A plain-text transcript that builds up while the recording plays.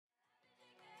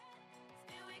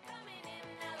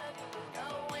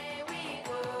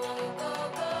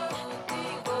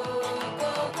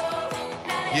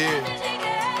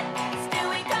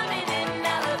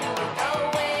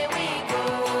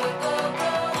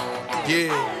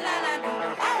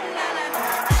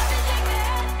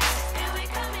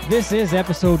This is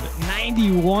episode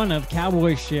 91 of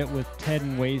Cowboy Shit with Ted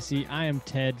and Wasey. I am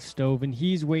Ted Stove and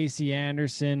he's Wasey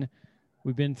Anderson.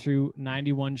 We've been through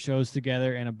 91 shows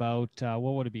together and about,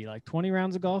 what would it be, like 20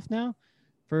 rounds of golf now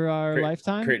for our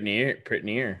lifetime? Pretty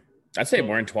near. I'd say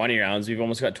more than 20 rounds. We've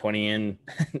almost got 20 in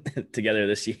together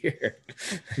this year.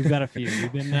 We've got a few.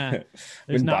 We've been,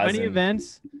 there's not many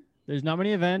events.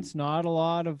 Not a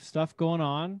lot of stuff going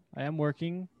on. I am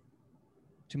working.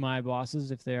 To my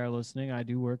bosses, if they are listening, I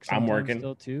do work. I'm working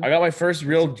still too. I got my first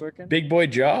real big boy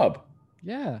job.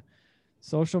 Yeah.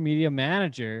 Social media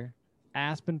manager,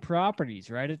 Aspen Properties.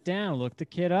 Write it down. Look the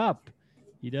kid up.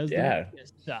 He does the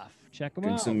stuff. Check him out.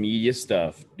 Doing some media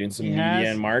stuff. Doing some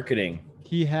media and marketing.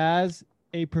 He has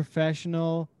a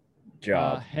professional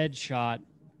job headshot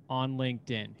on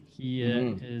LinkedIn. He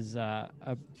is a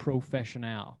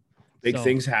professional. Big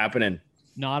things happening.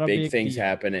 Not a big things deal.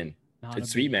 happening. It's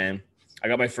sweet, man. I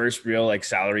got my first real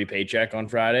salary paycheck on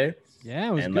Friday. Yeah,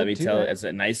 it was and good let me too, tell you, right? it's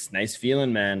a nice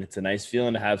feeling, man. It's a nice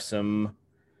feeling to have some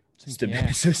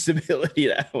stability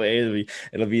that way.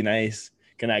 It'll be nice.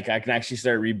 I can actually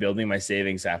start rebuilding my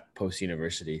savings at post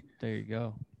university. There you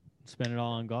go. Spend it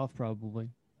all on golf, probably.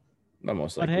 Not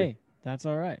most likely. But hey, that's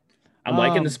all right. I'm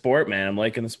liking the sport, man. I'm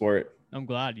liking the sport. I'm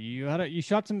glad you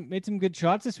made some good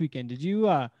shots this weekend. Did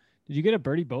you get a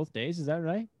birdie both days? Is that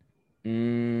right?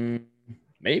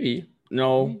 Maybe.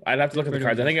 No, I'd have to look at the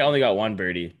cards. I think I only got one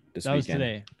birdie this weekend.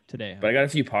 That was today. But I got a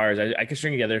few pars. I could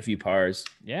string together a few pars.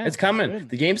 Yeah, it's coming. Good.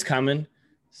 The game's coming.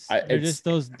 They're just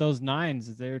those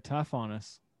nines. They're tough on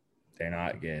us. They're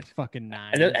not good. Fucking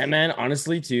nines. And man,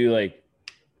 honestly, too,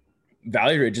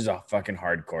 Valley Ridge is a fucking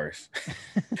hard course.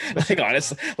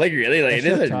 Honestly, really, it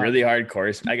is a really hard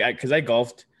course. Because I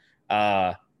golfed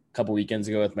a couple weekends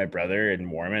ago with my brother in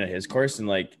Mormon at his course, and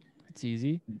it's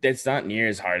easy. It's not near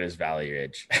as hard as Valley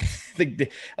Ridge.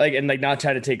 Not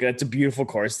try to take it's a beautiful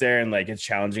course there, and it's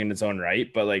challenging in its own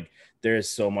right, but there is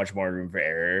so much more room for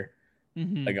error.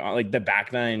 Mm-hmm. The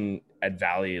back nine at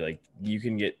Valley, you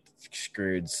can get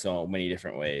screwed so many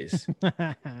different ways.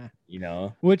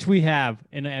 Which we have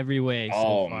in every way.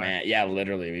 Oh so man, yeah,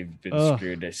 literally we've been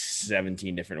screwed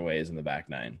 17 different ways in the back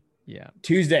nine. Yeah.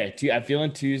 Tuesday, I'm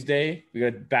feeling Tuesday. We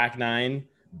got back nine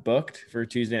booked for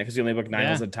Tuesday because we only booked 9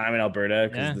 hours of time in Alberta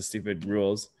because of the stupid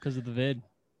rules. Because of the vid.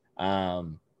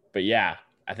 But yeah,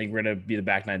 I think we're gonna be the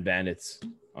back nine bandits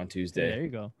on Tuesday. There you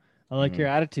go. I like your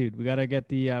attitude. We gotta get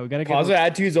positive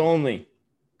attitudes only.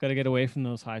 Gotta get away from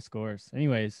those high scores.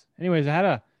 Anyways, I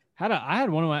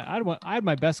had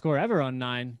my best score ever on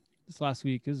 9 this last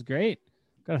week. It was great.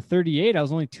 Got a 38. I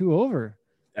was only 2 over.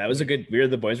 That was a good.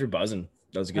 The boys were buzzing.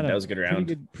 That was a good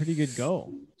round. Pretty good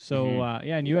go. So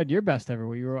and you had your best ever.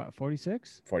 Where you were at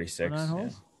 46. 46. 9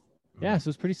 holes. Yeah, so it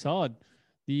was pretty solid.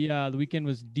 The weekend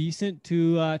was decent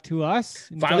to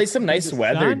us. Finally, some nice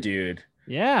weather, dude.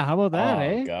 Yeah, how about that?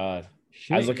 Oh God.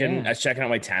 Shit, I was checking out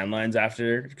my tan lines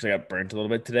after because I got burnt a little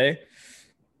bit today.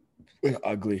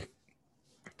 Ugly.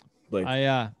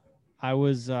 I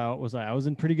was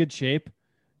in pretty good shape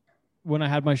when I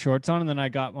had my shorts on, and then I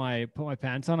put my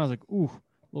pants on. I was like, ooh, a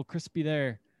little crispy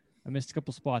there. I missed a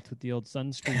couple spots with the old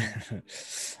sunscreen.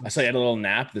 I saw you had a little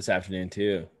nap this afternoon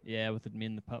too. Yeah, with me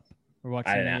and the pup. We're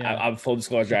watching. I'm full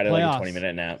disclosure. I had a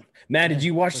 20-minute nap. Man, did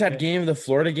you watch that game, the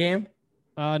Florida game?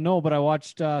 No, but I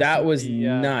watched. That was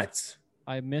nuts.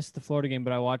 I missed the Florida game,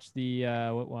 but I watched the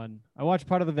what one? I watched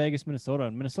part of the Vegas, Minnesota,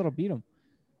 and Minnesota beat them.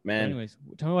 Man, anyways,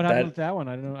 tell me what happened with that one.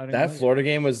 I don't know. That Florida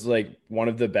game was one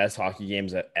of the best hockey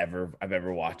games I've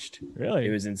ever watched. Really, it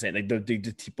was insane.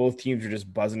 Both teams were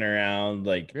just buzzing around.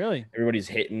 Really, everybody's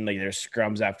hitting. There's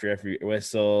scrums after every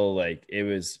whistle.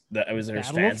 There's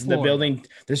fans in the building.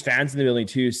 There's fans in the building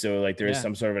too. So there was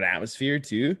some sort of an atmosphere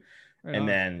too. Right and on.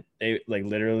 Then they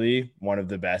literally one of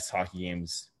the best hockey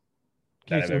games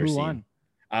that I've ever seen. Won?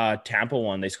 Tampa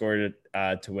won. They scored it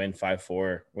to win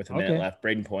 5-4 with a minute left.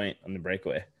 Braden Point on the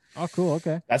breakaway. Oh, cool.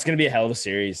 Okay. That's going to be a hell of a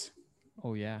series.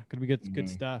 Oh yeah. Could be good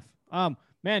stuff.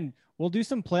 Man, we'll do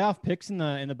some playoff picks in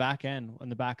the back end, in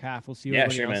the back half. We'll see what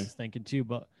everybody else is thinking too.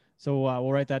 But so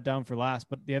we'll write that down for last.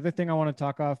 But the other thing I want to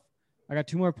talk off, I got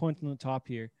 2 more points on the top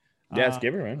here. Yeah, let's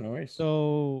give it, man. No worries.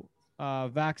 So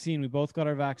vaccine. We both got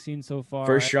our vaccine so far.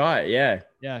 First shot, yeah.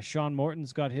 Yeah, Sean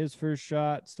Morton's got his first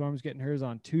shot. Storm's getting hers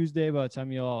on Tuesday by the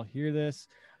time you all hear this.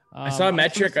 I saw a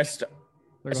metric.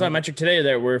 I saw a metric today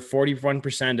that we're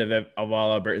 41% of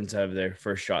all Albertans have their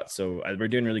first shot. So we're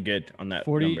doing really good on that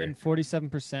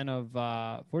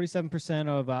 47%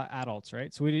 of adults,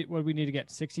 right? So what do we need to get?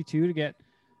 62 to get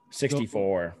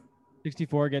 64.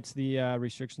 64 gets the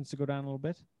restrictions to go down a little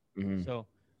bit. Mm-hmm. So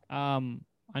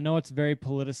I know it's very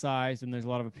politicized and there's a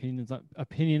lot of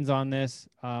opinions on this.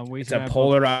 It's a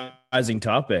polarizing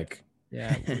topic.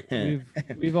 Yeah,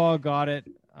 we've all got it.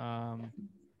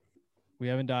 We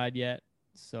haven't died yet,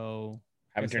 so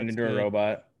haven't turned into a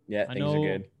robot. Yeah, things are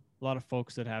good. A lot of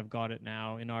folks that have got it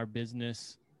now in our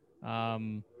business.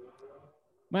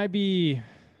 Might be,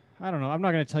 I don't know. I'm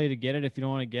not going to tell you to get it if you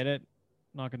don't want to get it.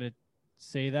 I'm not going to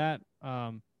say that.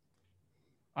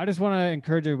 I just want to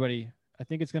encourage everybody. I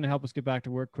think it's going to help us get back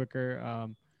to work quicker.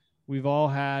 We've all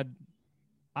had,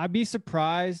 I'd be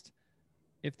surprised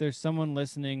if there's someone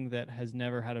listening that has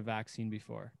never had a vaccine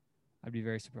before. I'd be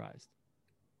very surprised.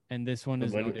 And this one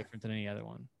is no different than any other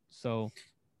one. So,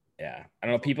 yeah, I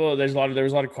don't know. There was a lot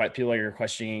of people like are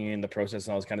questioning the process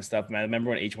and all this kind of stuff. And I remember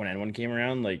when H1N1 came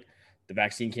around, like the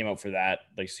vaccine came out for that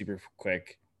like super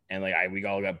quick, and like we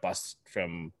all got bussed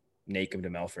from Nacum to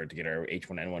Melfort to get our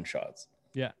H1N1 shots.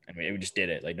 Yeah, I mean, we just did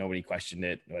it. Like nobody questioned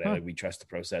it. Whatever, like, we trust the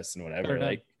process and whatever.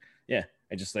 Like, yeah,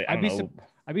 I just like I don't know.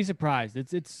 I'd be surprised.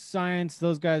 It's science.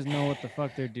 Those guys know what the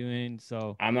fuck they're doing.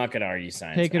 So I'm not gonna argue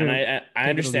science. I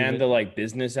understand the like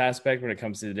business aspect when it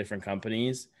comes to the different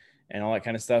companies and all that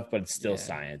kind of stuff, but it's still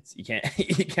science. You can't.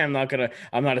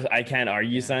 I can't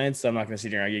argue science, so I'm not gonna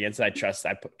sit here and argue against it. I trust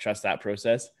that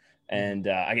process. And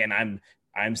again,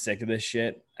 I'm sick of this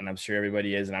shit, and I'm sure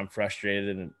everybody is, and I'm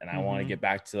frustrated, and I want to get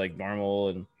back to like normal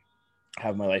and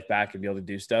have my life back and be able to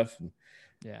do stuff. And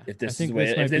yeah, if this is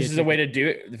a way to do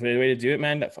it,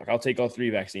 man, fuck, I'll take all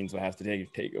 3 vaccines. I have to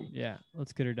take them. Yeah,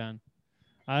 let's get her done.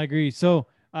 I agree. So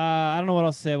I don't know what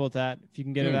else to say about that. If you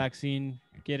can get a vaccine,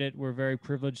 get it. We're very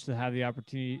privileged to have the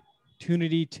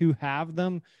opportunity to have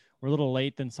them. We're a little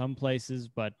late than some places,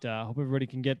 but hope everybody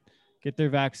can get their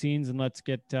vaccines, and let's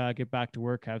get back to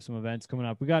work. Have some events coming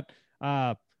up. We got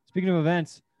speaking of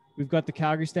events, we've got the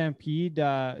Calgary Stampede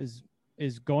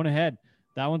is going ahead.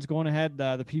 That one's going ahead.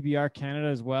 The PBR Canada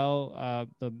as well.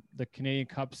 The Canadian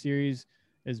Cup Series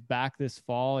is back this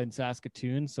fall in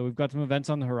Saskatoon. So we've got some events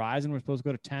on the horizon. We're supposed to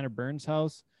go to Tanner Burns'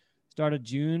 house start of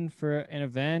June for an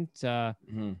event. Got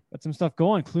some stuff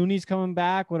going. Clooney's coming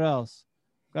back. What else?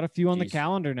 Got a few on the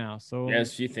calendar now. So yeah,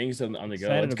 there's a few things on the go.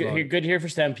 It's good here for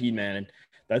Stampede, man. And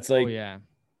that's like,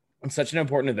 it's such an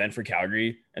important event for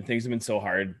Calgary, and things have been so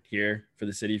hard here for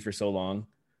the city for so long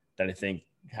that I think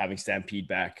having Stampede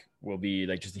back will be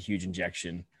like just a huge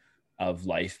injection of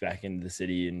life back into the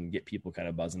city and get people kind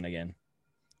of buzzing again.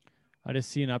 I just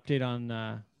see an update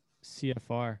on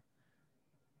CFR.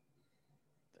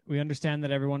 We understand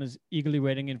that everyone is eagerly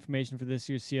waiting information for this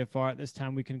year's CFR. At this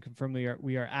time, we can confirm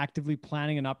we are actively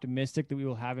planning and optimistic that we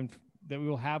will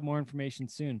have more information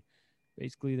soon.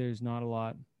 Basically, there's not a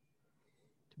lot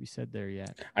to be said there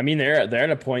yet. I mean, they're at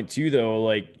a point too, though.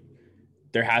 Like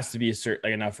there has to be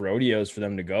enough rodeos for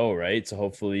them to go, right? So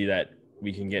hopefully that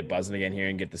we can get buzzing again here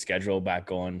and get the schedule back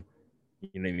going.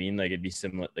 You know what I mean? Like it'd be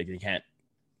similar. Like they can't,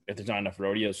 if there's not enough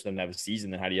rodeos for them to have a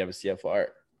season, then how do you have a CFR?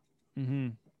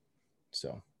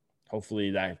 So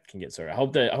hopefully that can get sorted. I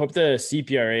hope the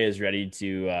CPRA is ready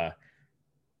to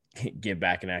get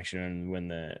back in action when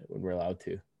we're allowed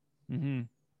to.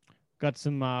 Got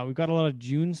some. We've got a lot of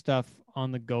June stuff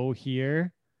on the go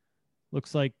here.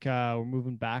 Looks like we're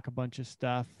moving back a bunch of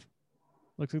stuff.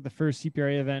 Looks like the first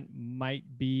CPRA event might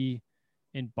be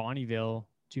in Bonnyville,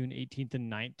 June 18th and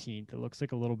 19th. It looks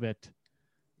like a little bit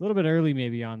early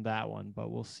maybe on that one, but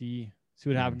we'll see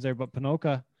what happens there. But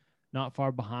Ponoka, not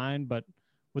far behind, but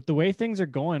with the way things are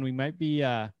going, we might be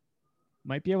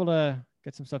able to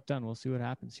get some stuff done. We'll see what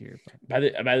happens here.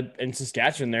 In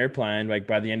Saskatchewan, they're planned like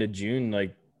by the end of June,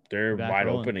 like they're wide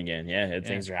open again.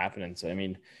 Things are happening. So I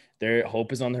mean, their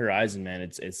hope is on the horizon, man.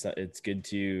 It's good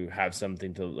to have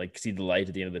something to like see the light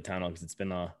at the end of the tunnel, because it's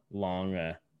been a long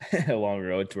a long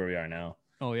road to where we are now.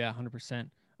 Oh yeah, 100%.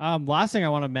 Last thing I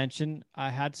want to mention, I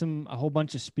had a whole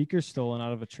bunch of speakers stolen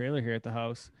out of a trailer here at the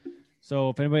house.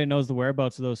 So if anybody knows the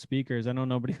whereabouts of those speakers, I know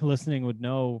nobody listening would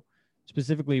know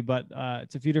specifically, but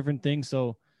it's a few different things.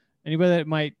 So anybody that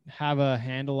might have a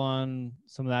handle on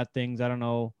some of that things, I don't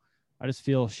know. I just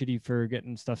feel shitty for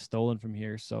getting stuff stolen from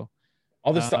here. So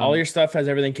all your stuff has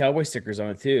everything cowboy stickers on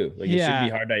it too. Like it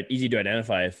should be easy to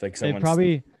identify if like someone's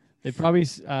they've probably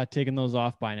taken those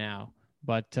off by now.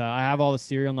 But I have all the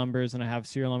serial numbers, and I have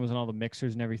serial numbers on all the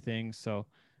mixers and everything. So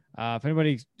if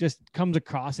anybody just comes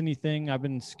across anything, I've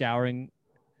been scouring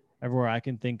everywhere I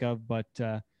can think of. But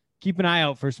keep an eye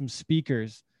out for some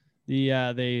speakers. They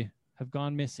have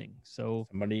gone missing. So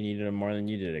somebody needed them more than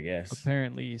you did, I guess.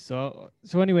 Apparently. So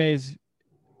anyways,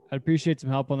 I'd appreciate some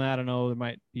help on that. I know it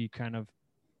might be kind of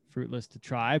fruitless to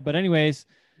try. But anyways,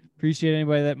 appreciate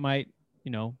anybody that might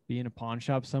be in a pawn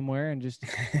shop somewhere and just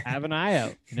have an eye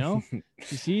out.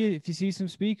 If you see some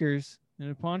speakers in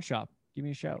a pawn shop, give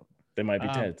me a shout. They might be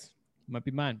Ted's. Might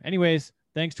be mine. Anyways,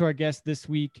 thanks to our guest this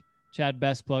week, Chad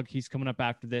Bestplug. He's coming up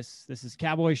after this. This is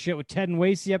Cowboy Shit with Ted and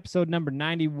Wasey, episode number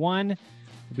 91. We'll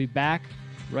be back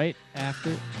right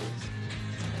after this.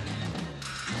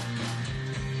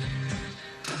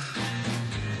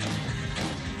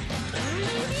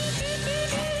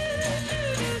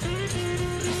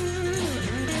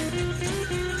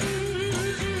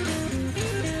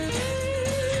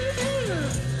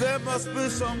 There must be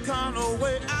some kind of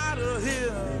way out of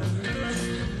here.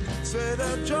 Say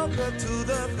the joker to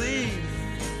the thief.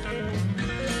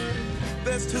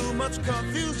 There's too much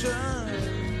confusion.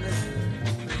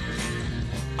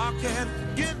 I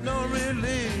can't get no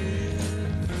relief.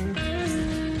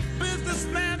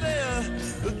 Businessman there,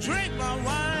 drink my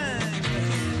wine.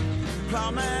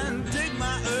 Plowman, dig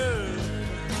my earth.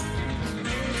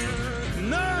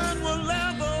 None will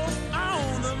level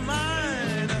on the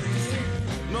mine.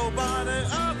 Nobody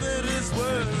of it is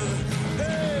worth.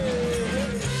 Hey.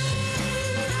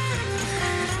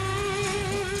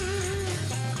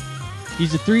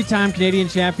 He's a 3-time Canadian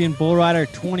champion bull rider,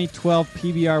 2012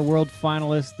 PBR World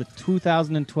Finalist, the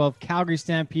 2012 Calgary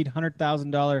Stampede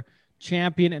 $100,000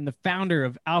 champion, and the founder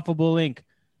of Alpha Bull Inc.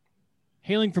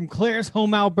 Hailing from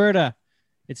Claresholm, Alberta,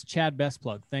 it's Chad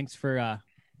Bestplug. Thanks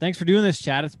for doing this,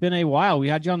 Chad. It's been a while. We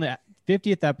had you on the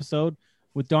 50th episode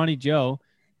with Donnie Joe,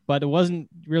 but it wasn't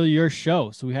really your show,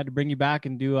 so we had to bring you back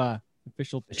and do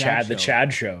official the Chad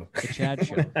show. The Chad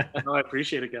show. No, I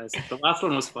appreciate it, guys. The last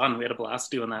one was fun. We had a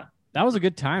blast doing that. That was a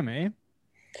good time, eh?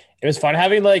 It was fun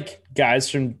having guys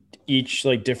from each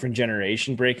different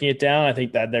generation breaking it down. I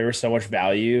think that there was so much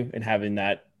value in having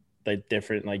that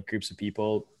different groups of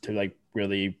people to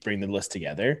really bring the list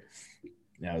together.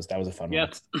 That was a fun one. Yeah,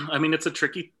 I mean, it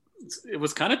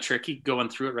was kind of tricky going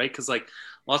through it, right? Because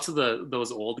lots of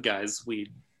those old guys,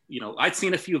 I'd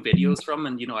seen a few videos from,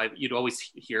 and you'd always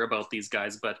hear about these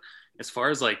guys, but as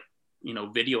far as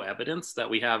video evidence that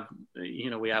we have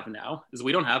now is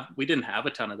we didn't have a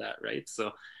ton of that, right?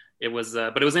 So it was,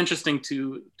 but it was interesting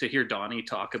to hear Donnie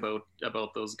talk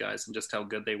about those guys and just how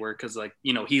good they were. Cause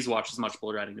he's watched as much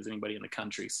bull riding as anybody in the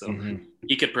country. So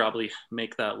he could probably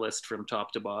make that list from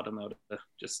top to bottom out of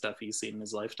just stuff he's seen in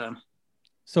his lifetime.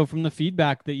 So from the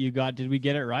feedback that you got, did we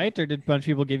get it right? Or did a bunch of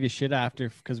people give you shit after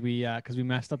because we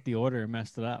messed up the order and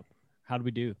messed it up? How did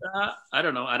we do? I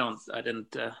don't know. I don't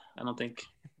know.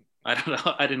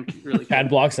 I didn't really. Chad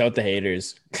blocks out the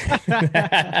haters.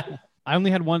 I only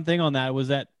had one thing on that, was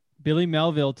that Billy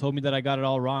Melville told me that I got it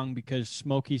all wrong because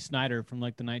Smokey Snyder from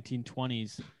the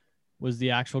 1920s was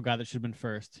the actual guy that should have been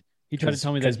first. He tried to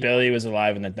tell me that Billy was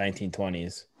alive in the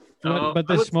 1920s. But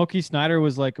the Smokey Snyder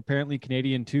was apparently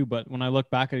Canadian too. But when I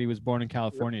look back at it, he was born in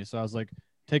California. So I was like,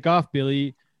 take off,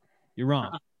 Billy. You're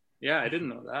wrong. Yeah, I didn't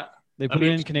know that. They put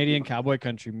it in Canadian Cowboy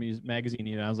Country magazine.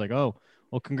 And I was like, oh,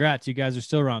 well, congrats. You guys are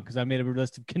still wrong because I made a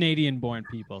list of Canadian-born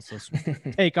people. So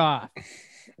take off.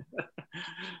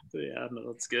 Yeah,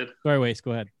 no, that's good. Sorry, Wace.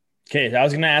 Go ahead. Okay, I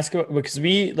was going to ask, because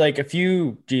we,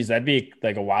 that'd be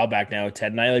a while back now.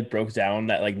 Ted and I broke down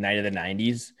that night of the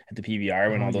 90s at the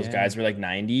PBR when all those guys were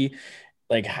 90.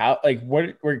 How,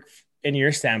 what were, in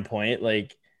your standpoint,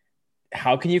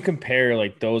 how can you compare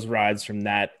those rides from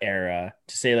that era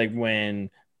to say when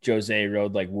Jose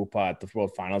rode Whoopa at the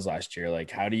World Finals last year?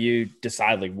 How do you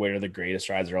decide what are the greatest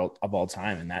rides of all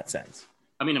time in that sense?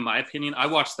 I mean, in my opinion, I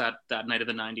watched that night of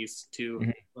the 90s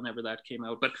too, whenever that came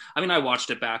out. But I mean, I watched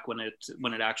it back when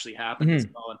it actually happened as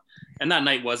well. And that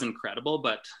night was incredible.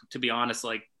 But to be honest,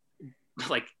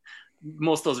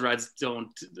 most of those rides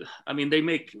don't. I mean, they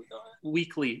make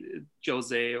weekly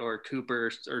Jose or Cooper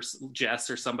or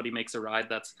Jess or somebody makes a ride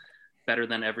that's better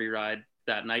than every ride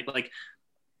that night.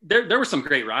 There were some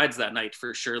great rides that night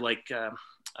for sure.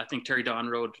 I think Terry Don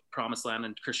rode Promised Land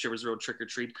and Chris Shivers rode Trick or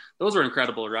Treat. Those were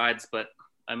incredible rides. But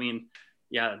I mean,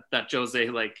 yeah, that Jose,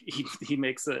 he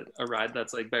makes a ride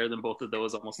that's better than both of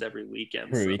those almost every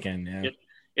weekend. Every weekend, yeah.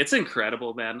 It's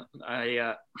incredible, man.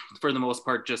 I, for the most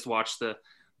part, just watch the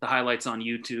highlights on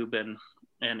YouTube and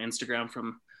Instagram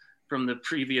from the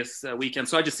previous weekend.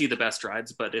 So I just see the best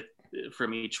rides, but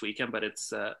from each weekend. But it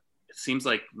seems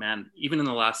man, even in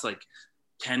the last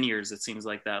 10 years, it seems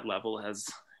that level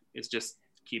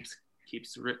keeps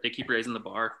they keep raising the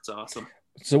bar. It's awesome.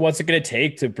 So what's it going to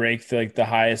take to break the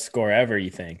highest score ever, you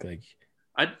think?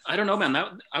 I don't know, man.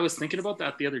 I was thinking about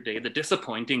that the other day. The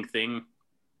disappointing thing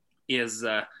is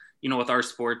with our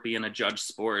sport being a judge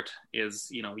sport is,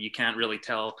 you can't really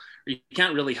tell, or you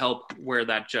can't really help where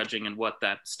that judging and what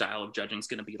that style of judging is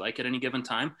going to be like at any given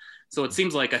time. So it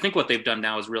seems like, I think what they've done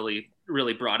now is really,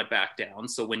 really brought it back down.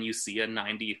 So when you see a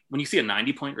 90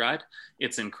 point ride,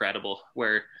 it's incredible.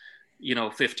 Where,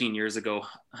 15 years ago,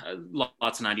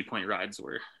 lots of 90 point rides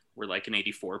were like an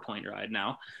 84 point ride.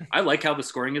 Now I like how the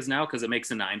scoring is now, because it makes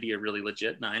a 90 a really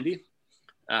legit 90.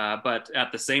 But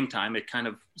at the same time, it kind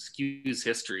of skews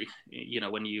history.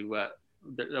 When you a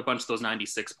bunch of those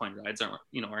 96 point rides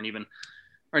aren't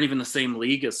even the same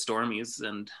league as Stormies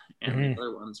and the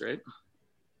other ones, right?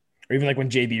 Or even like when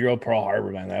JB rode Pearl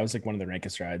Harbor, man, that was like one of the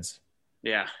rankest rides.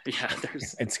 Yeah.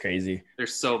 It's crazy.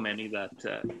 There's so many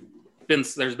that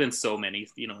there's been so many,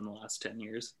 in the last 10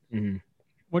 years. Mm-hmm.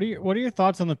 What are your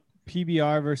thoughts on the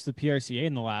PBR versus the PRCA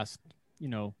in the last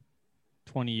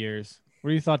 20 years? What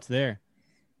are your thoughts there?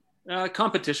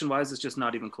 Competition wise, it's just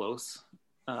not even close.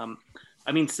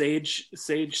 Sage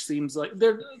seems like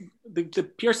the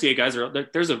PRCA guys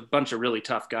there's a bunch of really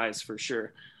tough guys for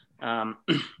sure.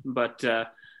 But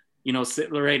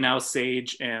right now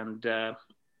Sage and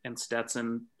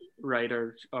Stetson, right,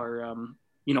 are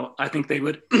I think they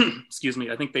would excuse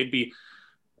me, I think they'd be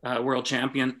world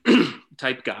champion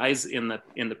type guys in the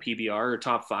PBR, or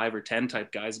top 5 or 10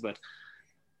 type guys. But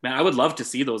man, I would love to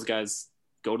see those guys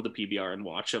go to the PBR and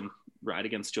watch them ride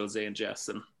against Jose and Jess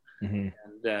and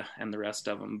the rest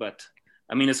of them. But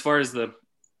as far as you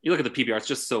look at the PBR, it's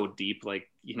just so deep, like,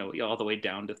 all the way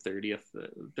down to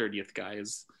 30th guy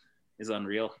is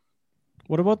unreal.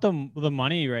 What about the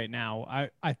money right now?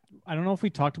 I don't know if we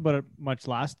talked about it much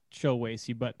last show,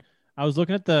 Wasey, but I was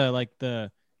looking at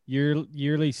the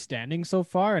yearly standing so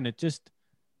far, and it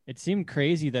seemed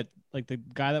crazy that like the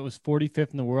guy that was 45th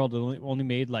in the world only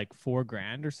made like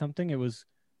 $4,000 or something. It was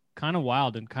kind of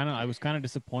wild, and I was kind of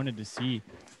disappointed to see,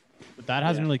 but that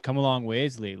hasn't really come a long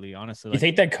ways lately, honestly. You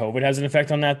think that COVID has an effect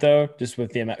on that though, just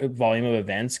with the volume of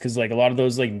events? Because like a lot of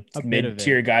those like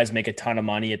mid-tier guys make a ton of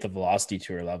money at the Velocity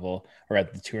Tour level or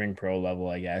at the Touring Pro level,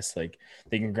 I guess. Like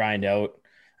they can grind out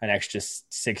an extra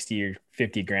 60 or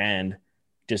 50 grand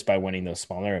just by winning those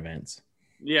smaller events.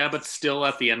 Yeah, but still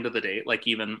at the end of the day, like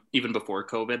even before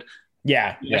COVID.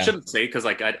 Yeah. I shouldn't say, because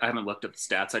like I haven't looked at the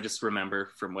stats. I just remember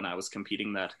from when I was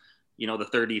competing that, the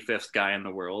 35th guy in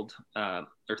the world, or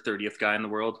 30th guy in the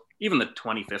world, even the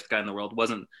 25th guy in the world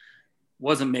wasn't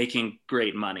making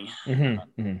great money.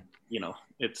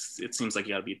 It seems like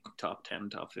you got to be top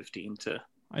 10, top 15 to.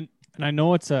 And I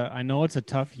know it's a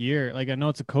tough year. Like I know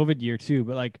it's a COVID year too,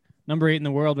 but like number 8 in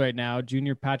the world right now,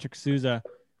 Junior Patrick Souza,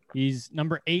 he's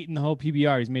number 8 in the whole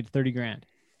PBR. He's made $30,000,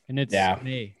 and it's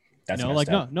May. That's like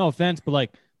no offense, but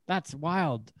like that's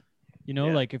wild.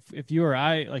 Like if you or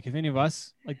I, like if any of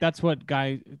us, like that's what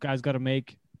guys got to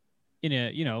make in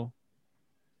a,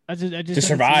 that's just to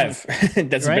survive.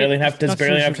 That's right? barely enough to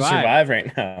survive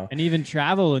right now, and even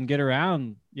travel and get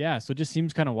around. Yeah, so it just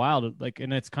seems kind of wild. Like,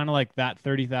 and it's kind of like that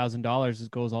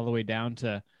 $30,000 goes all the way down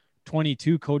to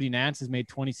 22. Cody Nance has made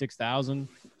 26,000.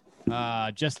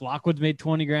 Jess Lockwood's made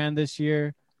 20 grand this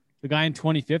year. The guy in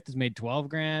 25th has made 12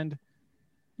 grand.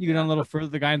 You go down a little further,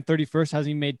 the guy in 31st hasn't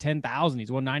even made 10,000.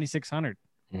 He's won 9,600.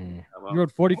 He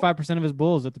rode 45% of his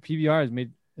bulls at the PBR.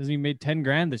 Hasn't even made 10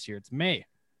 grand this year. It's May.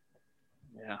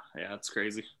 Yeah, it's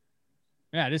crazy.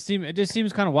 Yeah, it just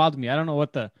seems kind of wild to me. I don't know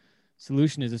what the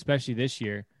solution is, especially this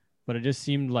year, but it just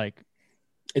seemed like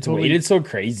it's totally weighted so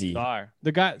crazy. Bizarre.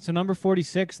 The guy, so number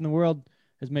 46 in the world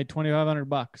has made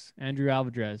 $2,500. Andrew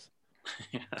Alvarez.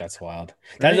 That's wild.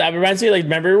 Right? That reminds me, like,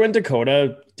 remember when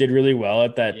Dakota did really well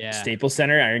at that Staples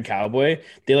Center Iron Cowboy?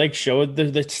 They like showed the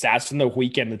stats from the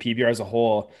weekend, the PBR as a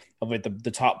whole, of like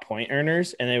the top point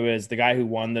earners, and it was the guy who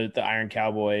won the Iron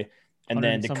Cowboy, and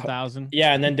then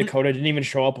and then Dakota didn't even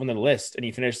show up on the list, and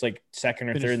he finished like second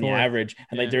or third in the average.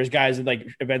 And like there's guys at like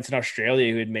events in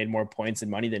Australia who had made more points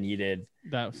and money than he did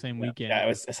that same weekend. Yeah, it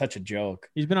was such a joke.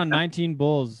 He's been on 19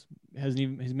 bulls. He's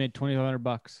made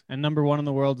 $2,500, and number 1 in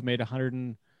the world's made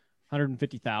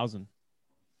 150,000.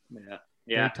 Yeah.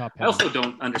 I also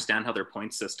don't understand how their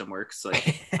point system works.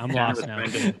 Like I'm lost now.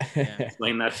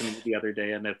 Explain that to me the other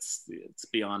day, and it's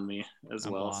beyond me as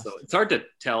well. Lost. So it's hard to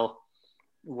tell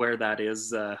where that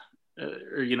is, or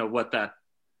what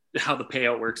how the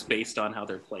payout works based on how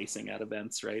they're placing at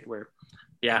events, right? Where,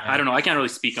 I don't know. I can't really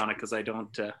speak on it because I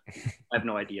don't. I have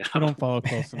no idea. I don't follow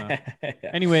close enough.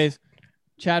 Anyways.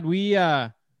 Chad,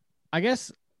 I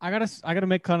guess I gotta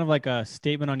make kind of like a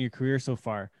statement on your career so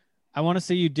far. I want to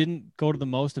say you didn't go to the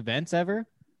most events ever.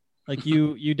 Like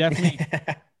you definitely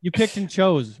you picked and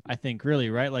chose, I think,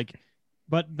 really, right? Like,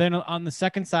 but then on the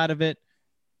second side of it,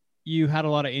 you had a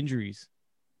lot of injuries.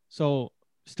 So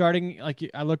starting, like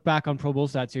I look back on Pro Bowl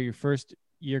stats here, your first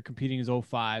year competing is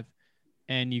 05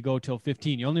 and you go till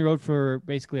 15. You only rode for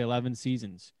basically 11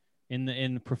 seasons in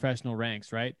the professional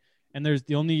ranks, right? And there's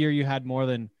the only year you had more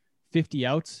than 50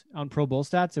 outs on Pro Bowl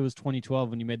stats. It was 2012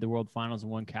 when you made the World Finals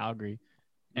and won Calgary,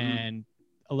 and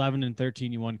 11 and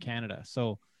 13 you won Canada.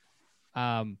 So,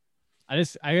 I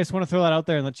guess want to throw that out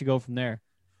there and let you go from there.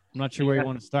 I'm not sure where you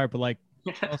want to start, but like,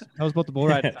 tell us about the bull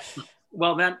ride.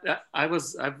 Well, man, I've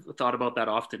thought about that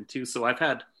often too. So I've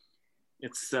had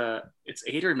it's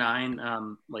 8 or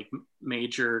 9 like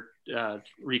major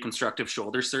reconstructive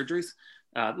shoulder surgeries,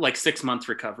 like 6-month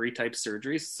recovery type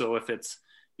surgeries. So if it's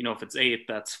 8,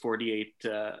 that's 48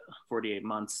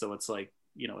 months. So it's like,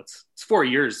 it's 4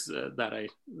 years that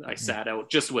I sat out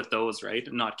just with those, right?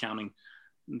 Not counting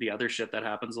the other shit that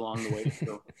happens along the way.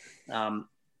 So,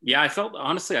 yeah, I felt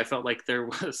like there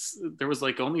was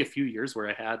like only a few years where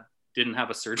I didn't have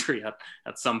a surgery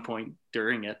at some point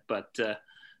during it. But,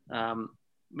 and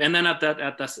then at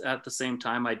the same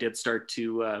time, I did start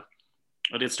to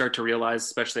realize,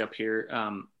 especially up here,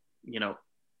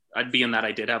 I'd be in that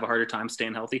I did have a harder time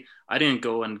staying healthy. I didn't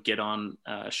go and get on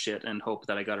shit and hope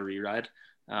that I got a re-ride.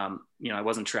 I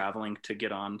wasn't traveling to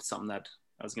get on something that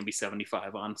I was going to be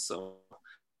 75 on. So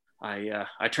I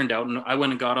turned out and I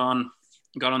went and got on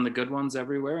the good ones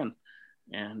everywhere.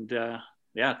 And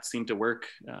yeah, it seemed to work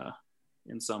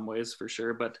in some ways for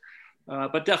sure, but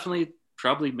definitely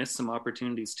probably missed some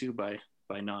opportunities too by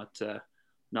not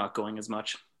going as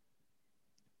much.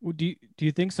 Well, do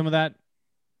you think some of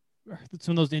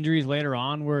those injuries later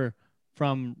on were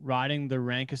from riding the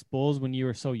Rankist bulls when you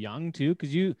were so young too?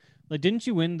 Because didn't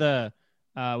you win the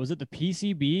was it the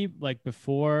PCB like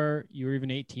before you were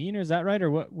even 18, or is that right?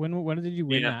 Or what? When did you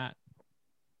win that?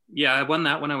 Yeah, I won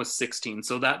that when I was 16.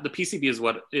 So that the PCB is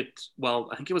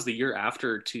I think it was the year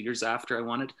after, 2 years after I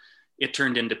won it. It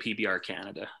turned into PBR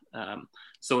Canada.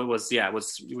 So we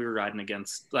were riding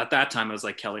against, at that time it was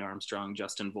like Kelly Armstrong,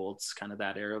 Justin Volz, kind of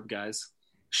that era of guys.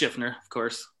 Schiffner, of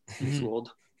course, he's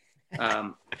old.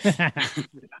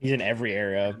 He's in every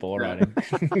era of bull riding.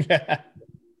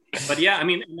 But yeah, I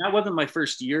mean, that wasn't my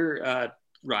first year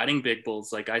riding big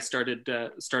bulls. Like I started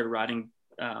riding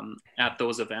at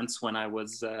those events when I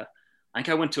was, I think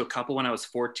I went to a couple when I was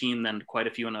 14, then quite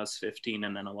a few when I was 15,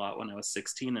 and then a lot when I was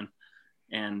 16.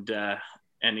 And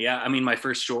yeah, I mean, my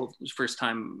first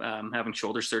time having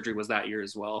shoulder surgery was that year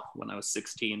as well when I was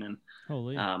 16. And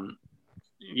holy.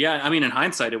 Yeah, I mean, in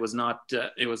hindsight, it was not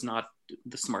the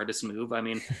smartest move. I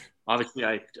mean, obviously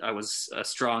I was a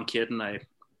strong kid and I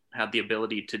had the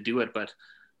ability to do it, but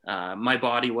my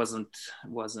body wasn't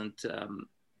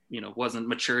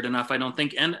matured enough, I don't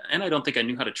think, and I don't think I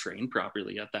knew how to train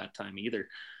properly at that time either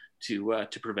to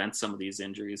prevent some of these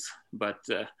injuries. But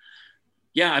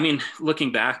yeah, I mean,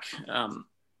 looking back,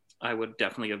 I would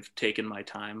definitely have taken my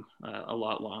time a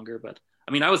lot longer. But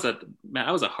I mean, I was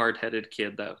a hard-headed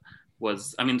kid that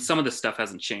was, I mean, some of this stuff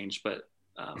hasn't changed, but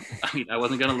I mean, I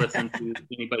wasn't going to listen to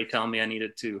anybody telling me I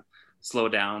needed to slow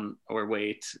down or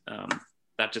wait.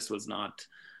 That just was not,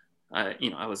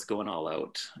 I was going all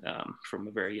out from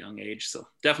a very young age. So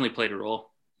definitely played a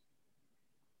role.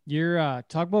 You're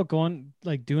talk about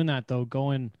doing that though,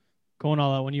 going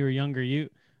all out when you were younger.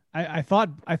 I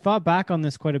thought back on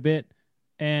this quite a bit,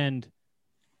 and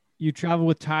you traveled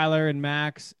with Tyler and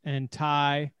Max and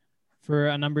Ty for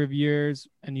a number of years,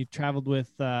 and you traveled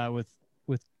with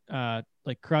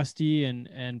like Krusty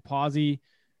and Pawsey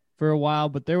for a while,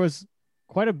 but there was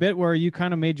quite a bit where you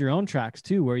kind of made your own tracks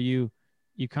too, where you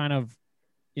kind of,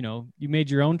 you made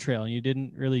your own trail and you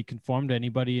didn't really conform to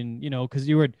anybody. And, cause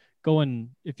you were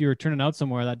going, if you were turning out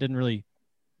somewhere, that didn't really,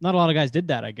 not a lot of guys did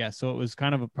that, I guess. So it was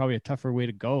kind of probably a tougher way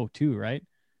to go too, right?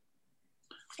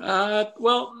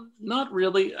 Well, not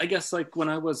really. I guess like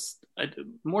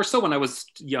more so when I was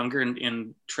younger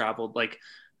and traveled, like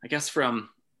I guess from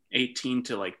 18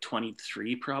 to like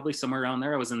 23, probably somewhere around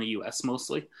there. I was in the US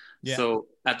mostly. Yeah. So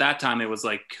at that time it was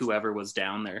like whoever was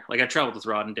down there. Like I traveled with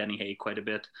Rod and Denny Hay quite a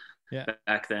bit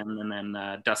back then. And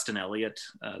then Dustin Elliott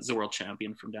is a world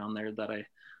champion from down there that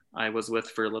I was with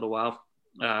for a little while.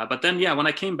 But then, yeah, when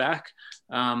I came back,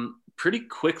 pretty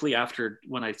quickly after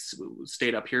when I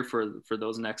stayed up here for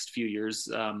those next few years,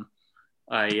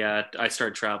 I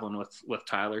started traveling with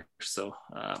Tyler. So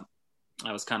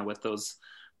I was kind of with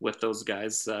those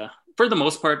guys for the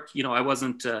most part. I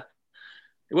wasn't.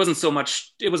 It wasn't so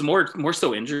much. It was more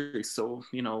so injuries. So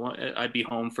I'd be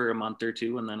home for a month or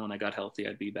two, and then when I got healthy,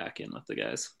 I'd be back in with the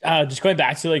guys. Just going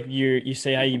back to like you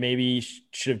say how you maybe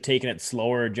should have taken it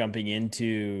slower, jumping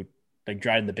into like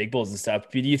driving the big bulls and stuff.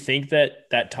 Do you think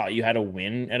that taught you how to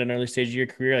win at an early stage of your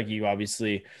career? Like you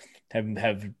obviously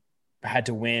have had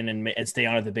to win and stay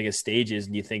on at the biggest stages.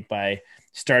 And you think by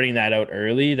starting that out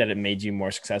early that it made you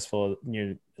more successful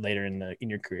later in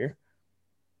your career?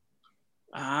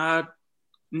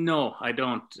 No, I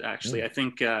don't actually. I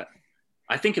think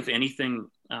if anything,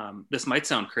 this might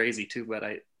sound crazy too, but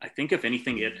I think if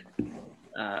anything,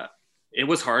 it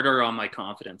was harder on my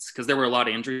confidence because there were a lot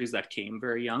of injuries that came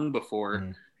very young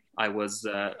before I was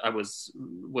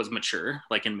mature,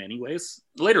 like in many ways.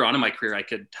 Later on in my career, I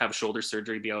could have shoulder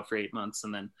surgery, be out for 8 months,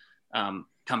 and then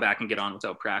come back and get on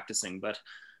without practicing. But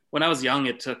when I was young,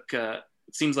 it took.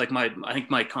 It seems like I think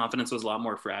my confidence was a lot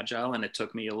more fragile, and it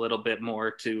took me a little bit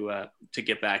more to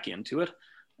get back into it.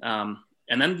 And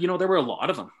then, there were a lot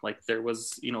of them. Like there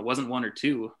was, it wasn't 1 or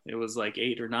 2, it was like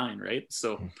 8 or 9. Right.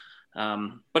 So,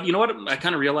 but you know what, I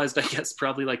kind of realized, I guess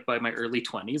probably like by my early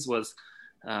 20s was,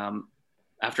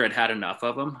 after I'd had enough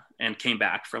of them and came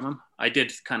back from them, I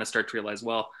did kind of start to realize,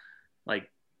 well, like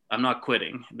I'm not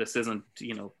quitting. This isn't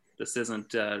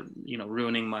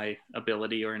ruining my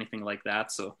ability or anything like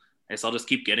that. So I guess I'll just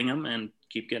keep getting them and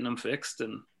keep getting them fixed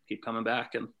and keep coming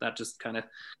back. And that just kind of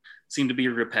seemed to be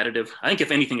repetitive. I think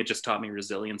if anything, it just taught me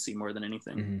resiliency more than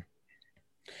anything. Mm-hmm.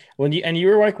 Well, you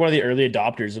were like one of the early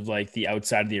adopters of like the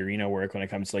outside of the arena work when it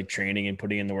comes to like training and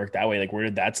putting in the work that way. Like where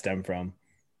did that stem from?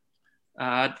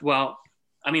 Well,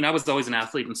 I mean, I was always an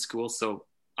athlete in school, so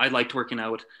I liked working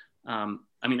out.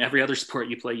 I mean, every other sport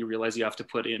you play, you realize you have to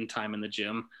put in time in the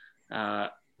gym. I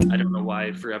don't know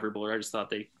why Forever Blower. I just thought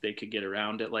they could get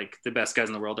around it. Like the best guys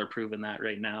in the world are proving that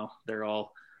right now. They're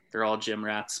all gym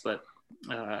rats. But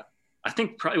I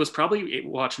think it was probably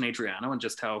watching Adriano and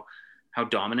just how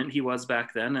dominant he was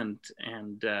back then, and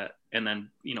then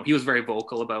he was very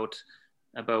vocal about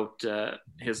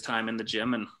his time in the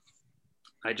gym, and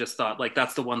I just thought like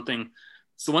that's the one thing.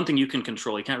 It's the one thing you can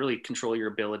control. You can't really control your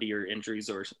ability or injuries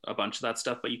or a bunch of that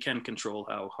stuff, but you can control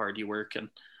how hard you work,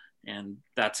 and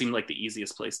that seemed like the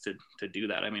easiest place to do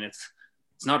that. I mean, it's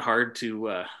not hard to.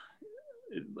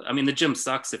 I mean, the gym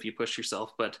sucks if you push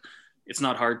yourself, but it's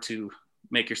not hard to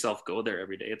make yourself go there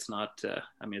every day. It's not.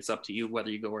 I mean, it's up to you whether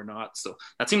you go or not. So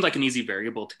that seems like an easy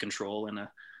variable to control in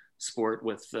a sport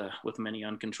with many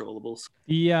uncontrollables.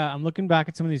 Yeah, I'm looking back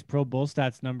at some of these Pro Bull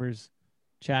Stats numbers,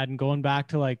 Chad, and going back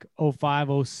to like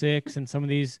 05, 06 and some of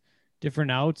these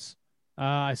different outs.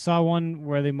 I saw one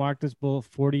where they marked this bull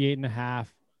 48 and a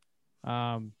half.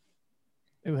 I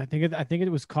think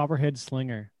it was Copperhead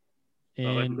Slinger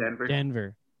in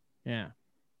Denver. Yeah.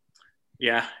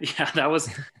 That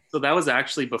was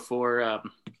actually before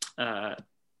that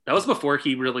was before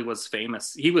he really was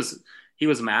famous. He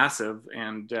was massive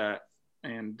and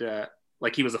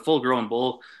like he was a full grown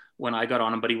bull when I got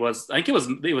on him, but I think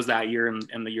it was that year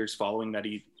and the years following that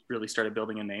he really started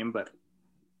building a name. But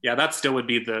yeah, that still would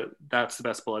be that's the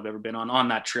best bull I've ever been on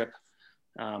that trip.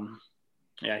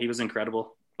 Yeah, he was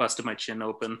incredible. Busted my chin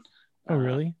open. Oh,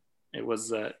 really? It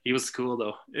was, he was cool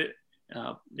though. It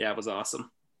was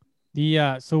awesome.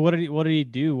 So what did he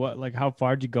do? How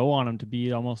far did you go on him to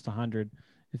be almost 100?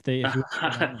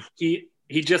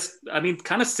 He just, I mean,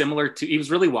 kind of similar to, he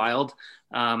was really wild.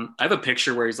 I have a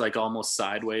picture where he's like almost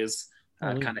sideways,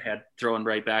 kind of head thrown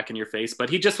right back in your face,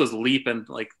 but he just was leaping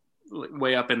like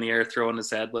way up in the air, throwing his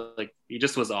head. Like he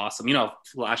just was awesome. You know how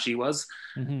flashy he was.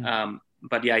 Mm-hmm.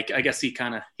 But yeah, I guess he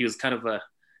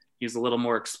was a little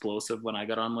more explosive when I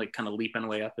got on, like kind of leaping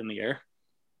way up in the air.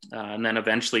 And then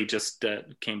eventually just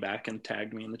came back and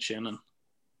tagged me in the chin, and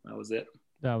that was it.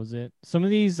 Some of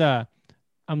these, I'm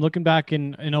looking back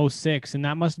in 06, and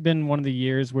that must have been one of the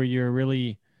years where you're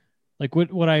really like,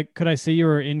 could I say you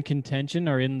were in contention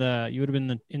or you would have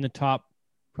been in the top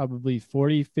probably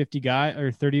 40, 50 guys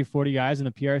or 30 or 40 guys in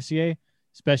the PRCA,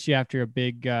 especially after a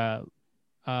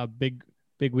big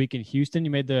week in Houston. You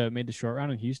made the short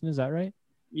round in Houston. Is that right?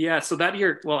 Yeah. So that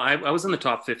year, well, I was in the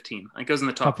top 15. I think I was in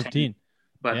the top 15.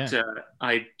 But yeah.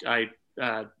 I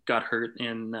got hurt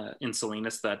in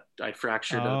Salinas that I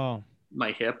fractured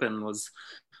my hip, and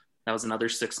that was another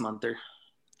 6-monther.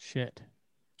 Shit.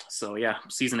 So yeah,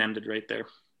 season ended right there.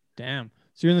 Damn.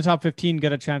 So you're in the top 15,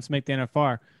 got a chance to make the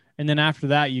NFR, and then after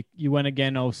that you went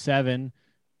again 07,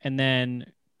 and then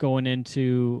going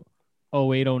into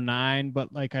 08, 09. But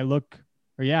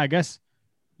I guess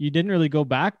you didn't really go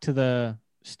back to the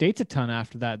States a ton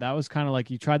after that. That was kind of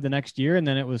like you tried the next year, and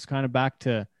then it was kind of back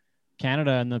to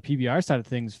Canada and the PBR side of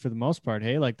things for the most part.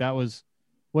 Hey, like that was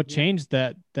what changed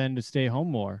that then to stay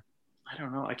home more. I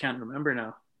don't know. I can't remember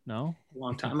now. No, a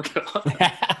long time ago.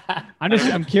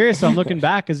 I'm curious. So I'm looking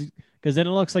back because then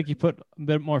it looks like you put a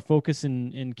bit more focus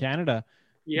in Canada.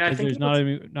 Yeah, because there's not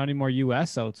any more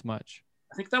US outs much.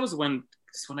 I think that was when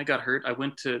I got hurt. I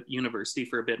went to university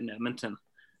for a bit in Edmonton.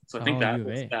 So I think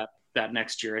that that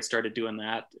next year I started doing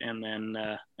that, and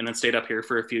then stayed up here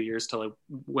for a few years till I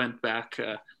went back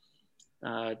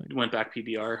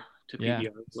PBR to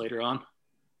PBR later on.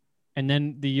 And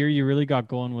then the year you really got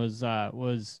going was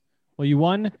you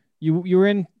won. You were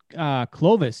in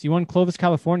Clovis. You won Clovis,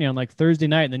 California on like Thursday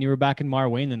night, and then you were back in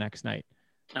Marwayne the next night.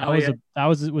 Was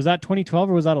that 2012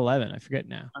 or was that 11? I forget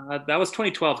now. That was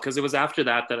 2012 because it was after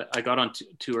that I got on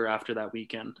tour after that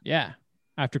weekend. Yeah,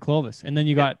 after Clovis, and then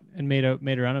you got and made a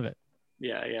run of it.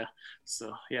 Yeah.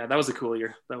 So yeah, that was a cool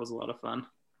year. That was a lot of fun.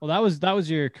 Well, that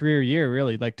was your career year,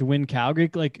 really. Like to win Calgary.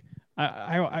 Like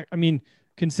I mean,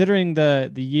 considering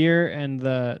the year and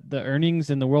the earnings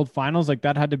and the World Finals, like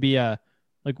that had to be that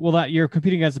you're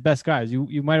competing against the best guys.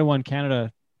 You might have won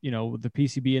Canada, with the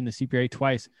PCB and the CPRA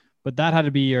twice, but that had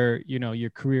to be your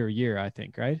career year, I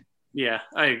think, right? Yeah,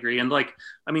 I agree. And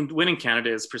winning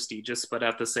Canada is prestigious, but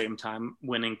at the same time,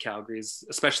 winning Calgary's,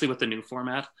 especially with the new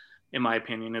format, in my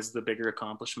opinion, is the bigger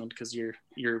accomplishment because you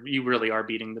really are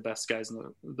beating the best guys in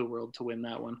the world to win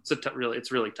that one. So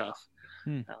it's really tough.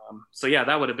 So yeah,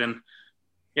 that would have been,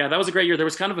 that was a great year. There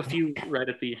was kind of a few right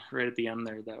at the end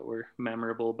there that were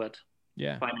memorable, but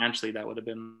yeah, financially that would have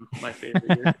been my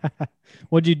favorite year.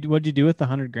 What'd you do with the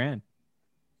 $100,000?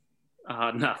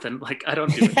 Nothing. Like I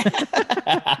don't do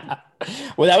it.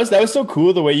 Well, that was so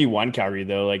cool the way you won Calgary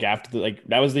though. Like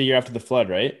that was the year after the flood,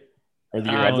 right? Or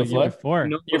the year after the flood? Before.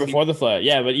 No, year before the flood.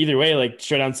 Yeah, but either way, like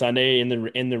Showdown Sunday in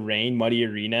the rain, muddy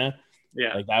arena.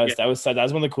 Yeah, like that was one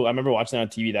of the cool. I remember watching that on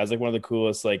TV. That was like one of the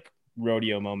coolest like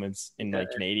rodeo moments in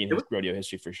like Canadian rodeo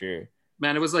history for sure.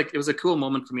 Man, it was a cool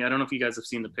moment for me. I don't know if you guys have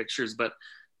seen the pictures, but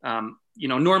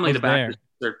normally the back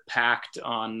they're packed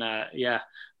on that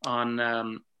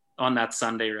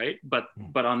Sunday, right? But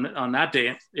on that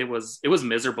day it was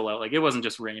miserable out. Like it wasn't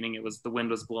just raining; the wind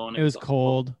was blowing. It was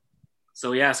cold.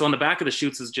 So yeah, so on the back of the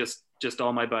chutes is just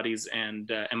all my buddies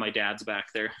and my dad's back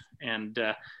there, and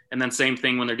then same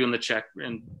thing when they're doing the check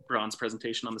and bronze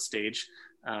presentation on the stage.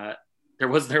 There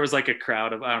was like a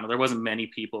crowd of, I don't know, there wasn't many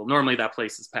people. Normally that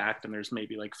place is packed and there's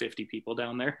maybe like 50 people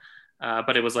down there,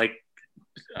 but it was like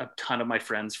a ton of my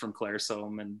friends from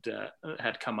Claresholm and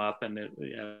had come up, and it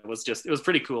was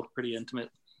pretty cool, pretty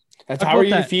intimate. How are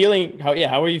you feeling?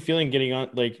 How are you feeling getting on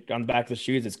the back of the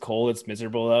chutes? It's cold, it's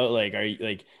miserable out. Like, are you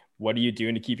like, what are you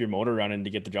doing to keep your motor running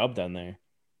to get the job done there?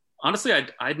 Honestly,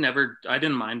 I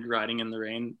didn't mind riding in the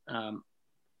rain.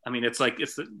 I mean, it's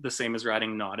the same as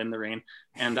riding not in the rain,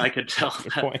 and I could tell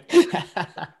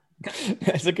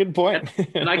that's a good point.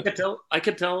 And I could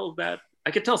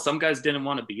tell some guys didn't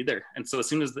want to be there, and so as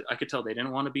soon as I could tell they didn't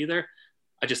want to be there,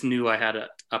 I just knew I had an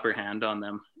upper hand on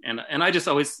them, and I just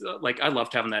always I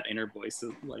loved having that inner voice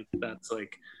of, like, that's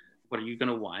like, what are you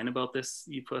gonna whine about this,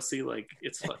 you pussy? Like,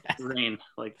 it's rain.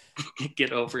 Like,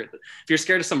 get over it. If you're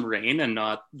scared of some rain and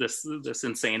not this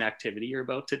insane activity you're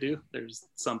about to do, there's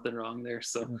something wrong there.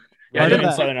 So yeah, in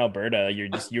Southern Alberta,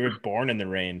 you were born in the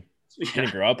rain. You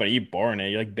didn't grow up, but you're born it.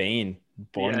 You're like Bane,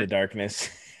 born in the darkness.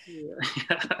 Yeah.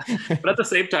 But at the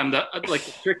same time, the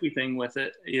tricky thing with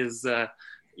it is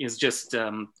just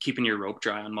keeping your rope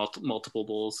dry on multiple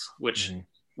bulls, which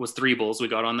was 3 bulls we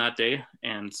got on that day,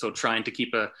 and so trying to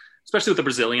keep especially with the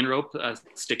Brazilian rope,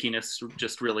 stickiness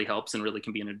just really helps and really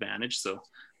can be an advantage. So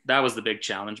that was the big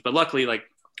challenge. But luckily, like,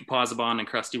 Posabon and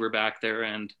Krusty were back there,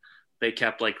 and they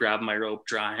kept like grabbing my rope,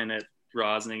 drying it,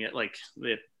 rosining it. Like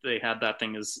they had that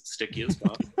thing as sticky as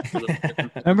possible.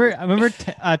 I remember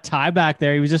Ty back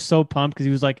there. He was just so pumped because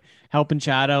he was like helping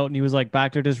Chad out, and he was like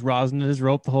back there just rosining his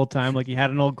rope the whole time. Like he had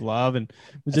an old glove and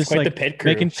was just like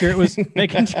making sure it was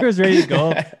ready to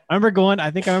go. I remember going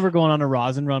on a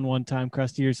rosin run one time.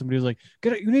 Krusty or somebody was like,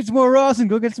 "You need some more rosin.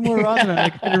 Go get some more rosin." And I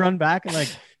had to run back and like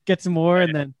get some more,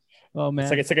 and then oh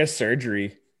man, it's like a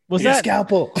surgery. Was that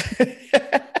scalpel?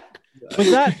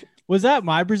 Was that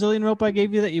my Brazilian rope I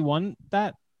gave you that you won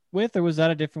that with, or was that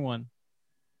a different one?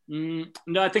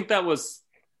 No, I think that was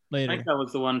later. I think that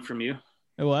was the one from you.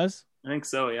 It was? I think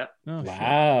so, yeah. Oh,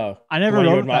 wow. I never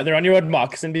rode that. They're on your old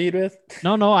moccasin bead with?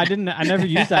 No, I didn't. I never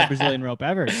used that Brazilian rope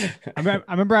ever. I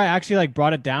remember I actually like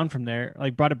brought it down from there,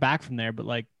 like brought it back from there, but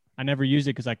like I never used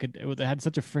it because it had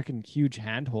such a freaking huge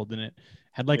handhold in it.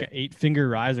 Had like an 8-finger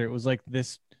riser. It was like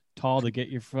this tall to get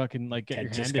your fucking like get your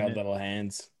hand just in got it. Little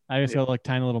hands. I just got like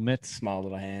tiny little mitts, small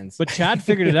little hands. But Chad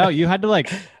figured it out. You had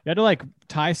to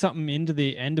tie something into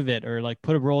the end of it, or like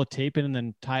put a roll of tape in and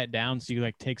then tie it down so you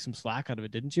like take some slack out of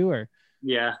it, didn't you? Or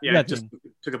yeah, just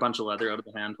took a bunch of leather out of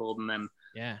the handhold and then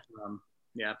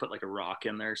put like a rock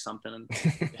in there or something and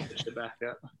stitched it back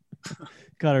up.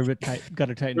 Got her a bit tight. Got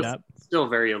her tightened up. Still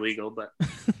very illegal, but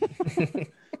they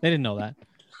didn't know that.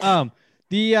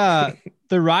 The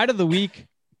ride of the week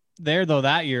there though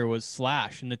that year was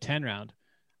Slash in the 10 round.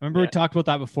 Remember we talked about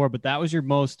that before, but that was your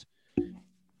most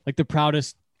like the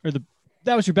proudest or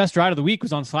that was your best ride of the week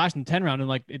was on Slash in the 10 round. And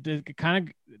like it kind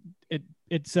of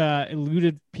it's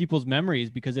eluded people's memories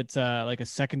because it's like a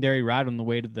secondary ride on the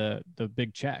way to the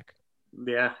big check.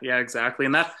 Yeah, exactly.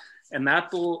 And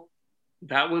that bull,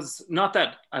 that was not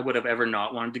that I would have ever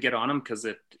not wanted to get on him, because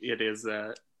it is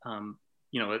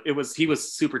he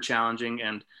was super challenging,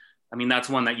 and I mean that's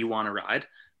one that you want to ride.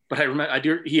 But I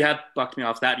remember he had bucked me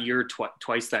off that year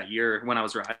twice that year when I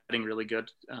was riding really good,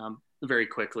 very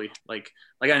quickly. Like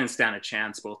I didn't stand a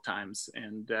chance both times,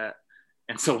 and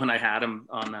so when I had him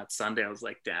on that Sunday, I was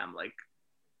like, damn, like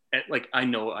I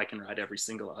know I can ride every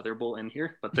single other bull in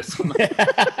here, but this one.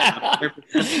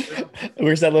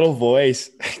 Where's that little voice?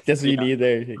 That's what you need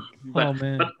there.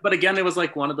 But again, it was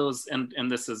like one of those, and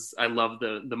this is, I love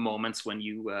the moments when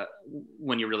you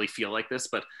really feel like this.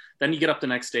 But then you get up the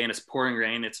next day and it's pouring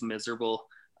rain, it's miserable,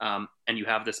 and you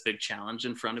have this big challenge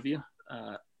in front of you.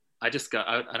 I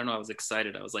don't know, I was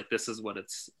excited. I was like, this is what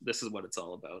it's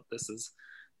all about. This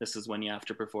is when you have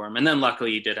to perform. And then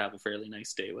luckily he did have a fairly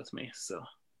nice day with me, so.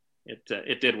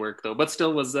 It did work though, but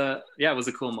still was it was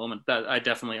a cool moment. That I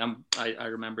definitely I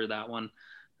remember that one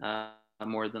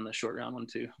more than the short round one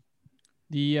too.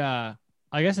 I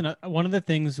guess one of the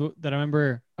things that I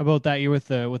remember about that year with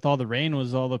all the rain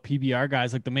was all the PBR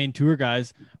guys, like the main tour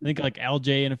guys. I think like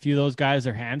LJ and a few of those guys,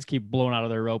 their hands keep blowing out of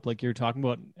their rope, like you were talking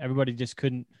about. Everybody just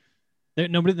couldn't.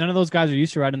 None of those guys are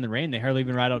used to riding in the rain. They hardly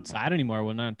even ride outside anymore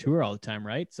when they're on tour all the time,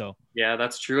 right? So yeah,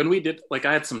 that's true. And we did, like,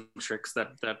 I had some tricks that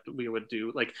we would do.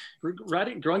 Like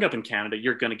growing up in Canada,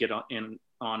 you're gonna get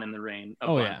on in the rain.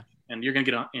 Yeah, and you're gonna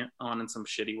get on in some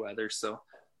shitty weather. So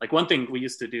like one thing we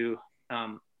used to do,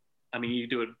 I mean, you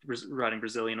do it riding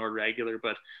Brazilian or regular,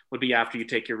 but would be after you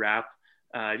take your wrap,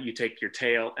 you take your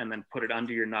tail and then put it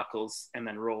under your knuckles and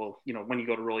then roll. You know, when you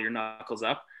go to roll your knuckles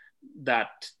up, that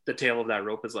the tail of that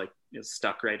rope is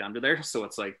stuck right under there, so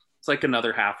it's like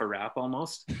another half a wrap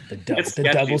almost. The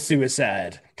double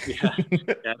suicide. Yeah,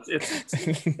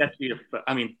 it's sketchy, but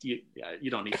I mean,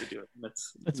 you don't need to do it.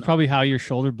 That's probably how your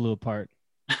shoulder blew apart.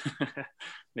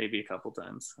 Maybe a couple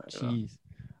times. Jeez.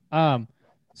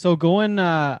 So going,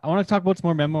 I want to talk about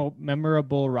some more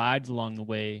memorable rides along the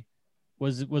way.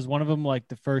 Was one of them like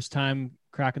the first time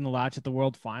cracking the latch at the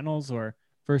World Finals, or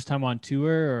first time on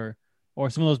tour, or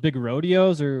some of those big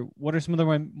rodeos, or what are some of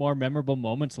the more memorable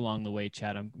moments along the way,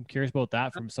 Chad? I'm curious about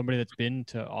that from somebody that's been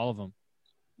to all of them.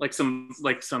 Like some,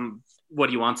 what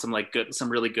do you want? Some some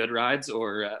really good rides,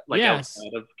 or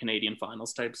outside of Canadian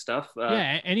finals type stuff?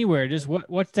 Anywhere. Just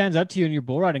what stands out to you in your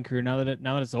bull riding career now that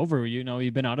it's over? You know,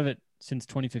 you've been out of it since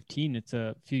 2015. It's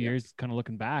a few years, kind of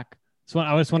looking back. So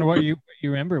I just wonder what you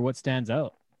remember. What stands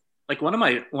out? Like one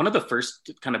of the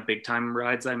first kind of big time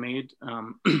rides I made,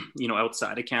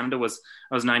 outside of Canada was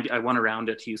I was 90. I won a round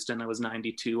at Houston. I was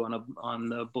 92 on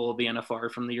the bull of the NFR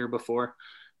from the year before.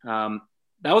 That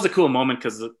was a cool moment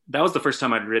because that was the first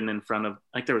time I'd ridden in front of,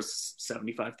 like, there was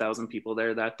 75,000 people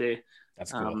there that day.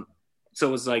 That's cool. So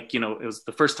it was like, it was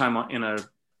the first time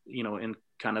in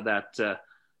kind of that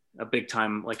a big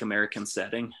time like American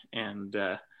setting, and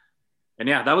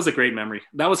yeah, that was a great memory.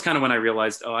 That was kind of when I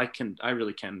realized, I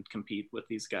really can compete with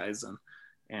these guys.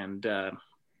 And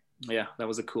yeah, that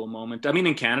was a cool moment. I mean,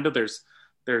 in Canada,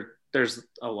 there's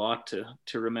a lot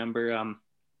to remember.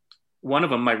 One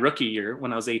of them, my rookie year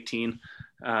when I was 18,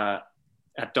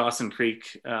 at Dawson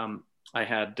Creek, I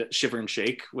had Shiver and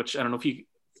Shake, which I don't know if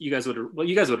you guys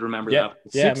would remember that.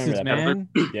 Yeah, I remember that. Man.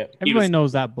 Everybody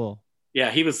knows that bull. Yeah,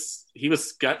 he was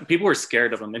people were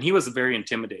scared of him, and he was very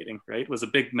intimidating, right? Was a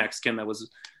big Mexican that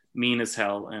was mean as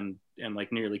hell and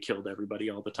like nearly killed everybody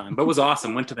all the time, but was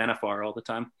awesome. Went to the NFR all the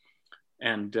time.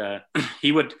 And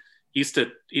he'd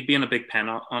be in a big pen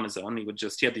on his own. He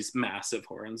had these massive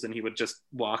horns, and he would just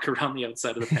walk around the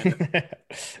outside of the pen and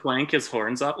clank his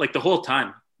horns up like the whole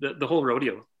time, the whole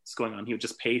rodeo is going on. He would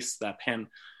just pace that pen,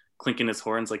 clinking his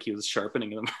horns like he was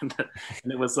sharpening them. And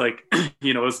it was like,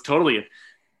 it was totally,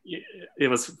 it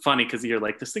was funny because you're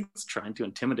like, this thing's trying to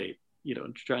intimidate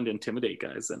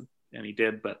guys. And he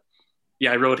did, but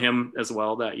yeah, I rode him as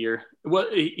well that year. Well,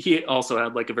 he also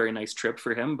had like a very nice trip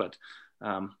for him, but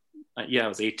yeah, I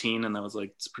was 18, and that was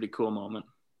like, it's a pretty cool moment.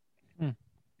 You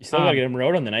still gotta get him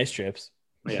rode on the nice trips.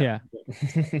 Yeah.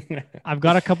 I've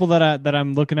got a couple that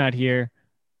I'm looking at here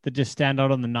that just stand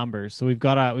out on the numbers. So we've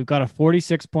got a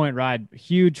 46 point ride,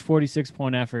 huge 46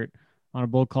 point effort on a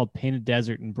bull called Painted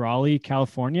Desert in Brawley,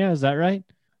 California. Is that right?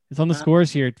 It's on the scores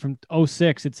here from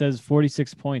 06. It says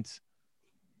 46 points.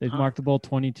 They've marked the bull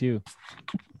 22.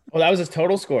 Well, that was his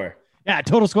total score. Yeah,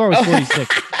 total score was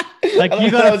 46. Like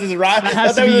you that was his rider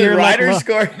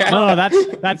score. No,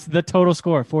 that's the total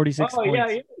score, 46 points.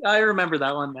 Yeah, I remember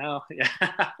that one now. Yeah,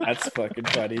 that's fucking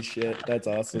funny shit. That's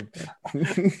awesome.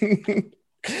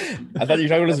 I thought you were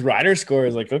talking about his rider score. I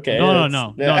was like, okay.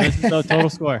 No. This is the total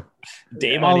score.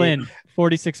 All in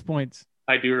 46 points.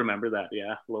 I do remember that.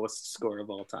 Yeah, lowest score of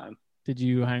all time. Did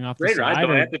you hang off Great the ride, side?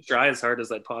 though. I had to try as hard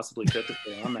as I possibly could to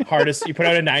stay on that. Hardest. You put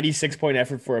out a 96-point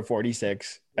effort for a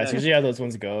 46. That's usually how those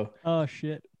ones go. Oh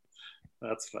shit.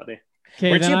 That's funny.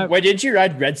 Okay, where did you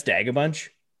ride Red Stag a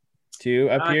bunch too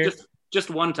up here?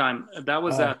 Just one time. That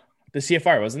was at the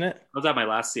CFR, wasn't it? That was at my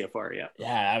last CFR. Yeah.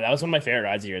 Yeah, that was one of my favorite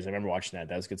rides of yours. I remember watching that.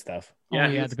 That was good stuff.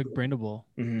 Yeah, the big Brindle Bull.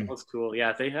 Mm-hmm. That was cool.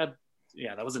 Yeah, they had.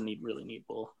 Yeah, that was a really neat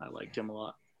bull. I liked him a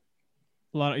lot.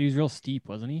 He was real steep,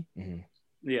 wasn't he? Mm-hmm.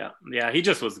 Yeah, he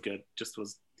just was good.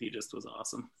 He just was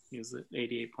awesome. He was an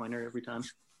 88 pointer every time.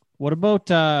 What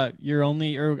about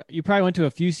you probably went to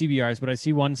a few CBRs, but I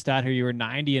see one stat here. You were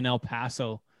 90 in El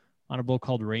Paso on a bull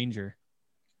called Ranger.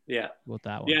 Yeah. About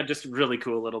that one. Yeah, just really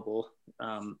cool little bull.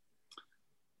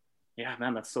 Yeah,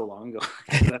 man, that's so long ago.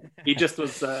 He just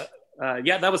was,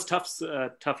 that was tough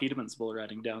Hedeman's bull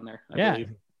riding down there. I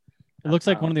believe. It looks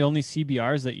like one of the only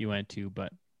CBRs that you went to,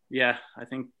 but. Yeah, I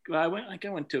think I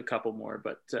went to a couple more,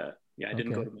 but I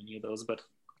didn't go to many of those. But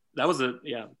that was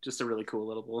just a really cool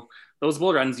little bull. Those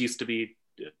bull runs used to be,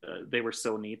 they were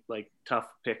so neat, like tough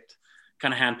picked,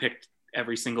 kind of hand picked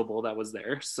every single bull that was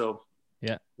there. So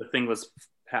yeah, the thing was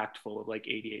packed full of like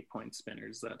 88 point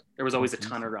spinners. That there was always a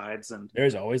ton of rides, and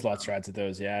there's always lots of rides at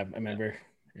those. Yeah, I remember.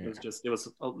 Yeah.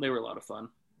 They were a lot of fun.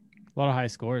 A lot of high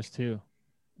scores too.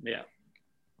 Yeah.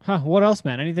 Huh? What else,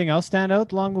 man? Anything else stand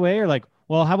out along the way, or like?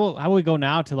 Well, how about we go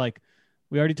now to like,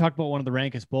 we already talked about one of the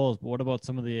rankest bulls, but what about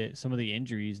some of the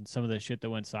injuries and some of the shit that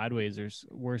went sideways, or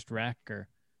worst wreck, or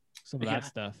some of that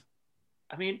stuff?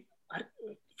 I mean,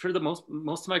 for the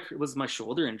most of my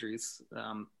shoulder injuries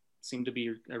seemed to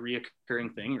be a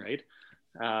reoccurring thing, right?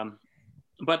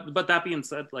 But that being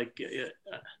said, like,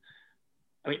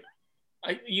 I mean,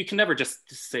 you can never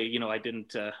just say, I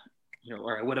didn't, or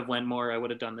I would have went more, I would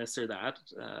have done this or that.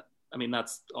 I mean,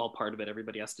 that's all part of it.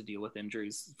 Everybody has to deal with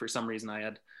injuries. For some reason, I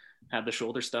had the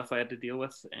shoulder stuff I had to deal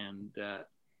with, and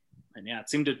yeah, it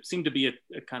seemed to be a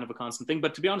kind of a constant thing.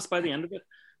 But to be honest, by the end of it,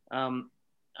 I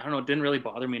don't know, it didn't really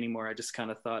bother me anymore. I just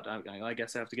kind of thought, I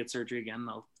guess I have to get surgery again.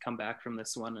 I'll come back from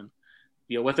this one and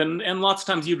deal with it. And lots of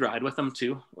times you'd ride with them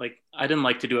too. Like, I didn't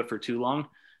like to do it for too long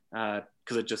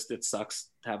because it sucks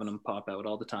having them pop out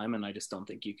all the time, and I just don't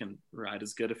think you can ride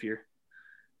as good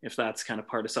if that's kind of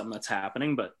part of something that's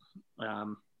happening. But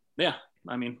yeah,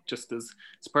 I mean, just as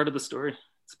it's part of the story.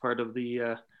 It's part of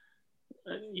the,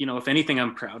 if anything,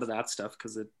 I'm proud of that stuff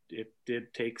because it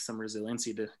did take some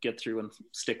resiliency to get through and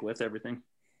stick with everything.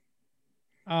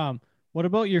 What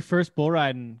about your first bull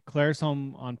ride in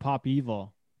Claresholm on Pop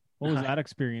Evil? What was that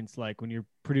experience like when you're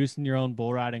producing your own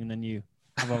bull riding and then you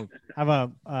have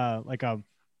a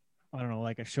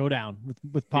showdown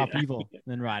with Pop Evil and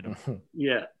then ride them?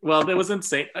 Yeah. Well, that was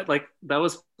insane. Like that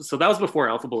was before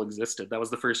Alpha Bull existed. That was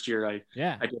the first year I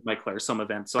did my Claresholm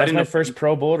event. So that's my first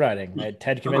pro bull riding.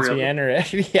 Ted convinced me to enter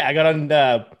it. Yeah, I got on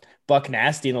Buck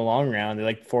Nasty in the long round. They're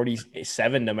like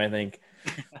 47 them, I think.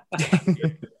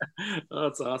 Oh,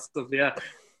 that's awesome. Yeah.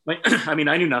 I mean,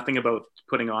 I knew nothing about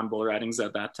putting on bull ridings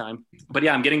at that time, but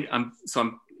yeah, I'm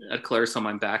at Claresholm.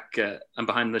 I'm back. I'm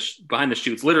behind the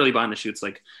chutes, literally behind the chutes.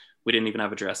 Like, we didn't even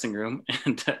have a dressing room,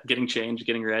 and getting changed,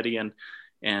 getting ready. And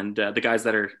the guys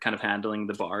that are kind of handling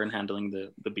the bar and handling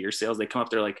the beer sales, they come up,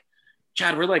 they're like,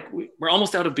 Chad, we're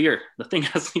almost out of beer. The thing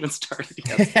hasn't even started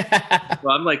yet. So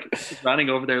I'm like running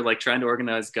over there, like trying to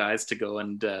organize guys to go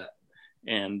and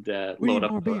load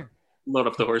up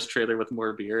the horse trailer with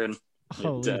more beer. And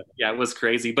it was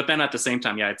crazy. But then at the same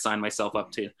time, I'd signed myself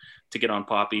up to get on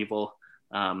Pop Evil.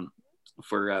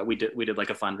 We did like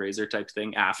a fundraiser type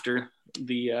thing after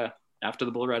the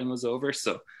bull riding was over.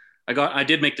 So I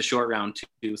did make the short round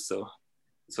too. So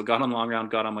got on long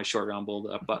round, got on my short round bull.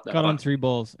 Got on 3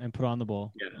 bulls and put on the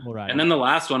bull. Yeah. Bull riding. And then the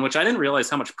last one, which I didn't realize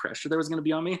how much pressure there was going to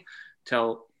be on me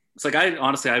till it's like, I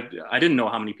honestly didn't know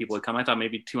how many people would come. I thought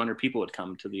maybe 200 people would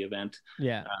come to the event.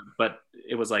 Yeah. But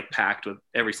it was like packed with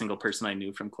every single person I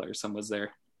knew from Claresholm was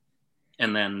there.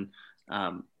 And then,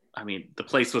 I mean, the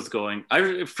place was going,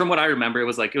 from what I remember, it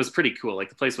was pretty cool. Like,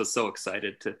 the place was so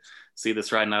excited to see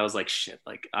this ride. And I was like, shit,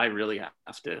 like, I really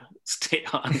have to stay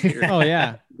on here. Oh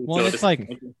yeah. Well, it's like,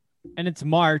 and it's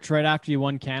March right after you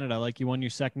won Canada. Like, you won your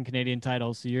second Canadian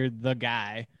title. So you're the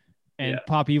guy. And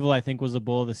Pop Evil, I think, was a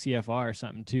bull of the CFR or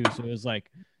something too. So it was like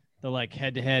the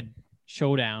head-to-head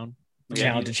showdown.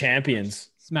 Challenge of champions.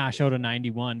 smash out a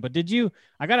 91. But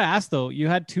I got to ask though, you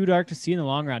had too dark to see in the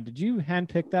long round. Did you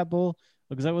handpick that bull?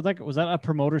 Because was that a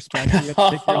promoter spec? You had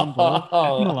to pick your own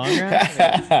bull in the long round?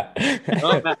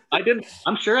 No, I didn't.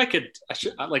 I'm sure I could.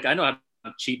 I know I'm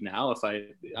cheat now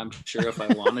I'm sure if I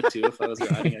wanted to, if I was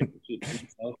riding, I could cheat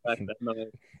myself back then. I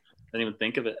didn't even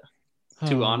think of it.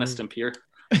 Too honest and pure.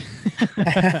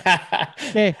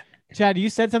 Okay, Chad, you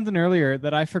said something earlier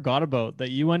that I forgot about,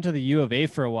 that you went to the U of A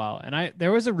for a while. And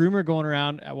there was a rumor going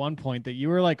around at one point that you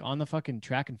were like on the fucking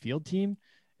track and field team.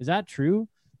 Is that true?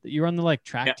 That you were on the like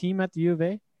track team at the U of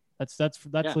A? That's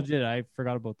legit. I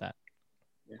forgot about that.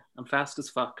 Yeah, I'm fast as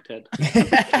fuck, Ted.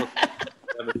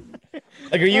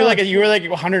 Like, you were like a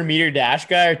 100-meter dash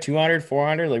guy or 200,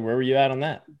 400? Like, where were you at on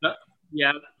that?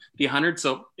 Yeah, the 100.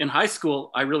 So in high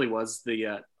school, I really was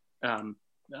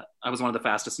I was one of the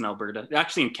fastest in Alberta,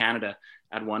 actually in Canada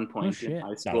at one point in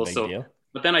high school. So,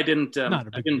 but then I didn't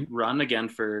run again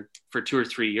for 2 or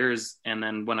 3 years. And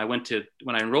then when I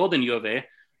enrolled in U of A,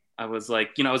 I was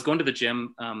like, I was going to the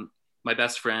gym. My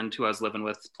best friend who I was living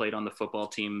with played on the football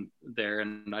team there.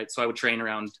 And so I would train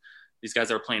around these guys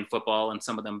that were playing football, and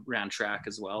some of them ran track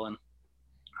as well. And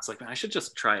I was like, man, I should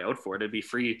just try out for it. It'd be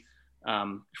free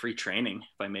training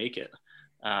if I make it.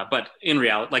 But in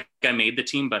reality, like, I made the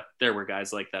team, but there were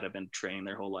guys like that have been training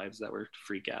their whole lives that were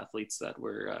freak athletes that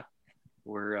were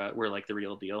like the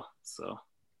real deal. So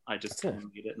I just kind of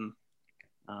made it, and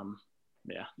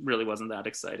really wasn't that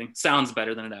exciting. Sounds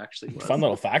better than it actually was. Fun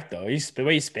little fact though. The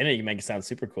way you spin it, you make it sound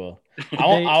super cool.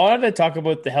 I wanted to talk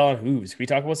about the Hell on Hooves. Can we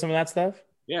talk about some of that stuff?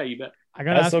 Yeah, you bet. I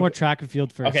gotta ask more track and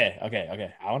field first. Okay.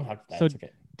 I want to talk about that. So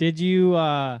okay.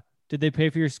 Did they pay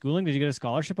for your schooling? Did you get a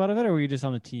scholarship out of it, or were you just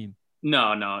on the team?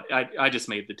 No. I just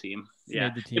made the team. Yeah.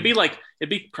 It'd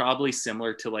be probably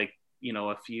similar to like,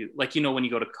 a few, like, when you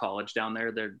go to college down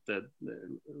there, they're the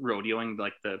rodeoing,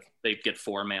 like they get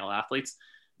 4 male athletes.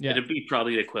 Yeah. It'd be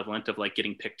probably the equivalent of like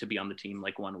getting picked to be on the team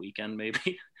like one weekend,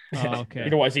 maybe. Oh, okay.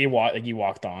 So you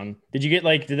walked on. Did you get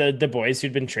like the boys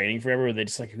who'd been training forever? Were they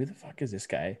just like, who the fuck is this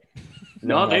guy?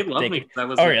 No, they loved me.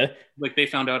 Really? Like they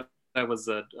found out I was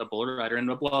a bull rider, and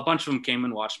a bunch of them came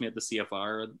and watched me at the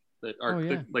CFR.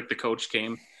 Like the coach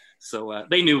came, so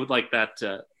they knew like that.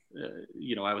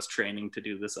 I was training to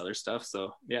do this other stuff.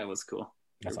 So yeah, it was cool.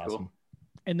 That's awesome. Cool.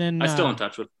 And then I'm still in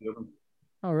touch with a few of them.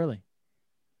 Oh, really?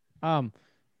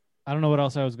 I don't know what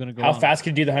else I was going to go. How fast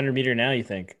could you do the 100-meter now, you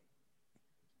think?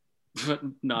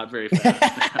 Not very fast.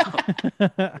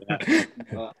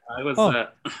 I was.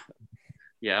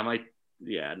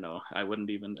 No, I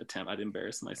wouldn't even attempt. I'd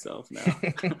embarrass myself now.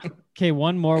 Okay,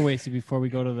 one more Wasey before we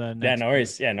go to the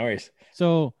next. Yeah, no worries.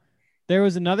 So there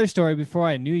was another story before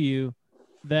I knew you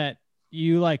that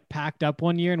you like packed up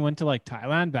one year and went to like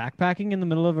Thailand backpacking in the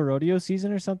middle of a rodeo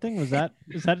season or something. Is that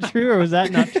true, or was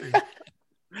that not true?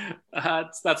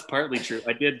 That's partly true.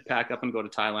 I did pack up and go to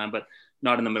Thailand, but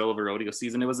not in the middle of a rodeo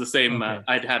season. It was the same. Okay.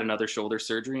 I'd had another shoulder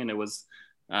surgery, and it was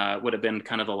would have been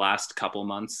kind of the last couple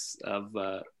months of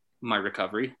my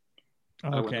recovery.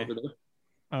 Okay. I went over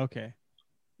there. Okay.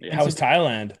 Yeah. How was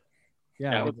Thailand?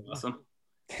 Yeah, it was awesome.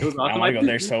 It was awesome. I want to go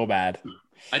there so bad.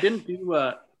 I didn't do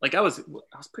I was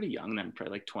pretty young then,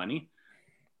 probably like 20.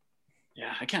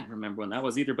 Yeah, I can't remember when that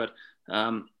was either, but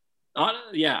I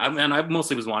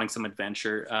mostly was wanting some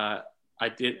adventure.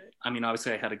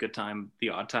 Obviously I had a good time, the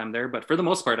odd time there, but for the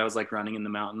most part, I was like running in the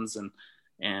mountains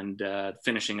and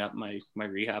finishing up my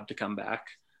rehab to come back.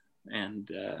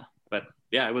 But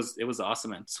yeah, it was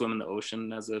awesome. And swim in the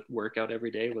ocean as a workout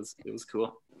every day was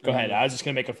cool. Go ahead. I was just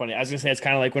going to make it funny. I was going to say, it's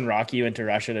kind of like when Rocky went to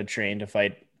Russia to train to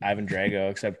fight Ivan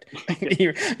Drago, except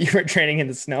you were training in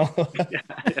the snow.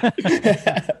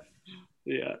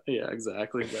 Yeah,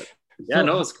 exactly. But yeah, it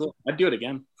was cool. I'd do it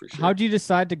again for sure. How'd you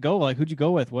decide to go? Like, who'd you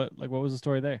go with? What was the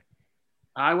story there?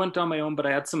 I went on my own, but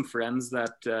I had some friends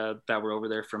that were over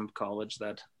there from college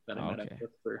that I met up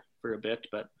with for a bit.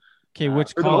 But okay,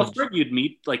 which for college? the most part,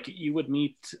 you would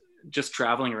meet just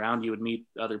traveling around. You would meet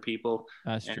other people.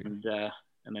 That's true.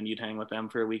 And then you'd hang with them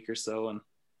for a week or so, and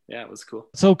yeah, it was cool.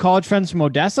 So, college friends from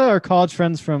Odessa or college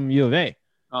friends from U of A?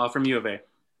 From U of A.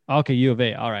 Okay, U of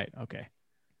A. All right. Okay,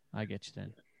 I get you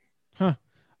then. Huh.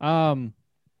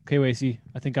 Okay, Wasey.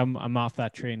 I think I'm off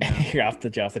that train now. You're off the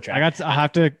track. I'll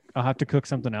have to cook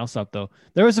something else up though.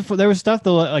 There was stuff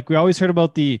though, like we always heard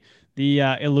about the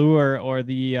allure or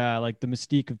the like the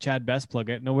mystique of Chad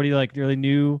Bestplug. Nobody like really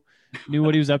knew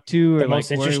what he was up to, or the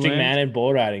most interesting man in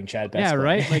bull riding, Chad Bestplug. Yeah,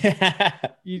 right. Like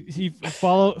he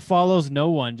follows no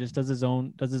one, just does his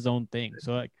own thing.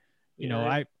 So like,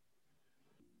 that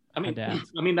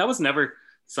was never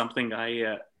something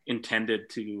I intended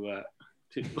to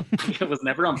it was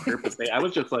never on purpose. I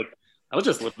was just like I was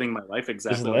just living my life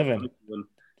exactly. Just living.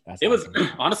 It was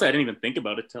honestly, I didn't even think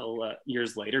about it till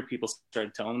years later. People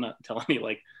started telling me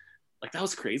like that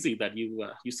was crazy that you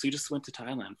just went to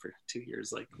Thailand for 2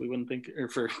 years. Like we wouldn't think, or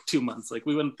for 2 months, like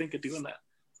we wouldn't think of doing that.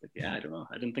 It's like, yeah, I don't know.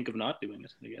 I didn't think of not doing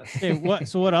it, I guess. Hey,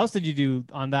 so what else did you do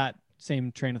on that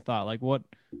same train of thought? Like what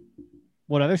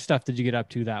other stuff did you get up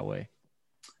to that way?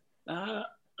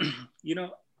 You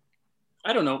know,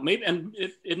 I don't know. Maybe, and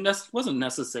it wasn't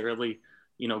necessarily,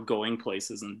 you know, going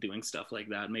places and doing stuff like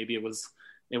that. Maybe it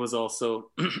was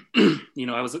also, you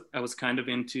know, I was kind of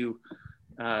into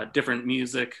different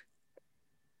music.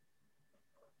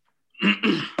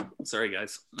 Sorry,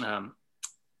 guys.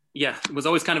 Yeah, it was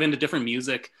always kind of into different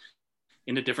music,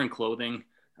 into different clothing.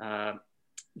 Yeah,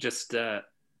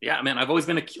 man, I've always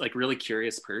been a really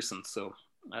curious person. So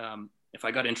if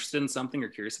I got interested in something or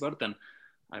curious about it, then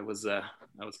I was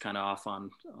kind of off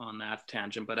on that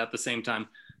tangent. But at the same time,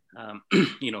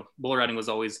 you know, bull riding was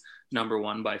always number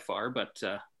one by far. But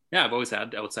yeah, I've always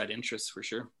had outside interests for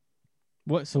sure.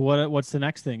 What's the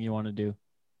next thing you want to do?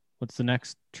 What's the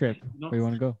next trip where you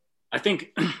want to go? I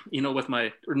think, you know, with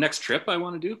my next trip I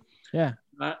want to do. Yeah.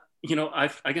 You know,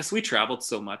 I guess we traveled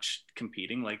so much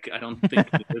competing. Like, I don't think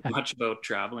there's much about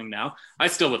traveling now. I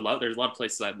still would love, there's a lot of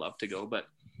places I'd love to go, but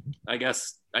I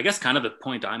guess kind of the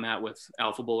point I'm at with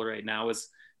Alpha Bull right now is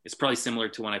probably similar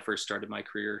to when I first started my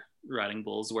career riding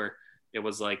bulls, where it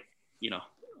was like, you know,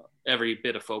 every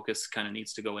bit of focus kind of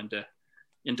needs to go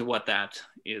into what that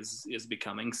is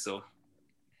becoming. So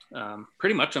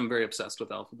pretty much I'm very obsessed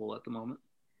with Alpha Bull at the moment.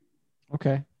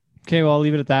 Okay, well, I'll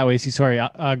leave it at that way. Sorry,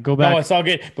 go back. No, it's all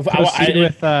good. Proceed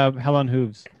with Hell on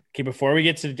Hooves. Okay, before we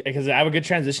get to, because I have a good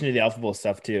transition to the Alpha Bull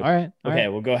stuff too. All right.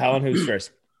 We'll go Hell on Hooves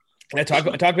first. I talk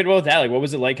a bit about that. Like, what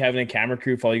was it like having a camera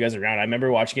crew follow you guys around? I remember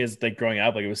watching it as like growing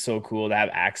up. Like, it was so cool to have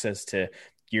access to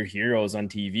your heroes on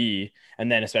TV,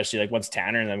 and then especially like once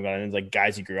Tanner and them got in, like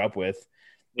guys you grew up with.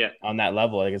 Yeah, on that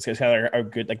level, like it's kind of a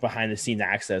good like behind the scenes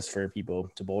access for people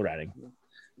to bull riding.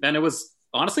 And it was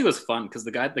fun because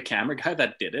the camera guy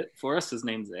that did it for us, his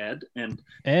name's Ed, and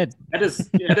Ed is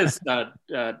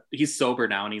he's sober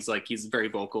now, and he's very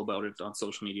vocal about it on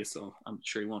social media, so I'm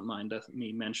sure he won't mind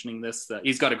me mentioning this.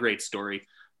 He's got a great story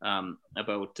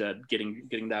about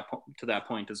getting that to that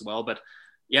point as well. But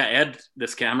yeah, Ed,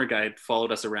 this camera guy,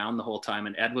 followed us around the whole time,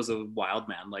 and Ed was a wild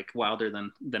man, like wilder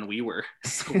than we were.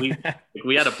 So we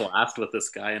had a blast with this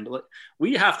guy, and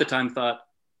we half the time thought,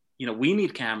 you know, we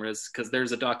need cameras because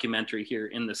there's a documentary here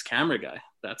in this camera guy.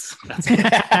 That's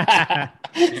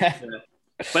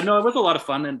but no, it was a lot of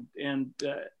fun, and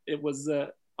it was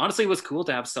honestly, it was cool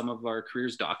to have some of our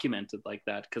careers documented like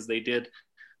that, because they did,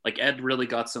 like, Ed really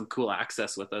got some cool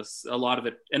access with us, a lot of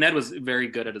it, and Ed was very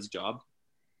good at his job,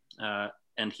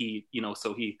 and he, you know,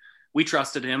 so we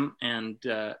trusted him, and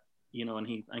you know, and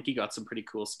I think he got some pretty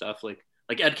cool stuff, like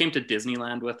Ed came to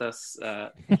Disneyland with us.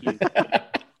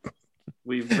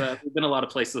 We've been a lot of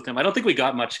places with him. I don't think we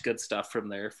got much good stuff from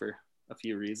there for a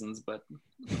few reasons, but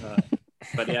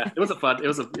yeah, it was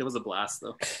a blast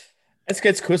though. It's good.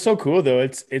 It's cool. So cool though.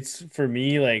 It's for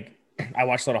me, like, I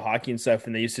watched a lot of hockey and stuff,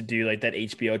 and they used to do like that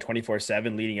HBO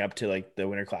 24/7 leading up to like the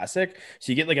Winter Classic.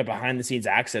 So you get like a behind the scenes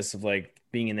access of like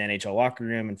being in the NHL locker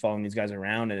room and following these guys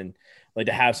around, and like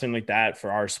to have something like that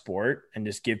for our sport and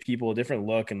just give people a different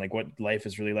look and like what life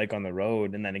is really like on the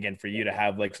road. And then again, for you to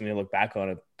have like something to look back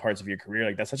on parts of your career,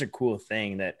 like that's such a cool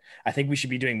thing that I think we should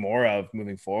be doing more of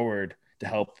moving forward to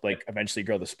help like eventually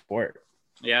grow the sport.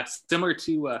 Yeah. Similar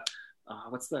to,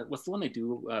 what's the one they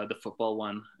do, the football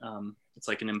one? It's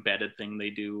like an embedded thing they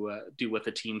do with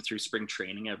a team through spring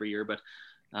training every year. But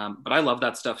I love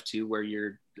that stuff too, where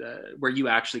you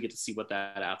actually get to see what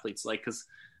that athlete's like. Cause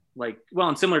like, well,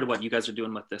 and similar to what you guys are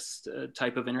doing with this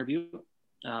type of interview,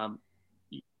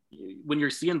 when you're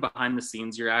seeing behind the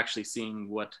scenes, you're actually seeing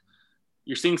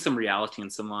some reality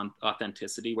and some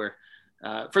authenticity, where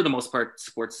for the most part,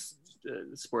 sports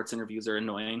interviews are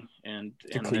annoying and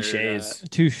cliches,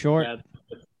 too short.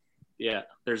 Yeah,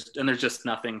 there's just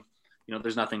nothing, you know,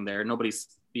 there's nothing there. Nobody's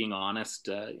being honest,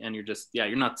 and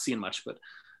you're not seeing much. But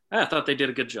I thought they did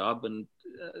a good job and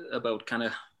about kind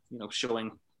of, you know,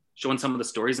 showing some of the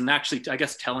stories and actually, I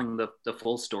guess, telling the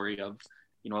full story of,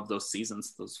 you know, of those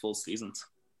full seasons.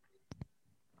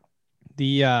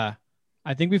 I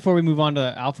think before we move on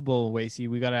to Alpha Bull, Wasey,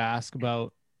 we got to ask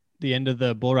about the end of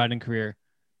the bull riding career.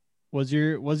 Was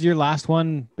your last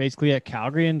one basically at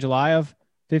Calgary in July of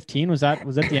 15? Was that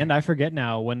the end? I forget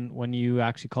now when you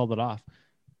actually called it off.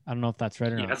 I don't know if that's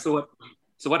right or not. Yeah.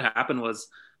 So what happened was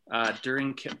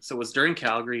during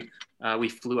Calgary, we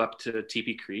flew up to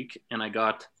TP Creek, and I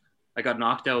got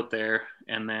knocked out there,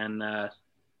 and then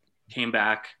came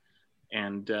back,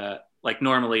 and like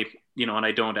normally, and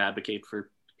I don't advocate for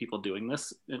people doing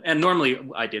this. And normally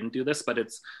I didn't do this, but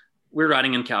we're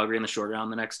riding in Calgary in the short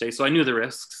round the next day. So I knew the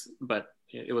risks, but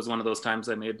it was one of those times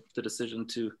I made the decision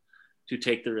to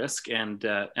take the risk. And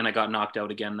I got knocked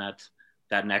out again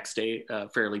that next day,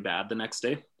 fairly bad the next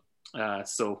day.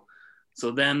 So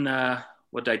then I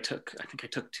think I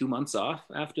took 2 months off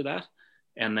after that.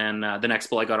 And then the next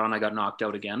bull I got on, I got knocked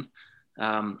out again.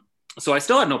 So I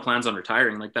still had no plans on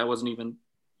retiring. Like that wasn't even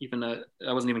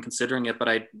I wasn't even considering it, but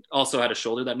I also had a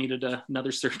shoulder that needed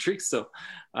another surgery. So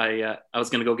I was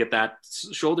going to go get that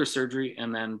shoulder surgery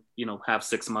and then, have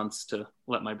 6 months to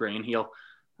let my brain heal.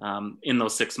 In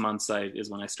those 6 months is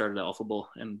when I started Alpha Bull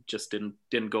and just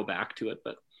didn't go back to it.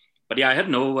 But yeah, I had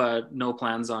no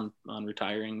plans on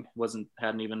retiring.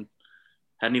 Hadn't even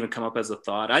come up as a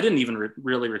thought. I didn't even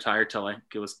really retire till it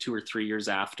was 2 or 3 years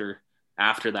after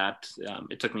that.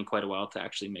 It took me quite a while to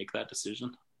actually make that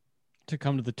decision. To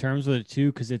come to the terms with it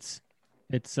too, because it's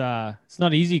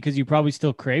not easy, because you probably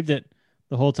still craved it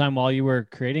the whole time while you were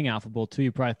creating Alpha Bull too.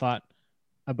 You probably thought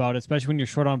about it, especially when you're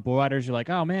short on bull riders. You're like,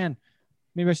 oh man,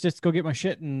 maybe I should just go get my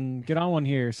shit and get on one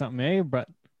here or something, eh? But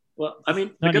well, I mean,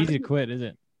 it's not easy to quit, is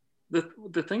it?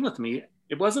 The thing with me,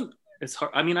 it wasn't. It's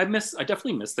hard. I mean, I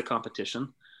definitely miss the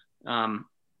competition.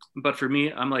 But for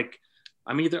me, I'm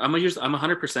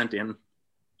 100% in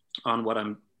on what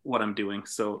I'm doing.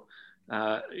 So,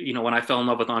 when I fell in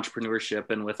love with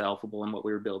entrepreneurship and with Alpha Bull and what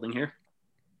we were building here,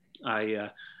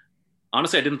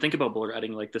 honestly, I didn't think about bull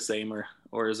riding like the same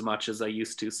or as much as I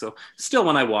used to. So still,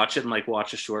 when I watch it and like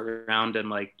watch a short round and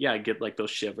like, yeah, I get like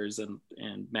those shivers and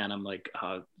man, I'm like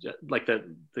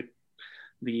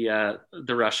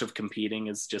the rush of competing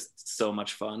is just so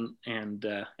much fun. And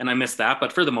I miss that,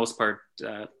 but for the most part,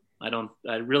 I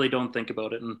really don't think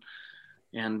about it.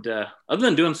 And other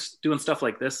than doing stuff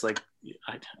like this, like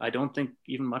I don't think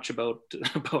even much about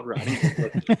riding.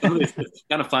 It's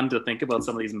kind of fun to think about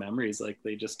some of these memories. Like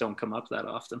they just don't come up that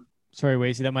often. Sorry,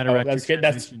 Wasey, that might have wrecked that's good.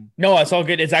 No, it's all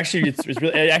good. It's actually it's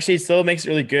really, it actually still makes it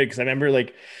really good, because I remember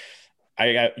like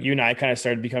you and I kind of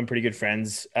started to become pretty good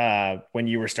friends when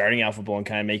you were starting Alpha Bull and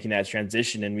kind of making that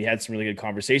transition, and we had some really good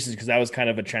conversations, because that was kind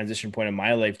of a transition point in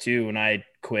my life too, when I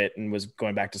quit and was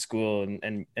going back to school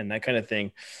and that kind of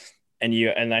thing.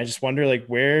 And I just wonder, like,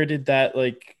 where did that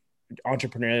like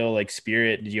entrepreneurial like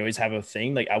spirit, did you always have a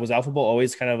thing? Like, was Alpha Bull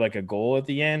always kind of like a goal at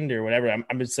the end or whatever?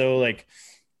 I'm so like,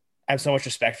 I have so much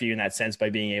respect for you in that sense, by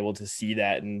being able to see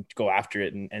that and go after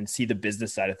it and see the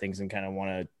business side of things and kind of want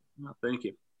to. Well, thank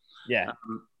you. Yeah.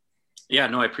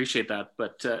 No, I appreciate that.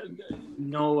 But I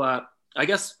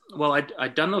guess, well,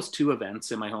 I'd done those 2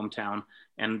 events in my hometown,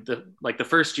 and the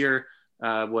first year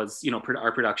was,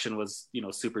 our production was,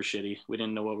 super shitty. We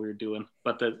didn't know what we were doing.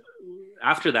 But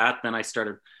after that, then I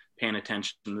started paying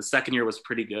attention. The second year was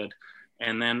pretty good.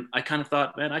 And then I kind of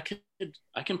thought, man, I can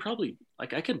probably,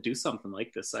 like, I can do something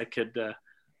like this. I can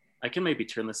maybe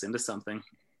turn this into something.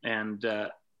 And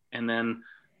then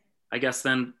I guess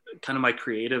then kind of my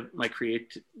creative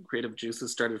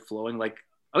juices started flowing. Like,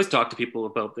 I always talk to people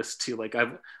about this too. Like, I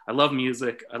love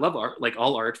music. I love art, like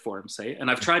all art forms, say,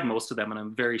 and I've tried most of them, and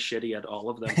I'm very shitty at all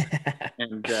of them.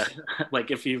 And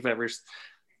like, if you've ever,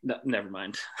 no, never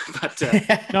mind. But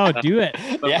no, do it.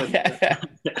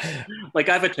 Like,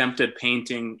 I've attempted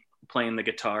painting, playing the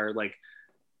guitar, like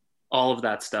all of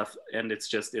that stuff, and it's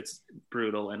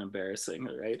brutal and embarrassing,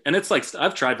 right? And it's like,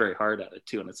 I've tried very hard at it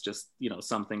too, and it's just,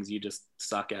 some things you just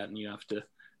suck at, and you have to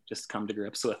just come to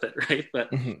grips with it, right?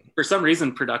 But for some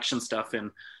reason, production stuff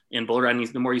in bull riding,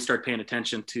 the more you start paying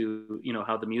attention to,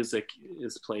 how the music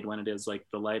is played, when it is, like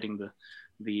the lighting,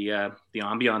 the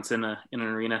ambiance in an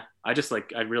arena, I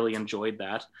really enjoyed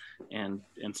that, and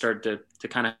started to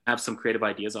kind of have some creative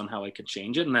ideas on how I could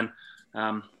change it. And then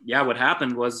what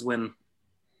happened was when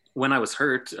I was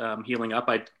hurt, healing up,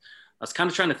 I was kind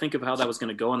of trying to think of how that was going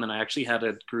to go, and then I actually had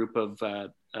a group of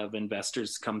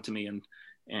investors come to me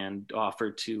and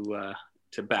offer to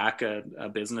back a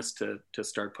business to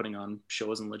start putting on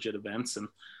shows and legit events. And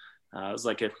it was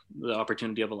like the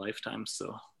opportunity of a lifetime.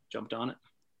 So jumped on it.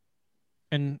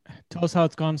 And tell us how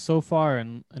it's gone so far,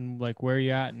 and like where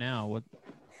you're at now. What?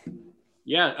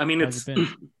 Yeah, I mean, it's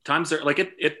times are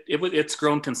like it's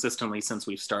grown consistently since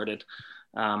we've started.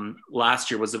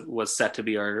 Last year was set to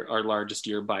be our largest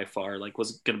year by far. Like,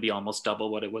 was going to be almost double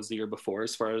what it was the year before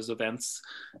as far as events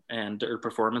and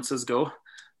performances go.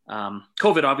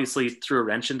 COVID obviously threw a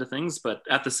wrench into things, but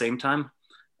at the same time,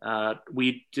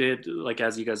 we did, like,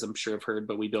 as you guys I'm sure have heard,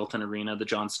 but we built an arena, the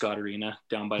John Scott Arena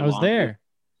down by. I was there.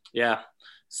 Yeah,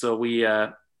 so we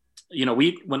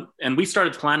we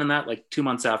started planning that like 2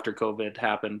 months after COVID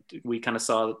happened. We kind of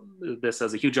saw this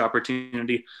as a huge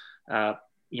opportunity.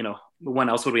 when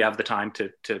else would we have the time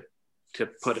to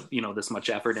put, you know, this much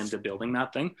effort into building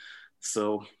that thing?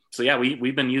 So yeah,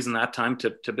 we've been using that time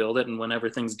to build it. And whenever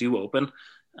things do open,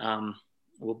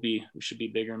 we should be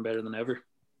bigger and better than ever.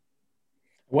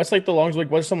 What's like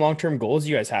what's some long-term goals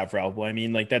you guys have for Alpha? I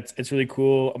mean, like it's really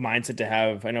cool mindset to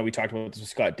have. I know we talked about this with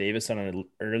Scott Davis on an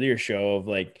earlier show of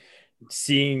like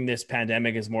seeing this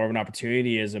pandemic as more of an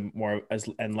opportunity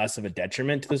and less of a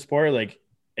detriment to the sport. Like,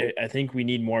 I think we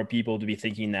need more people to be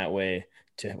thinking that way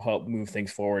to help move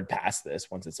things forward past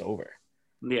this once it's over.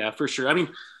 Yeah, for sure. I mean,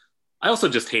 I also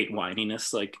just hate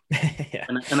whininess, like, yeah.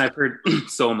 and I've heard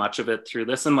so much of it through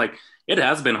this, and like, it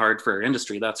has been hard for our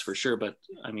industry, that's for sure. But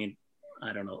I mean,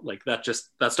 I don't know, like that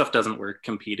stuff doesn't work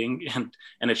competing,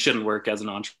 and it shouldn't work as an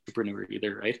entrepreneur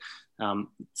either, right?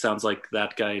 Sounds like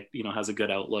that guy, you know, has a good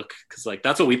outlook, because like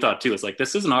that's what we thought too. Is like,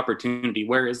 this is an opportunity.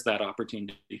 Where is that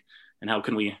opportunity, and how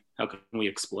can we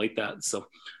exploit that? So,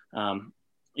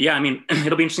 yeah, I mean,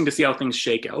 it'll be interesting to see how things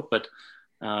shake out. But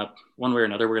one way or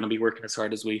another, we're going to be working as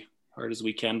hard as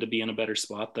we can to be in a better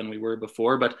spot than we were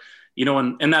before. But you know,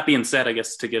 and that being said, I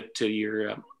guess to get to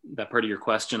your that part of your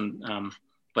question.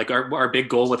 Like our big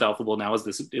goal with Alpha Bowl now is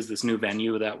this new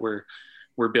venue that we're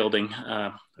building.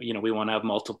 You know, we want to have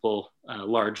multiple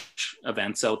large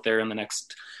events out there in the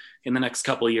next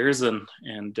couple of years, and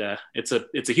it's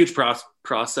a huge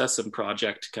process and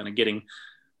project, kind of getting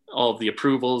all of the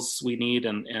approvals we need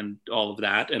and all of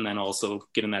that, and then also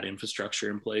getting that infrastructure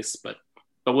in place. But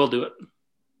we'll do it.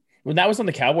 Well, that was on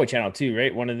the Cowboy Channel too,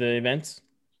 right? One of the events.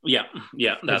 Yeah.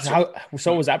 That's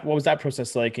what was that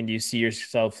process like? And do you see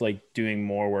yourself like doing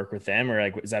more work with them, or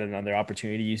like, is that another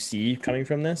opportunity you see coming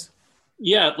from this?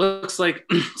 Yeah, it looks like,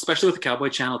 especially with the Cowboy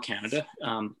Channel Canada,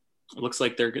 it looks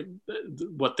like they're good.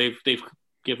 What they've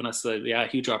given us a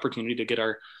huge opportunity to get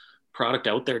our product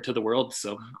out there to the world.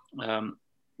 So,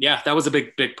 yeah, that was a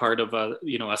big part of,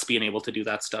 you know, us being able to do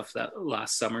that stuff that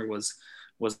last summer was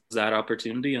that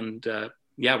opportunity. And,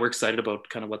 yeah, we're excited about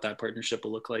kind of what that partnership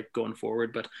will look like going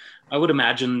forward. But I would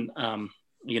imagine,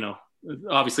 you know,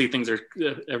 obviously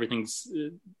everything's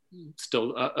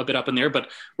still a bit up in the air,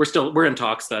 but we're in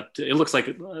talks that it looks like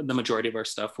the majority of our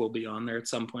stuff will be on there at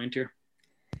some point here.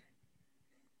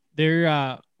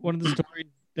 There, one of the stories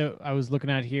that I was looking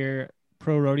at here,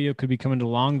 Pro Rodeo could be coming to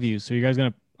Longview. So you guys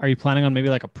are you planning on maybe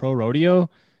like a Pro Rodeo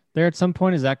there at some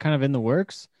point? Is that kind of in the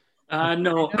works?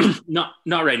 No,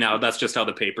 not right now. That's just how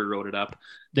the paper wrote it up.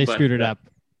 They screwed it up.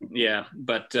 Yeah.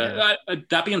 But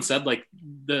that being said, like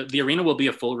the arena will be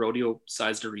a full rodeo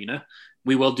sized arena.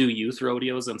 We will do youth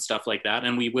rodeos and stuff like that.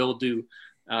 And we will do,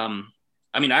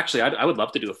 I mean, actually I would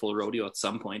love to do a full rodeo at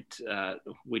some point.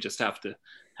 We just have to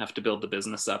build the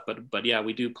business up, but yeah,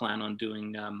 we do plan on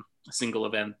doing, single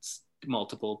events,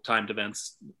 multiple timed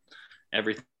events,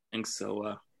 everything.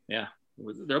 So, yeah,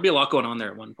 there'll be a lot going on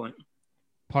there at one point.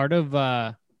 Part of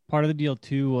the deal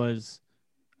too was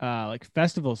like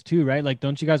festivals too, right? Like,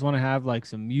 don't you guys want to have like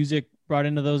some music brought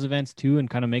into those events too, and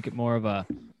kind of make it more of a,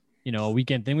 you know, a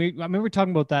weekend thing? I remember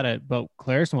talking about that about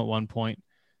Claresholm at one point,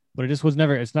 but it just was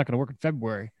never. It's not going to work in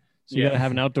February, so you got to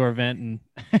have an outdoor event and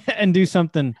and do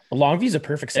something. Longview's a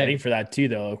perfect setting for that too,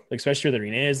 though. Like, especially where the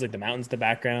arena is, like the mountains in the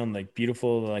background, like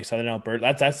beautiful, like southern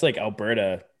Alberta. That's like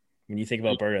Alberta. When you think of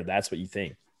Alberta, that's what you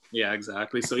think. Yeah,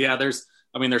 exactly. So yeah, there's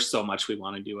so much we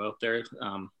want to do out there.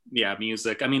 Yeah,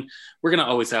 music. I mean, we're going to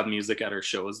always have music at our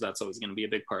shows. That's always going to be a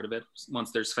big part of it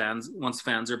once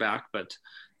fans are back. But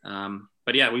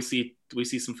yeah, we see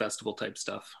some festival type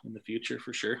stuff in the future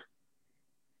for sure.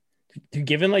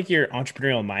 Given like your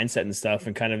entrepreneurial mindset and stuff,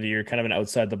 and you're kind of an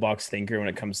outside the box thinker when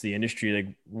it comes to the industry,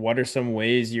 like what are some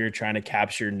ways you're trying to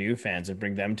capture new fans and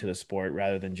bring them to the sport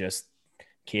rather than just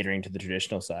catering to the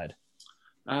traditional side?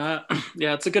 Yeah,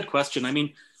 it's a good question. I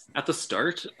mean, at the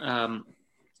start,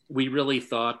 we really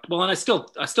thought, well, and I still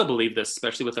believe this,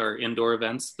 especially with our indoor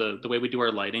events, the way we do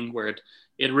our lighting, where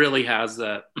it really has,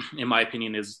 in my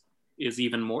opinion, is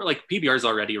even more like PBR is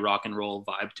already a rock and roll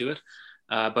vibe to it,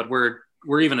 but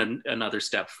we're even another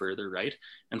step further, right?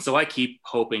 And so I keep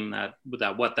hoping that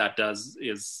what that does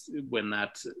is when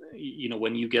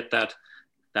when you get that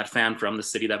fan from the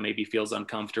city that maybe feels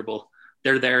uncomfortable,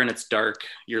 they're there and it's dark,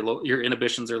 your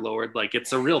inhibitions are lowered. Like,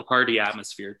 it's a real party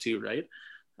atmosphere too, right?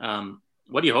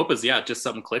 What do you hope is, just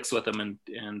something clicks with them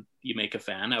and you make a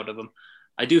fan out of them.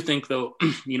 I do think though,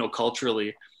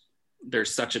 culturally,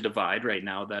 there's such a divide right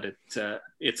now that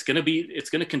it's going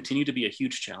to continue to be a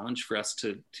huge challenge for us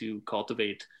to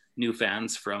cultivate new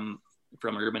fans from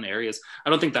urban areas. I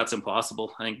don't think that's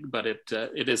impossible, but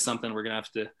it is something we're going to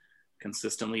have to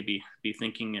consistently be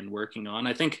thinking and working on.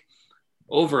 I think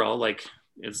overall, like,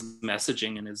 is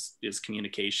messaging and is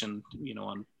communication,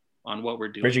 on what we're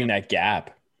doing. Bridging that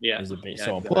gap. Yeah.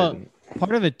 so important. Well,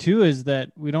 part of it too is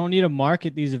that we don't need to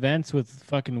market these events with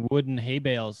fucking wood and hay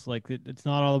bales. Like it's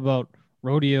not all about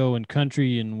rodeo and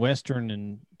country and western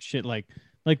and shit. Like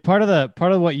part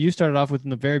of what you started off with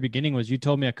in the very beginning was you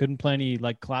told me I couldn't play any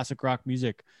like classic rock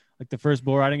music. Like the first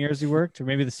bull riding years you worked, or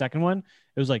maybe the second one,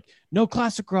 it was like no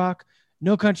classic rock,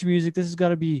 no country music. This has got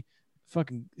to be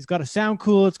fucking. It's got to sound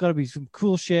cool. It's got to be some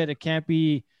cool shit. It can't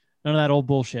be none of that old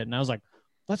bullshit. And I was like,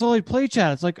 that's all I play,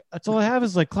 Chad. It's like that's all I have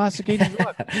is like classic 80s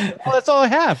rock. Oh, that's all I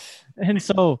have. And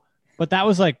so, but that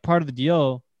was like part of the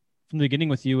deal from the beginning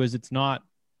with you is it's not.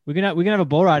 We can have a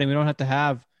bull riding. We don't have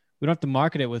to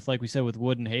market it with, like we said, with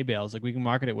wood and hay bales. Like we can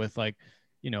market it with like,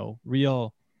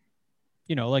 real,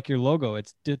 like your logo.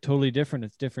 It's totally different.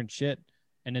 It's different shit,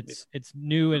 and it's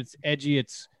new. It's edgy.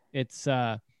 It's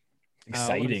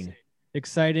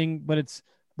exciting, but it's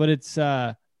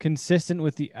consistent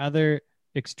with the other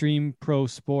extreme pro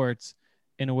sports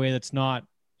in a way that's not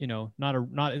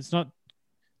it's not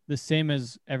the same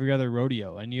as every other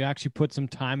rodeo. And you actually put some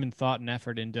time and thought and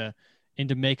effort into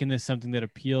making this something that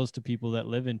appeals to people that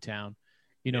live in town.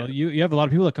 You have a lot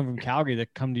of people that come from Calgary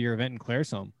that come to your event in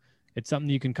Claresholm. It's something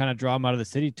you can kind of draw them out of the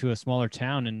city to a smaller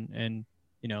town, and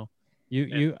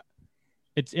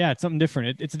it's something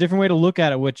different. It's a different way to look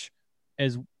at it, which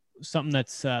is something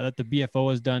that's that the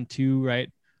BFO has done too,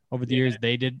 right? Over the years,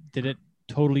 they did it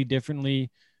totally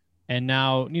differently, and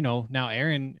now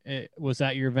Aaron was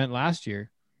at your event last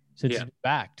year, since he's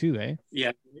back too, eh?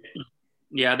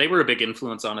 Yeah, they were a big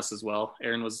influence on us as well.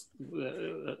 Aaron was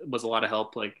a lot of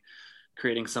help, like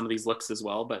creating some of these looks as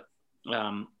well. But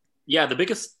the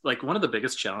biggest, like one of the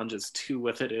biggest challenges too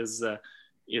with it is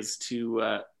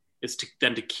to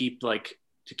keep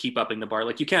upping the bar.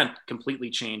 Like you can't completely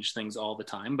change things all the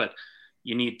time, but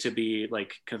you need to be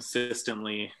like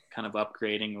consistently kind of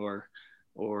upgrading or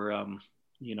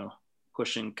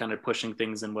pushing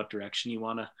things in what direction you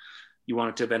want it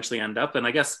to eventually end up. And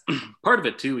I guess part of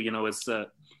it too, is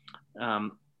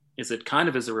it kind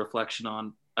of is a reflection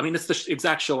on, I mean, it's the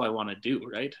exact show I want to do.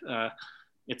 Right.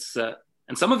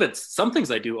 And some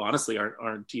things I do honestly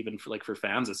aren't even for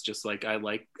fans. It's just like, I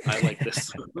like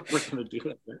this, we're going to do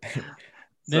it.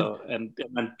 So, and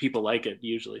people like it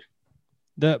usually.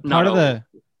 Not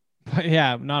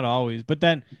always, but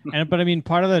I mean,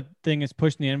 part of the thing is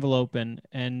pushing the envelope and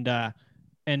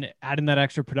adding that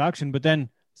extra production. But then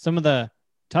some of the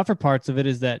tougher parts of it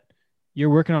is that you're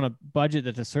working on a budget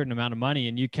that's a certain amount of money,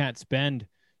 and you can't spend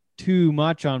too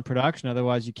much on production.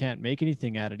 Otherwise you can't make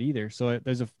anything at it either. So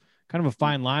there's a kind of a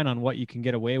fine line on what you can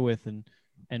get away with and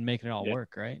making it all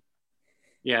work. Right.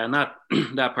 Yeah. And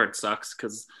that part sucks.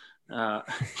 Cause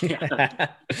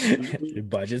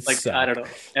budgets like suck. I don't know.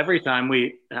 Every time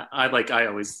I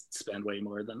always spend way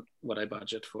more than what I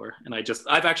budget for, and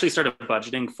I've actually started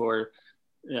budgeting for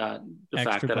the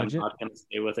extra fact that budget? I'm not going to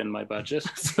stay within my budget.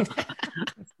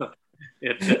 But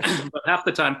half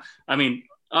the time, I mean,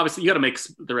 obviously you got to make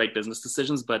the right business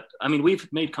decisions, but I mean, we've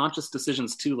made conscious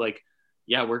decisions too. Like,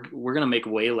 yeah, we're going to make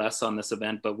way less on this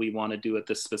event, but we want to do it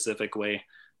this specific way.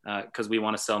 Because we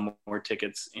want to sell more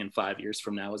tickets in 5 years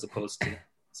from now, as opposed to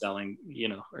selling,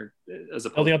 or as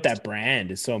opposed building up that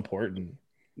brand is so important.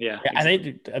 Yeah,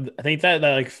 exactly. I think that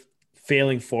like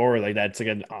failing forward, like that's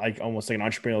like almost like an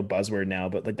entrepreneurial buzzword now,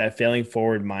 but like that failing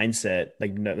forward mindset,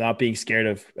 like not being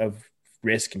scared of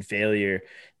risk and failure,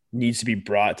 needs to be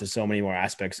brought to so many more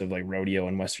aspects of like rodeo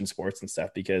and Western sports and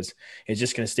stuff, because it's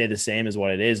just going to stay the same as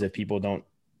what it is if people don't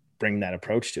bring that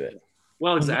approach to it.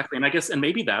 Well, exactly. And I guess, and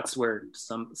maybe that's where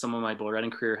some of my bull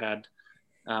riding career had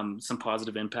some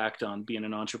positive impact on being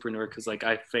an entrepreneur. Cause like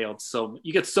I failed. So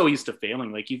you get so used to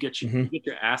failing, like you get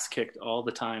your ass kicked all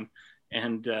the time.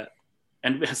 And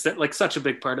it's like such a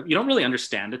big part of, you don't really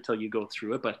understand it till you go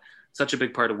through it, but such a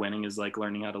big part of winning is like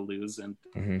learning how to lose. And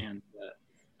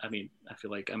I mean, I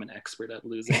feel like I'm an expert at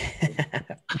losing.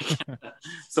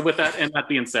 So with that, and that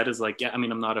being said, is like, yeah, I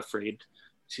mean, I'm not afraid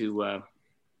to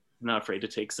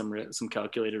take some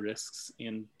calculated risks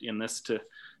in this to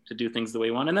do things the way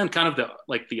you want. And then kind of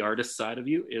the artist side of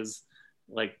you is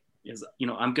I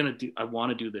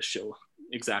want to do this show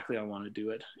exactly. I want to do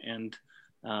it. And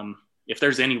if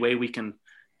there's any way we can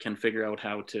figure out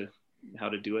how to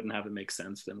do it and have it make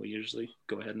sense, then we usually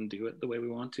go ahead and do it the way we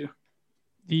want to.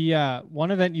 The one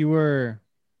event I don't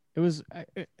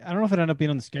know if it ended up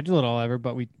being on the schedule at all ever,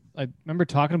 but I remember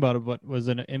talking about it, but was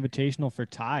an invitational for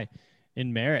Ty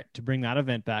in Merritt to bring that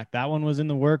event back. That one was in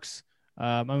the works.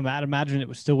 I'd imagine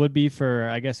it still would be for,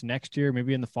 I guess, next year,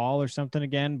 maybe in the fall or something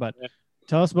again. But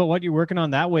tell us about what you're working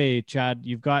on that way, Chad.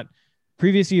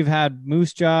 Previously you've had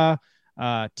Moose Jaw,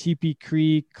 TP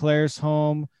Creek,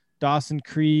 Claresholm, Dawson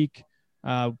Creek,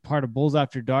 part of Bulls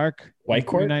After Dark. White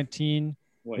Court? 2019.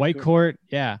 White Court.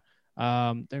 Yeah.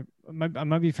 I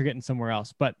might be forgetting somewhere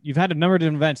else, but you've had a number of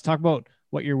different events. Talk about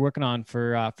what you're working on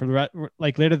for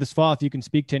like later this fall, if you can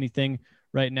speak to anything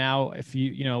right now. If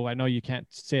I know you can't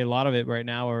say a lot of it right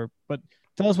now, but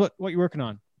tell us what you're working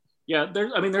on. Yeah,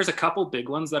 there's a couple big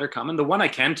ones that are coming. The one I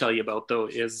can tell you about though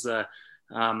is, or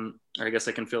I guess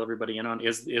I can fill everybody in on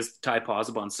is Ty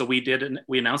Posabon. So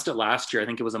we announced it last year. I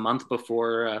think it was a month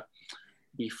before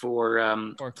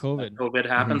COVID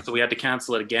happened. Mm-hmm. So we had to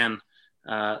cancel it again.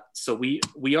 So we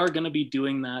are going to be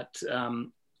doing that.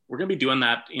 We're going to be doing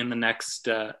that in the next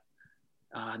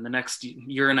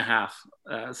year and a half.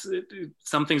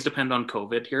 Some things depend on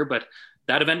COVID here, but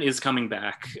that event is coming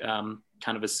back.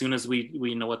 Kind of as soon as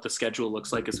we know what the schedule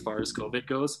looks like as far as COVID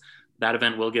goes, that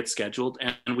event will get scheduled,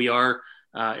 and we are.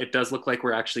 It does look like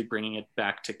we're actually bringing it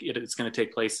back to it. It's going to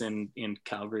take place in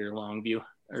Calgary or Longview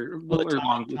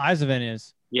Longview. Ty's event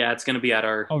is. Yeah, it's going to be at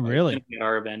our. Oh, really?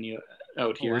 Our venue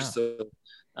out here. Oh,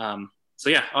 wow. So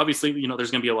yeah, obviously,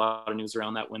 there's going to be a lot of news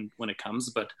around that when it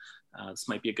comes, but this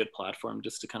might be a good platform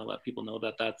just to kind of let people know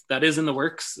that is in the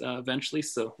works eventually.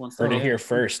 So once heard it here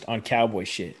first on Cowboy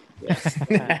Shit. Yes.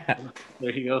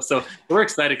 There you go. So we're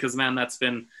excited because, man, that's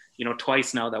been,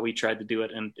 twice now that we tried to do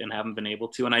it and haven't been able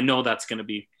to. And I know that's going to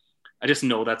be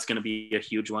a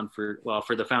huge one for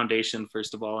the foundation,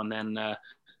 first of all. And then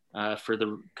for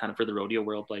the rodeo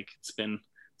world, like it's been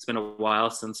a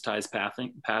while since Ty's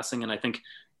passing. And I think,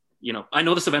 I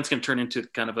know this event's going to turn into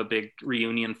kind of a big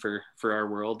reunion for our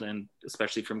world, and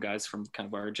especially from guys from kind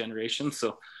of our generation.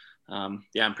 So I'm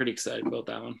pretty excited about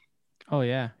that one. Oh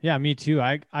yeah. Yeah. Me too.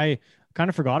 I kind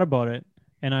of forgot about it,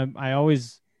 and I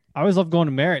always love going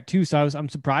to Merritt too. So I'm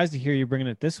surprised to hear you bringing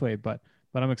it this way, but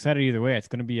I'm excited either way. It's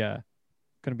going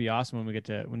to be awesome when you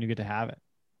get to have it.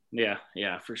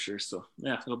 Yeah, for sure. So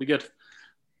yeah, it'll be good.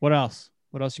 What else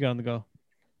you got on the go?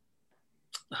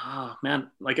 Oh man,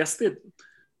 I guess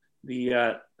we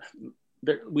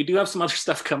do have some other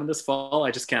stuff coming this fall.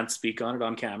 I just can't speak on it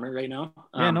on camera right now.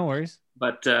 Yeah, no worries.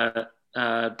 But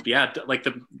like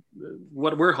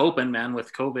what we're hoping, man,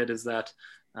 with COVID is that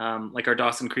like our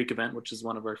Dawson Creek event, which is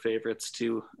one of our favorites,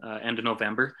 to end of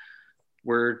November.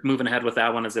 We're moving ahead with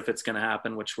that one as if it's going to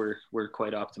happen, which we're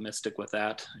quite optimistic with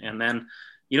that. And then,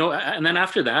 and then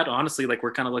after that, honestly, like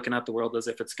we're kind of looking at the world as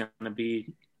if it's going to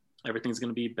be, everything's going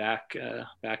to be back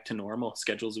to normal.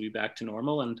 Schedules will be back to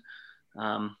normal, and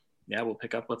we'll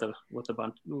pick up with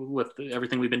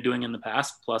everything we've been doing in the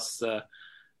past. Plus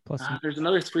there's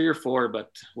another 3 or 4,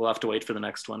 but we'll have to wait for the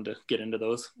next one to get into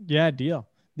those. Yeah, deal.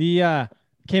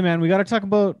 Okay, man, we got to talk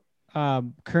about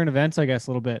current events, I guess, a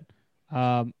little bit.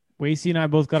 Wasey and I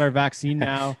both got our vaccine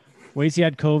now. Wasey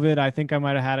had COVID. I think I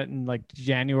might have had it in like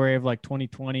January of like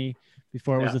 2020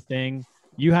 before it was a thing.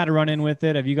 You had to run in with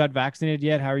it. Have you got vaccinated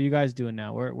yet? How are you guys doing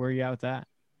now? Where are you at with that?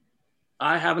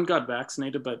 I haven't got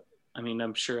vaccinated, but I mean,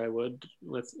 I'm sure I would.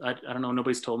 I don't know.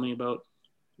 Nobody's told me about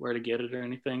where to get it or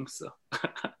anything, so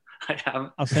I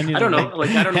haven't. I'll send you. I don't know.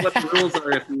 Like, I don't know what the rules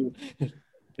are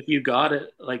if you got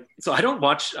it. Like, so I don't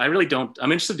watch. I really don't.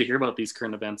 I'm interested to hear about these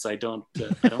current events. I don't. We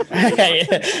don't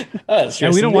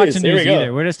watch the news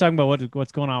either. We're just talking about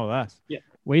what's going on with us. Yeah.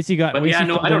 Wasey got. Wasey I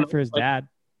don't know for his dad.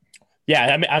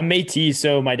 Yeah, I'm Métis,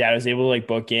 so my dad was able to like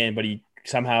book in, but he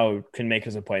somehow couldn't make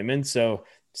his appointment. So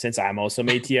since I'm also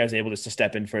Métis, I was able just to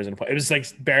step in for his appointment. It was like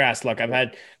bare ass luck. I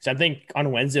think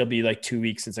on Wednesday it'll be like 2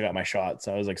 weeks since I got my shot,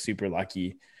 so I was like super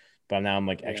lucky. But now I'm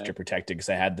like extra protected because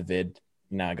I had the vid.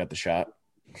 Now I got the shot.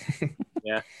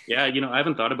 yeah. I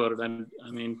haven't thought about it.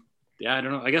 I mean, I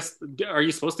don't know. I guess are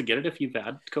you supposed to get it if you've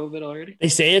had COVID already? They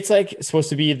say it's like supposed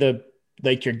to be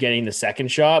you're getting the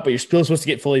second shot, but you're still supposed to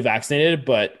get fully vaccinated.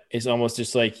 But it's almost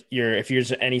just like if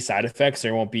there's any side effects,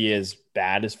 there won't be as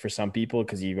bad as for some people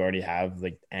because you already have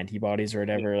like antibodies or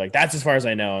whatever. Like that's as far as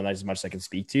I know, and that's as much as I can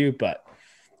speak to. But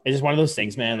it's just one of those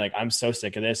things, man. Like I'm so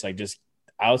sick of this. Like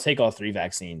I'll take all 3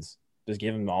 vaccines. Just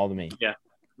give them all to me. Yeah.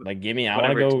 Like give me. I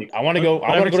want to go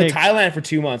to Thailand for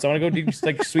 2 months. I want to go do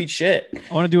like sweet shit.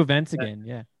 I want to do events again.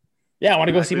 Yeah. Yeah, I want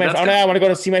to go see I want to go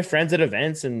to see my friends at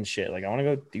events and shit. Like I want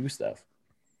to go do stuff.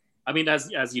 I mean, as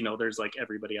you know, there's like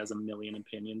everybody has a million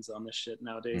opinions on this shit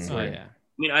nowadays. Oh, yeah.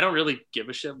 I mean, I don't really give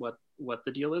a shit what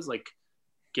the deal is. Like,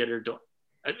 get or don't.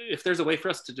 If there's a way for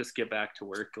us to just get back to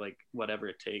work, like whatever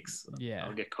it takes. Yeah.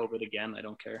 I'll get COVID again. I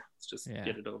don't care. Let's just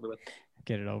get it over with.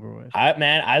 Get it over with. I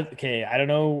don't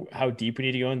know how deep we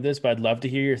need to go into this, but I'd love to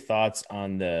hear your thoughts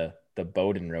on the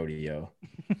Bowden rodeo.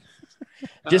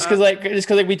 Just because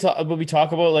we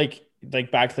talk about like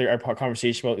back to our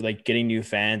conversation about like getting new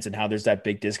fans and how there's that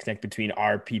big disconnect between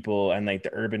our people and like the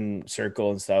urban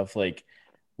circle and stuff. Like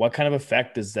what kind of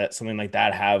effect does something like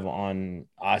that have on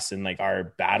us and like our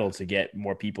battle to get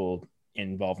more people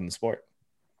involved in the sport?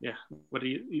 Yeah. What are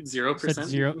you?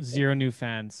 0%? Zero new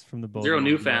fans from the Bowden. Zero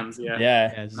new fans. Yeah.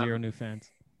 Yeah. Zero new fans.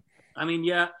 I mean,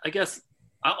 yeah, I guess.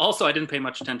 Also, I didn't pay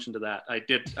much attention to that.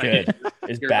 Good.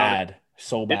 It's bad.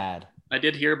 So bad. I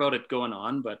did hear about it going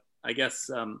on, but I guess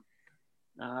I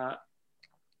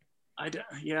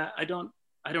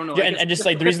don't know. Yeah, and just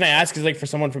like the reason I ask is like for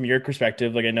someone from your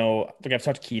perspective, like I know, like I've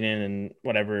talked to Keenan and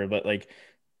whatever, but like,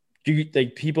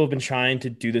 people have been trying to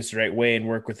do this the right way and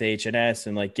work with HNS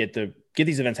and like get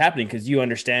these events happening because you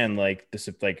understand like this,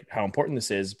 like how important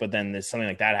this is, but then there's something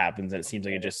like that happens and it seems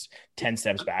like it just 10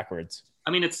 steps backwards. I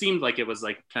mean, it seemed like it was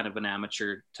like kind of an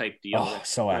amateur type deal. Oh,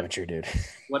 so amateur, dude.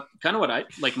 What I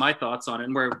like my thoughts on it,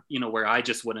 and where I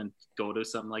just wouldn't go to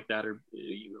something like that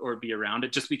or be around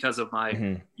it just because of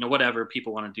my, whatever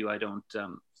people want to do. I don't,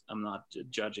 I'm not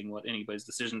judging what anybody's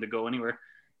decision to go anywhere.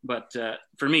 But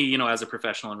for me, as a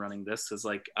professional and running this is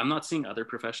like, I'm not seeing other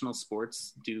professional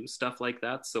sports do stuff like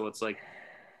that. So it's like,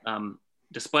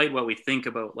 despite what we think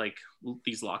about like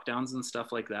these lockdowns and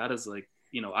stuff like that is like,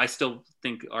 I still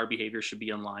think our behavior should be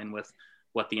in line with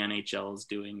what the NHL is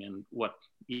doing and what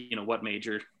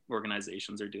major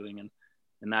organizations are doing.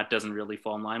 And that doesn't really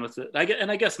fall in line with it. I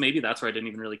guess maybe that's where I didn't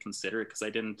even really consider it because I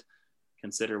didn't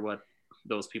consider what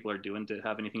those people are doing to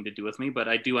have anything to do with me. But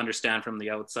I do understand from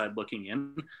the outside looking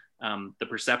in, the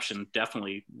perception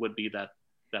definitely would be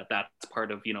that's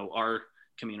part of, our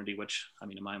community, which I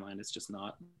mean, in my mind, it's just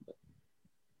not.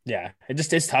 Yeah, it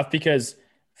just is tough because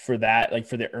for that, like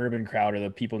for the urban crowd or the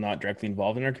people not directly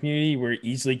involved in our community, we're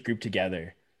easily grouped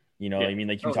together. I mean,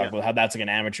 like you talk about how that's like an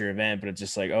amateur event, but it's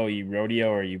just like, oh, you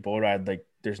rodeo or you bull ride, like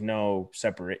there's no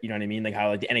separate, you know what I mean? Like how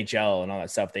like the NHL and all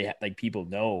that stuff, they like people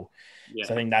know. Yeah.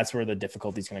 So I think that's where the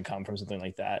difficulty is going to come from something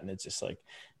like that. And it's just like,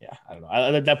 yeah, I don't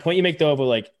know. That point you make though, about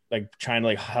like trying to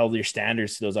like hold your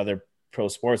standards to those other pro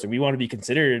sports. Like we want to be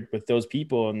considered with those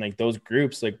people and like those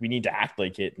groups, like we need to act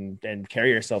like it and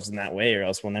carry ourselves in that way or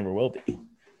else we'll never will be.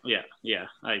 Yeah.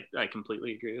 I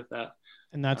completely agree with that.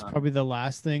 And that's probably the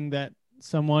last thing that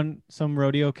some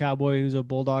rodeo cowboy who's a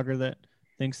bulldogger that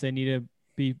thinks they need to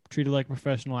be treated like a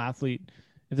professional athlete.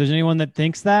 If there's anyone that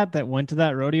thinks that went to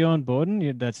that rodeo in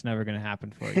Bowden, that's never going to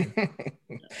happen for you.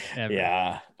 Ever.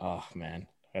 Yeah. Oh man,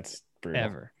 that's brutal.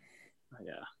 Ever.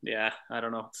 Yeah. I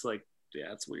don't know. It's like,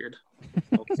 yeah, it's weird.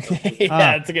 Yeah,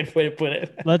 that's a good way to put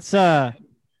it. Let's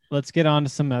get on to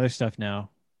some other stuff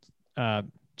now.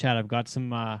 Chad, I've got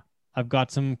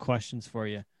some questions for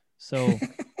you. So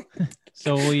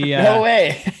we no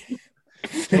way.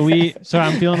 So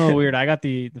I'm feeling a little weird. I got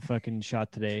the fucking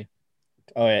shot today.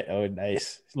 Oh yeah. Oh,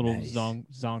 nice. A little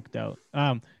zonked out.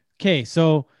 Okay,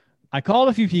 so I called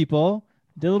a few people,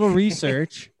 did a little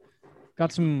research,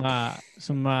 got some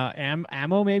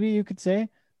ammo, maybe you could say.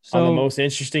 So I'm the most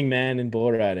interesting man in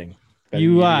bull riding.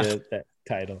 That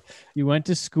title. You went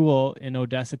to school in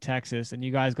Odessa, Texas, and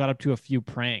you guys got up to a few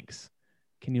pranks.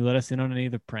 Can you let us in on any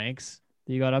of the pranks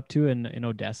that you got up to in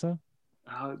Odessa?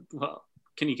 Well,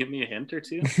 can you give me a hint or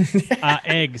two?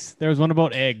 Eggs. There was one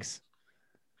about eggs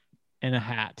and a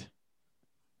hat.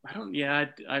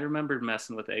 I remember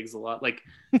messing with eggs a lot. Like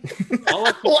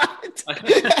what?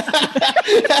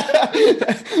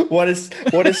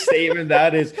 What a statement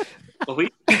that is. Well,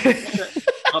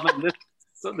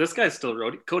 this guy's still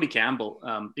rode. Cody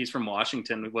Campbell. He's from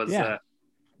Washington.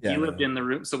 He lived in the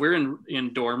room. So we're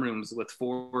in dorm rooms with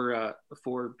four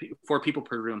people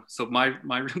per room. So my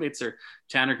roommates are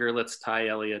Tanner Gerlitz, Ty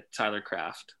Elliott, Tyler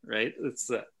Kraft. Right? It's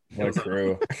what a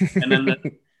crew. And then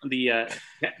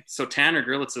so Tanner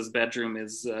Gerlitz's bedroom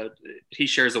is he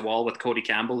shares a wall with Cody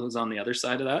Campbell, who's on the other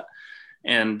side of that,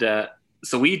 and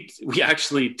so we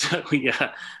actually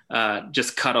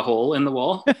just cut a hole in the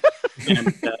wall,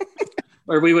 and,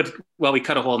 we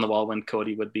cut a hole in the wall when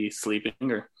Cody would be sleeping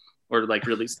or like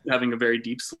really having a very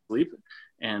deep sleep,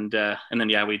 and then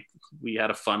we had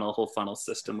a whole funnel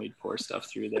system. We'd pour stuff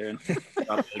through there, and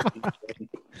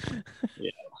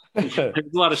there's a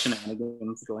lot of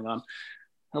shenanigans going on.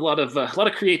 A lot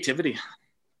of creativity.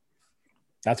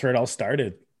 That's where it all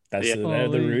started. That's the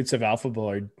roots of Alpha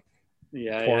Board.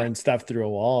 Pouring stuff through a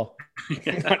wall.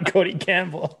 On Cody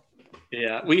Campbell.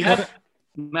 Yeah, we had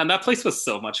that place was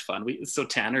so much fun. So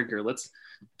Tanner Gerlitz.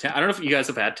 I don't know if you guys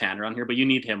have had Tanner on here, but you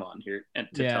need him on here and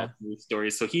to tell these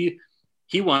stories. So he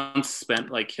once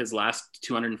spent like his last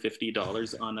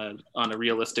 $250 on a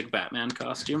realistic Batman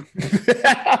costume.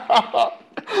 That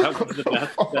was the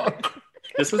best.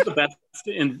 This was the best.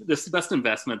 This is the best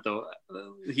investment, though.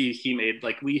 He made.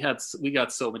 Like we got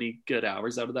so many good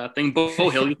hours out of that thing. Bo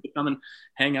Hill used to come and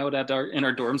hang out in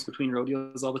our dorms between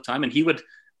rodeos all the time, and he would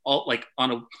all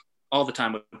the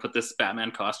time would put this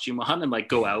Batman costume on and like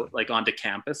go out like onto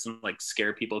campus and like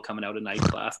scare people coming out of night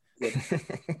class.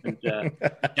 And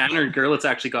Tanner Gerlitz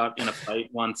actually got in a fight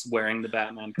once wearing the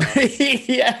Batman costume.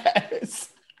 Yes.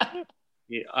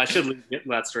 Yeah, I should leave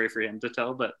that story for him to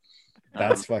tell, but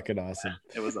that's fucking awesome.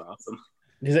 It was awesome.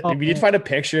 We need to find a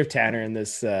picture of Tanner in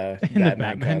this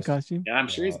Batman costume. Yeah, I'm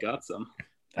sure he's got some.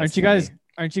 Aren't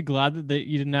you glad that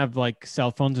you didn't have like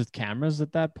cell phones with cameras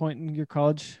at that point in your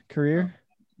college career?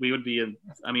 We would be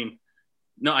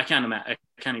no, I can't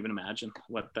even imagine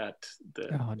what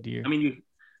oh dear. I mean,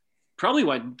 probably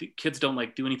why kids don't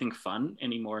like do anything fun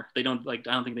anymore. They don't like,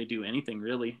 I don't think they do anything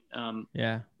really.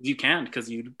 Yeah, you can't, because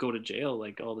you go to jail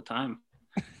like all the time.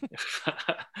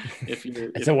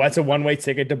 What's a one-way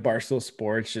ticket to Barstool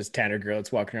Sports? Just Tanner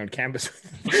Gerlitz walking around campus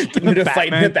getting to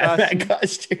fight in the Batman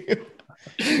costume.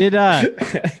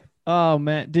 Oh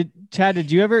man, Chad, I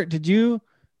don't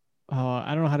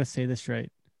know how to say this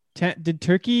right.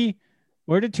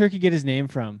 Where did Turkey get his name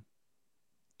from?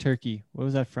 Turkey. What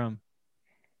was that from?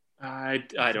 I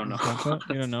don't know.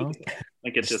 You don't know?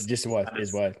 Like it's just what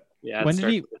is what? Yeah. When did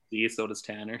he? D, so does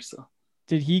Tanner. So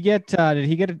did he get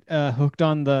hooked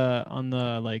on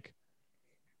the like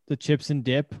the chips and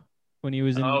dip when he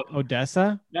was in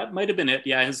Odessa? That might have been it.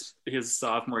 Yeah, his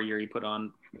sophomore year he put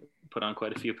on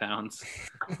quite a few pounds.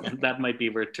 And that might be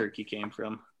where Turkey came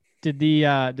from. Did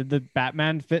the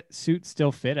Batman suit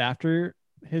still fit after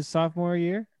his sophomore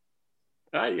year?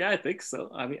 Yeah, I think so.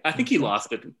 I mean, I think he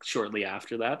lost it shortly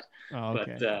after that. Oh,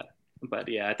 okay. But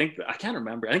yeah, I can't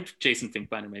remember. I think Jason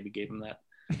Finkbeiner maybe gave him that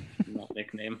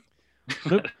nickname.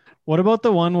 What about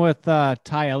the one with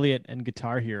Ty Elliott and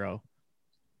Guitar Hero?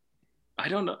 I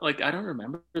don't know. Like, I don't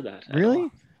remember that. Really?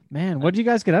 Man, what did you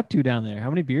guys get up to down there? How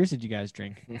many beers did you guys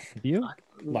drink? You? A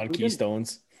lot of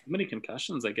Keystones. Many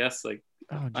concussions, I guess. Like,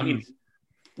 oh, I mean,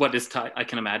 what is Ty? I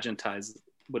can imagine Ty's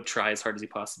would try as hard as he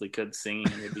possibly could singing,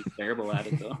 and would be terrible at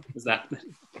it though. Is that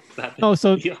no?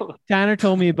 So deal? Tanner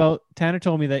told me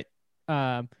that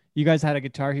you guys had a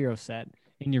Guitar Hero set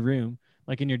in your room,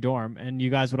 like in your dorm, and you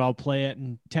guys would all play it,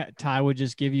 and Ty would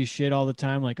just give you shit all the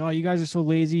time, like, oh, you guys are so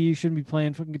lazy, you shouldn't be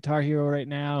playing fucking Guitar Hero right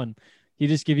now, and he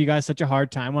just give you guys such a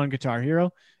hard time on Guitar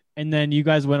Hero. And then you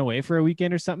guys went away for a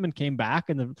weekend or something and came back,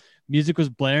 and the music was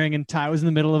blaring, and Ty was in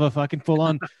the middle of a fucking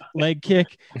full-on leg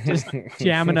kick, just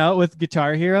jamming out with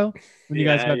Guitar Hero when you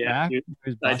guys got back.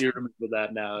 I do remember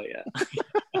that now. Yeah.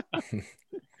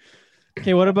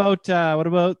 Okay, what about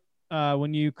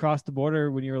when you crossed the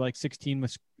border when you were like 16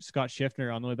 with Scott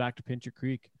Schiffner on the way back to Pincher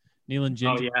Creek? Neil and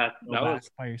Ginger. Oh yeah, that was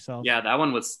by yourself. Yeah, that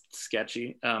one was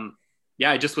sketchy.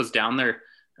 Yeah, I just was down there.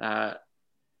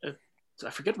 I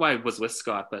forget why I was with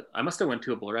Scott, but I must have went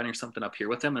to a bull run or something up here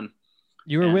with him. And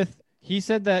you were with. He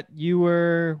said that you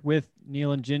were with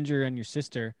Neil and Ginger and your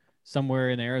sister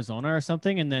somewhere in Arizona or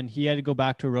something, and then he had to go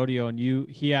back to a rodeo, and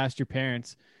he asked your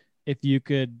parents if you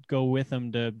could go with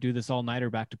him to do this all-nighter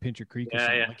back to Pincher Creek. Or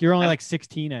something. Like, you're only like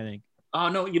 16, I think. Oh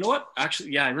no, you know what?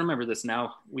 Actually, yeah, I remember this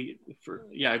now.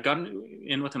 I got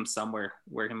in with him somewhere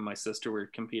where him and my sister were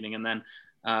competing, and then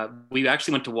we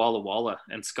actually went to Walla Walla,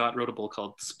 and Scott rode a bull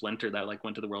called Splinter that like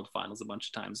went to the world finals a bunch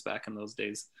of times back in those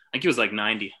days. I think he was like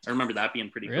 90. I remember that being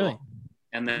pretty cool.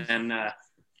 And then and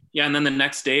then the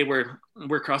next day we're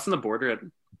crossing the border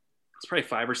it's probably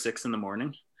 5 or 6 in the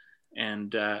morning,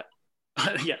 and so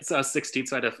I was 16,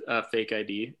 so I had a fake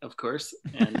ID, of course,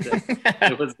 and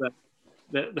it was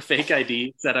the fake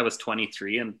ID said I was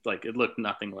 23, and like it looked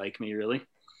nothing like me really.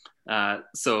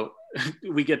 So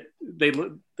they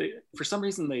for some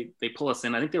reason they pull us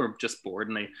in. I think they were just bored,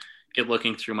 and they get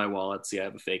looking through my wallet, see I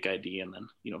have a fake ID, and then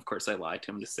of course I lied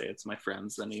to him to say it's my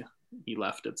friend's, and he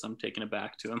left it, so I'm taking it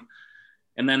back to him.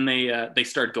 And then they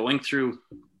start going through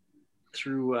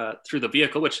the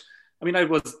vehicle, which I mean I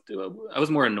was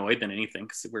more annoyed than anything,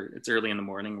 because it's early in the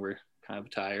morning, we're kind of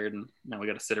tired, and now we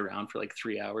got to sit around for like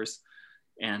 3 hours,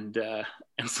 and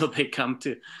so they come,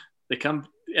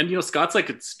 and Scott's like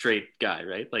a straight guy,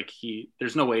 right? Like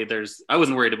there's no way I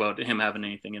wasn't worried about him having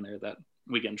anything in there that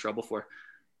we get in trouble for.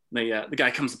 The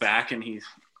guy comes back, and he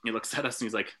looks at us, and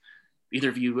he's like, either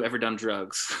of you ever done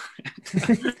drugs?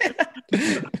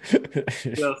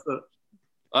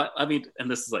 I mean,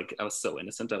 and this is like, I was so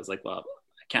innocent. I was like, well,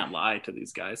 I can't lie to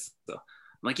these guys. So I'm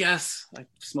like, yes, I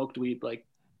smoked weed like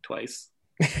twice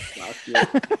last year.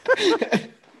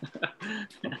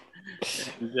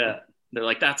 And they're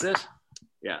like, that's it?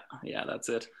 Yeah, that's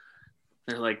it.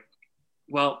 They're like,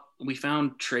 well, we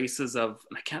found traces of,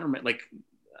 and I can't remember, like,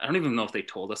 I don't even know if they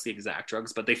told us the exact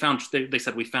drugs, but they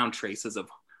said we found traces of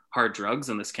hard drugs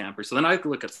in this camper. So then I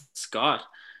look at Scott,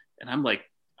 and I'm like,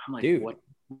 dude,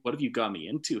 what have you got me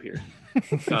into here?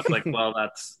 Scott's like, well,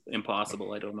 that's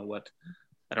impossible. I don't know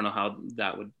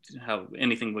how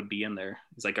anything would be in there.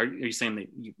 He's like, are you saying that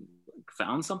you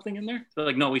found something in there? They're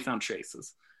like, no, we found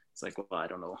traces. It's like, well, I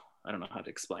don't know how to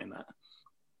explain that.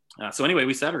 So anyway,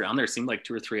 we sat around there. It seemed like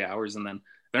 2 or 3 hours, and then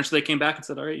eventually they came back and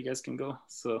said, all right, you guys can go.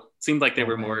 So it seemed like they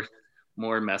were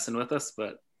more messing with us.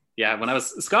 But yeah,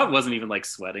 Scott wasn't even like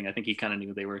sweating. I think he kind of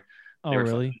knew they were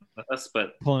really with us,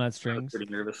 but pulling at strings. I was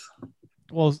pretty nervous.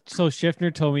 Well, so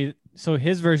Schiffner told me, so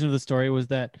his version of the story was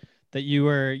that you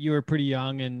were pretty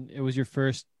young, and it was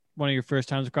one of your first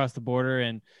times across the border,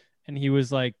 and he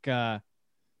was like, the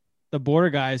border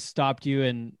guys stopped you,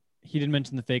 and he didn't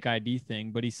mention the fake ID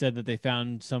thing, but he said that they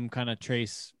found some kind of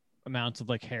trace amounts of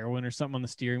like heroin or something on the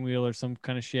steering wheel or some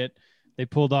kind of shit. They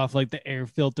pulled off like the air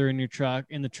filter in the truck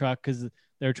because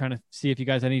they were trying to see if you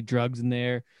guys had any drugs in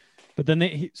there. But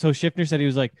then so Schiffner said, he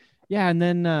was like, yeah, and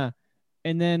then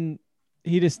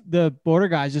the border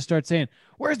guys just start saying,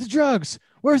 where's the drugs,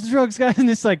 guys? And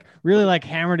it's like really like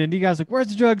hammered into you guys, like, where's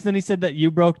the drugs? Then he said that you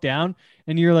broke down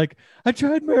and you're like, I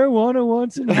tried marijuana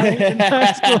once in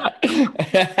high school.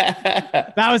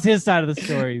 That was his side of the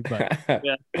story, but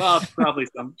yeah, well, probably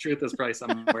some truth is probably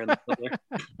somewhere in the middle there.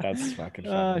 That's fucking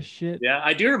funny. Oh shit. Yeah,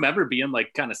 I do remember being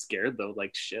like kind of scared though,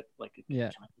 like shit, like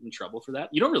yeah, can I get in trouble for that?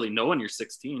 You don't really know when you're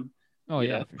 16. Oh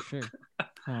yeah, for sure.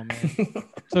 Oh man.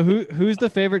 So who's the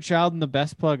favorite child in the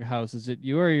Best Plug house? Is it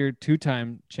you or your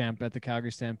 2-time champ at the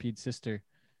Calgary Stampede sister?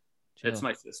 Jill? It's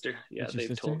my sister. Yeah, they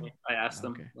told me. I asked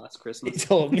them last Christmas. He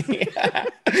told me.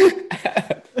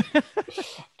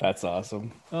 That's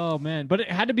awesome. Oh man, but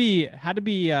it had to be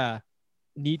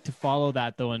neat to follow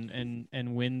that though,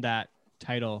 and win that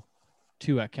title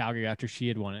too at Calgary after she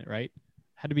had won it, right?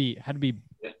 Had to be.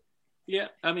 Yeah,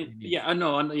 I mean, yeah, I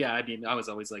know. Yeah, I mean, I was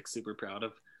always like super proud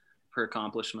of her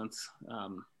accomplishments.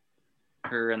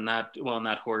 Her and that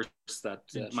horse that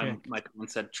my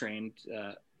parents had trained.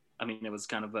 I mean, it was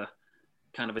kind of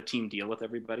a team deal with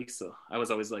everybody. So I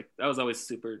was always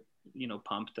super,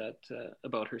 pumped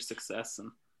about her success.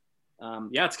 And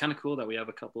yeah, it's kind of cool that we have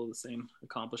a couple of the same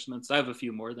accomplishments. I have a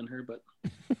few more than her, but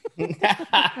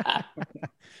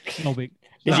no big.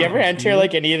 Did you ever enter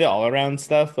like any of the all around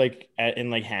stuff, like in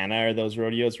like Hannah or those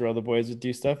rodeos where all the boys would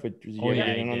do stuff? Did you ever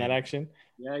get in on that action?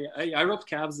 Yeah. I roped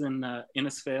calves in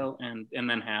Innisfail and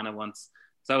then Hannah once.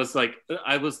 So I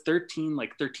was 13,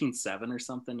 like 13.7 or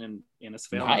something in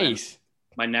Innisfail. Nice.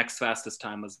 My next fastest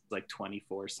time was like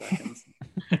 24 seconds.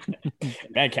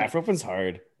 Man, calf roping's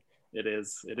hard. It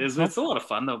is. It's a lot of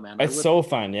fun though, man. It's so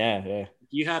fun. Yeah.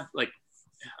 You had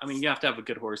you have to have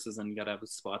good horses and you got to have a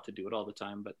spot to do it all the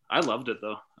time. But I loved it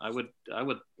though. I would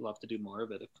love to do more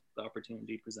of it if the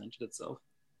opportunity presented itself.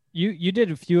 You did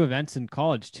a few events in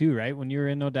college too, right? When you were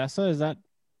in Odessa, is that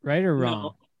right or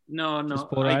wrong? No. Just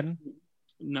bull riding?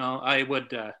 No, I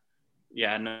would.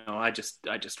 No, I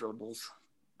just rode bulls.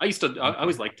 I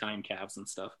always liked tying calves and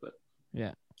stuff, but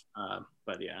yeah.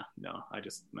 But yeah, no, I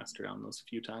just messed around those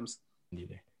few times.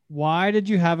 Neither. Why did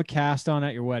you have a cast on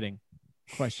at your wedding?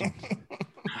 Question.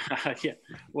 Yeah.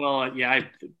 Well, yeah,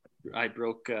 I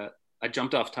broke. I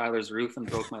jumped off Tyler's roof and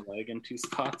broke my leg in 2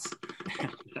 spots.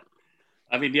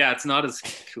 I mean, yeah, it's not as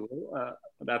cool.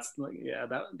 That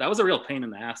was a real pain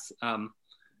in the ass.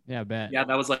 Yeah, I bet. Yeah,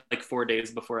 that was like 4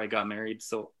 days before I got married,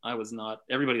 so I was not.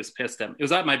 Everybody was pissed at me. It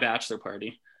was at my bachelor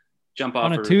party. Jump off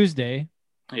on a Tuesday.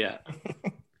 Yeah.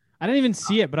 I didn't even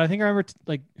see it, but I think I remember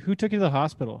who took you to the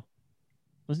hospital?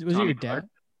 Was it your dad?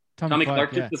 Tommy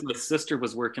Clark did, because my sister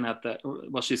was working at that.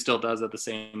 Well, she still does at the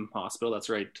same hospital. That's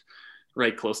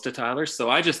right close to Tyler. So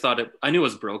I just thought I knew it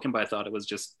was broken, but I thought it was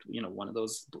just, one of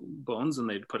those bones and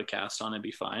they'd put a cast on and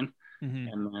be fine. Mm-hmm.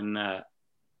 And then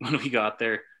when we got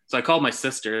there, so I called my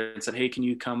sister and said, hey, can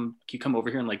you come over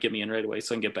here and get me in right away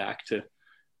so I can get back to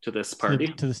this party?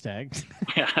 To the stag.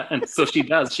 Yeah. And so she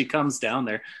does. She comes down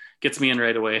there, gets me in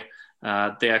right away.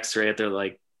 They x-ray it. They're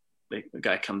like, the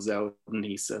guy comes out and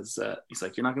he says, he's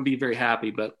like, you're not going to be very happy,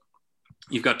 but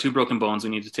you've got 2 broken bones. We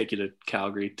need to take you to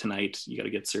Calgary tonight. You got to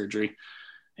get surgery.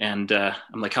 And I'm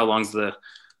like, how long's the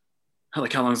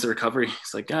recovery?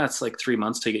 He's like, it's like 3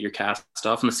 months to get your cast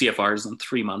off. And the CFR is in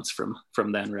 3 months from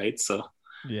then. Right. So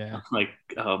yeah, I'm like,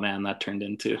 oh man, that turned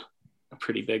into a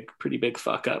pretty big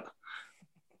fuck up.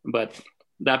 But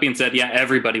that being said, yeah,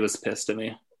 everybody was pissed at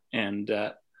me. And,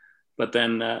 but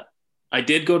then, I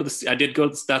did go.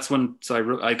 That's when.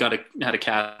 So I had a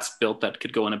cast built that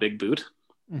could go in a big boot,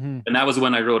 mm-hmm. and that was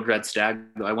when I rode Red Stag.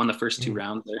 I won the first 2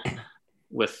 rounds there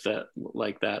with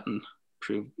like that, and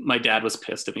proved. My dad was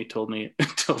pissed at me. Told me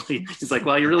he's like,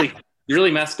 well, you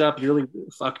really messed up. You really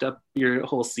fucked up your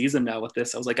whole season now with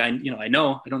this. I was like, I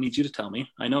know. I don't need you to tell me.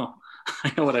 I know.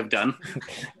 I know what I've done.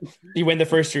 You win the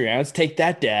first 3 rounds. Take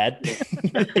that, Dad.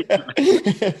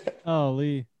 Oh,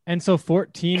 Lee. And so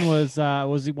 14 was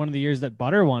one of the years that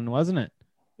Butter won, wasn't it?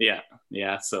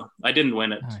 Yeah. So I didn't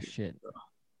win it. Oh shit. So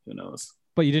who knows?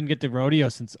 But you didn't get the rodeo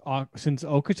since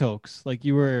Okotoks. Like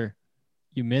you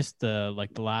missed the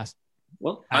last.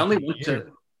 Well, I only went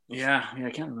to. Yeah. I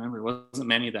can't remember. It wasn't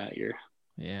many that year.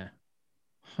 Yeah.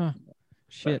 Huh.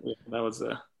 Shit. That was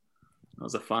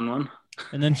a fun one.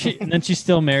 And then she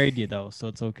still married you though, so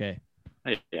it's okay.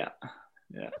 Yeah.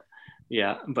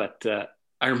 But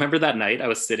I remember that night I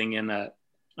was sitting in like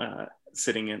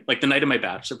the night of my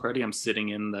bachelor party. I'm sitting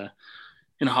in a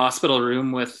hospital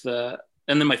room with, and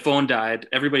then my phone died.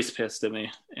 Everybody's pissed at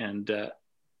me, and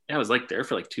I was like there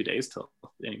for like 2 days till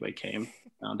anybody came,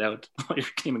 found out,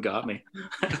 came and got me.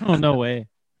 Oh no way.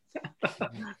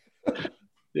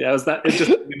 Yeah, it was that. It's just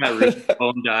when my room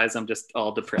phone dies, I'm just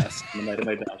all depressed on the night of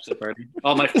my bachelor party.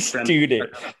 All my friends.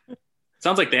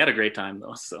 Sounds like they had a great time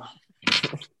though. So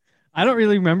I don't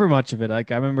really remember much of it.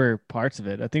 Like I remember parts of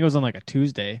it. I think it was on like a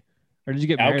Tuesday. Or did you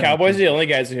get married? Cowboys are the only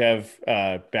guys who have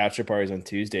bachelor parties on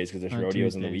Tuesdays because there's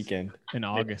rodeos on the weekend in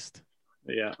August.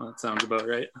 Yeah, that sounds about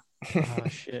right. Oh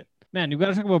shit, man! You got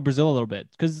to talk about Brazil a little bit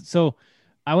because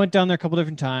I went down there a couple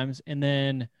different times, and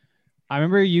then I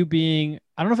remember you being.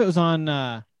 I don't know if it was on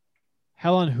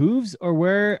Hell on Hooves or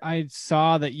where I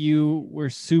saw that you were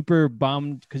super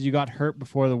bummed because you got hurt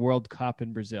before the World Cup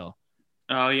in Brazil.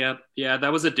 Oh yeah,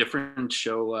 that was a different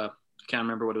show. I can't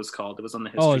remember what it was called. It was on the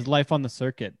History. Oh, it was Life on the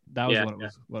Circuit. That was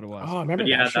what it was. Oh, I remember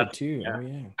that show too. Yeah. Oh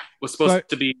yeah, was supposed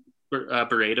to be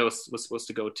Barretos was supposed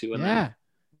to go to, and I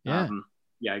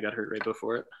got hurt right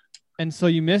before it. And so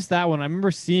you missed that one. I remember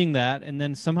seeing that, and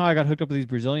then somehow I got hooked up with these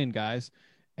Brazilian guys,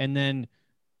 and then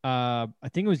I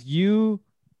think it was you.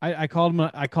 I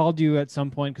called you at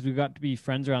some point because we got to be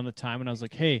friends around the time, and I was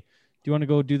like, "Hey, do you want to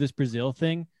go do this Brazil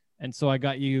thing?" And so I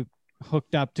got you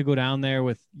hooked up to go down there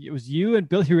with. It was you and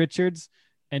Billy Richards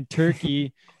and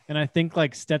Turkey, and I think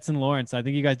like Stetson Lawrence. I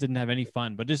think you guys didn't have any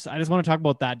fun, but I just want to talk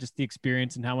about that, just the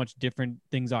experience and how much different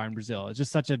things are in Brazil. It's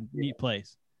just such a neat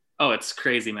place. Oh, it's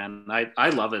crazy, man. I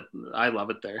love it. I love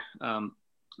it there.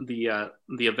 The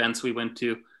events we went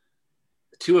to,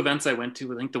 2 events I went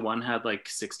to, I think the one had like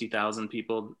 60,000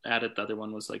 people at it. The other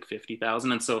one was like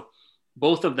 50,000. And so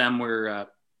both of them were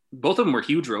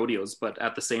huge rodeos, but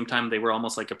at the same time, they were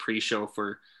almost like a pre-show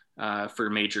for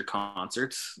major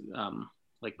concerts,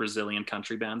 like Brazilian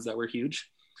country bands that were huge.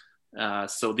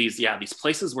 So these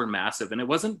places were massive, and it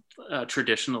wasn't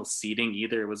traditional seating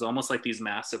either. It was almost like these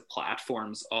massive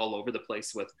platforms all over the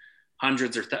place with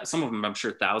hundreds or some of them, I'm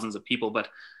sure thousands of people, but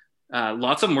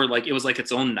lots of them were like, it was like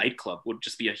its own nightclub would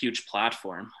just be a huge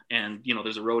platform. And,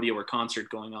 there's a rodeo or concert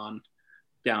going on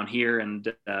down here,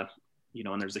 and,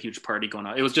 and there's a huge party going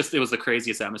on. It was the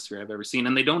craziest atmosphere I've ever seen.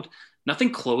 And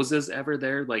nothing closes ever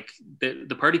there. Like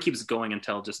the party keeps going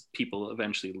until just people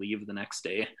eventually leave the next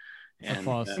day. And I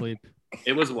fall asleep.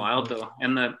 It was wild though.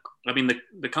 And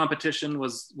the competition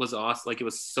was awesome. Like it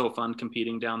was so fun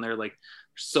competing down there. Like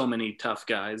so many tough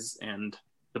guys, and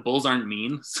the bulls aren't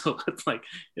mean. So it's like,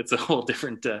 it's a whole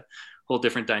different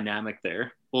dynamic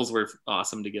there. Bulls were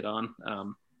awesome to get on.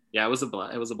 It was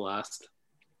a blast.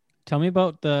 Tell me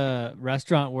about the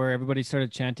restaurant where everybody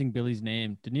started chanting Billy's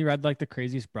name. Didn't he ride like the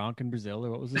craziest bronc in Brazil,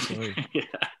 or what was the story?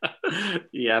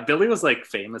 Yeah, Billy was like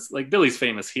famous. Like Billy's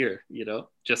famous here,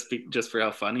 just for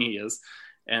how funny he is.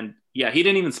 And yeah, he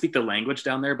didn't even speak the language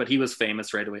down there, but he was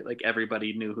famous right away. Like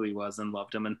everybody knew who he was and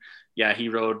loved him. And yeah, he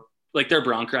rode, like their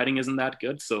bronc riding isn't that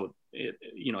good. So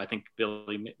I think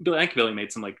Billy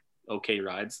made some like okay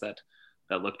rides that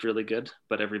looked really good,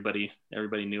 but everybody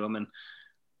knew him. And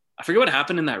I forget what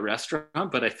happened in that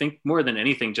restaurant, but I think more than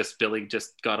anything, just Billy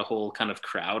just got a whole kind of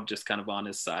crowd just kind of on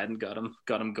his side and got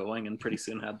him going, and pretty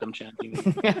soon had them chanting.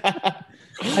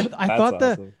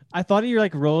 I thought he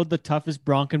like rode the toughest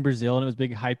bronc in Brazil, and it was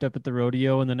big hyped up at the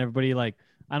rodeo, and then everybody like,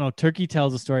 I don't know, Turkey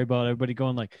tells a story about everybody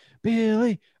going like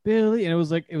Billy, and it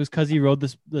was because he rode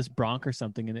this bronc or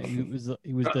something, and he was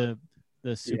the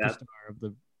superstar of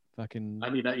the fucking. I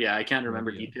mean, I can't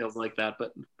remember details like that,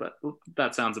 but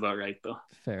that sounds about right though.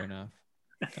 Fair enough.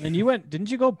 And then didn't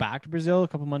you go back to Brazil a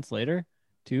couple months later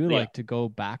too? Yeah. Like to go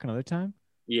back another time?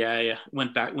 Yeah.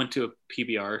 Went to a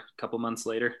PBR a couple months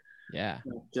later. Yeah.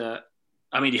 But,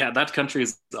 that country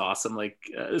is awesome. Like,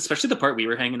 especially the part we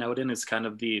were hanging out in is kind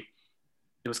of it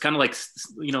was kind of like,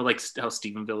 like how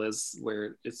Stephenville is,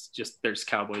 where it's just, there's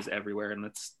cowboys everywhere, and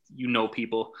it's,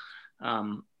 people,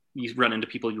 you run into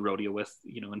people you rodeo with,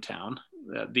 in town.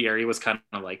 The area was kind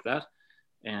of like that.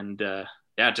 And it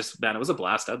was a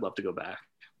blast. I'd love to go back.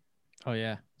 Oh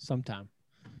yeah. Sometime.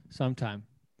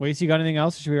 Wace, you got anything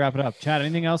else? Or should we wrap it up? Chad,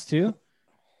 anything else too?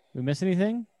 We miss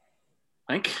anything?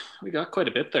 I think we got quite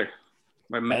a bit there.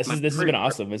 This has been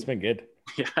awesome. It's been good.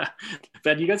 Yeah,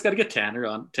 Ben, you guys got to get Tanner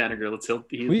on. Tanner Gurlitz.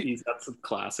 He's got some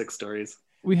classic stories.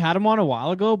 We had him on a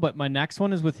while ago, but my next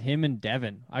one is with him and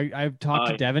Devin. I've talked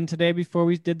to Devin today before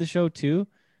we did the show too.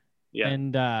 Yeah,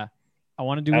 and I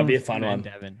want to do that'll be a fun one.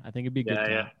 Devin, I think it'd be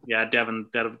good. Yeah. Devin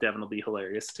will be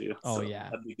hilarious too. Oh so yeah,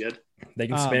 that'd be good. They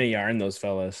can spin a yarn, those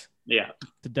fellas. Yeah.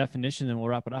 The definition, and we'll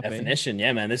wrap it up. Definition,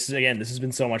 yeah, man. This has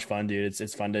been so much fun, dude.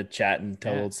 It's fun to chat and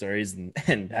tell old stories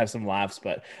and have some laughs.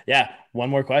 But yeah, one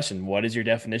more question. What is your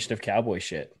definition of cowboy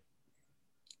shit?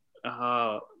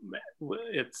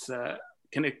 It's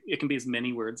it can be as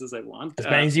many words as I want. As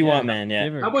many as you want, man.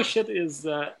 Yeah. Cowboy shit is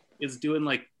doing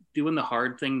the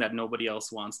hard thing that nobody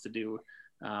else wants to do.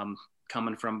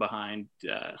 Coming from behind,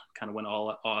 kind of when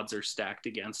all odds are stacked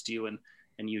against you and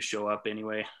you show up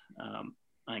anyway.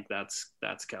 I think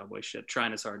that's cowboy shit.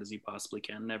 Trying as hard as you possibly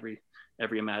can in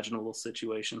every imaginable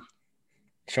situation.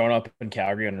 Showing up in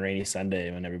Calgary on a rainy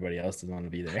Sunday when everybody else doesn't want to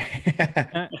be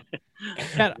there.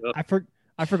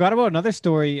 I forgot about another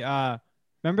story.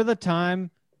 Remember the time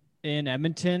in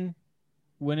Edmonton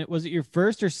when it was your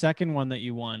first or second one that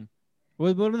you won? It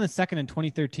would have been the second in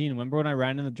 2013. Remember when I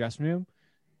ran in the dressing room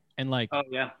and oh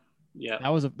yeah. I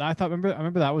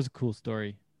remember that was a cool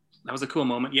story. That was a cool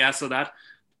moment. Yeah. So that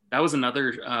was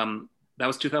another, that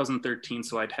was 2013.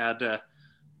 So I'd had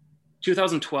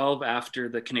 2012 after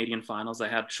the Canadian finals, I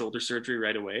had shoulder surgery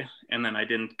right away. And then I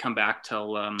didn't come back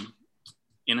till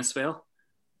Innisfail.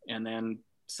 And then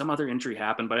some other injury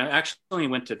happened, but I actually only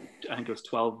went to, I think it was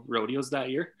 12 rodeos that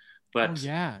year. But you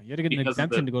had to get an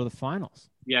exemption to go to the finals.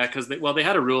 Yeah. Cause they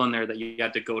had a rule in there that you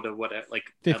had to go to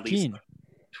 15. At least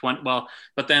 20. Well,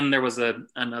 but then there was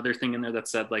another thing in there that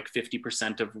said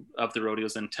 50% of the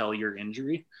rodeos until your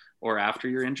injury or after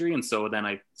your injury. And so then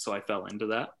I fell into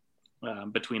that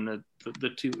between the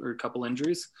two or couple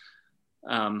injuries.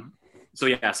 So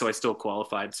I still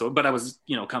qualified. So, but I was,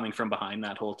 coming from behind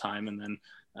that whole time. And then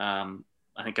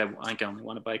I think I only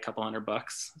won it by a couple $100.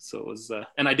 So it was,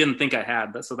 and I didn't think I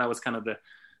had that. So that was kind of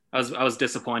I was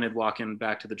disappointed walking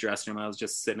back to the dressing room. I was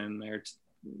just sitting in there,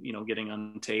 getting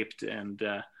untaped, and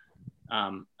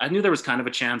I knew there was kind of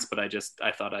a chance, but I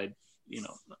thought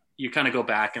you kind of go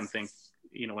back and think,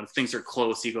 when things are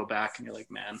close, you go back and you're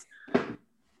like, man,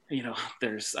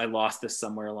 I lost this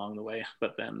somewhere along the way.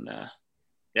 But then,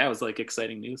 it was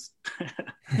exciting news.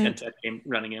 And Ted came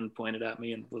running in, pointed at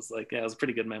me, and was like, it was a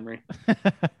pretty good memory.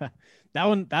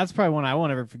 That's probably one I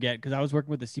won't ever forget, because I was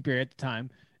working with the CPA at the time,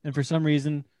 and for some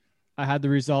reason I had the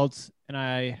results and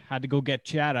I had to go get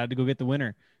Chad. I had to go get the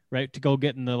winner, right? To go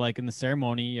get in the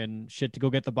ceremony and shit, to go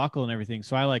get the buckle and everything.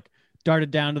 So I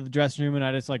darted down to the dressing room and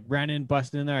I just ran in,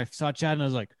 busted in there. I saw Chad and I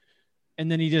was like,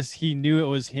 and then he knew it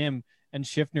was him and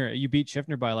Schiffner. You beat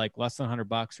Schiffner by less than $100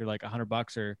 or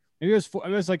 $100, or maybe it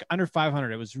was under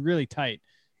 500. It was really tight,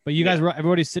 but you guys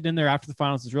everybody's sitting in there after the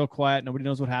finals. It's real quiet. Nobody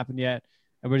knows what happened yet.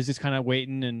 Everybody's just kind of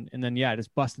waiting. And then, I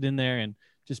just busted in there and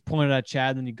just pointed at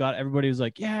Chad, and then everybody was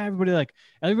like, yeah,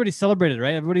 everybody celebrated,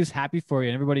 right? Everybody was happy for you,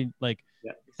 and everybody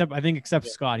except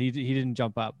Scott. He didn't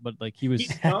jump up, but he was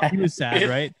he was sad,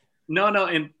 right? No,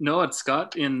 it's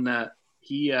Scott because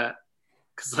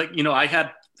I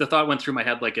had the thought went through my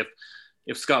head,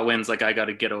 if Scott wins, I got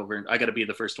to get over, I got to be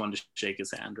the first one to shake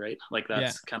his hand, right?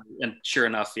 That's kind of, and sure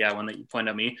enough, when you point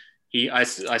at me, I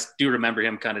do remember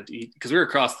him because we were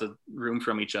across the room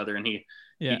from each other, and he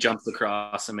jumped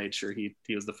across and made sure he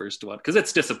was the first one, because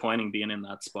it's disappointing being in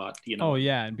that spot, Oh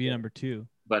yeah, and be number 2.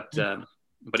 But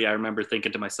I remember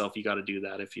thinking to myself, you got to do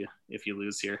that if you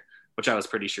lose here, which I was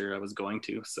pretty sure I was going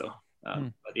to. So,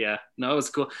 but it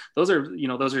was cool. Those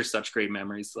are such great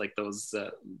memories,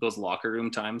 those locker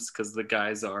room times, because the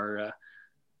guys are.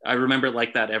 I remember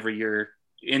that every year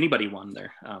anybody won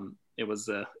there. It was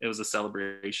a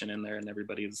celebration in there, and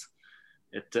everybody's.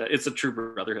 It's a true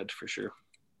brotherhood for sure.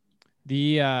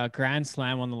 The Grand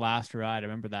Slam on the last ride, I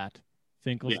remember that.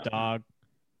 Finkel's dog.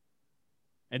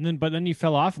 And then you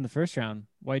fell off in the first round.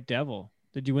 White Devil.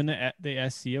 Did you win the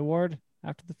SC award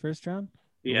after the first round?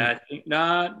 Yeah, I think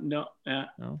no.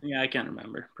 Yeah, I can't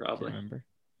remember. Probably.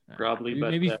 Probably,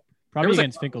 but maybe probably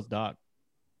against Finkel's dog.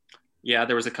 Yeah,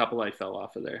 there was a couple I fell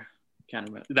off of there. Can't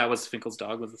remember. That was Finkel's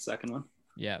dog was the second one.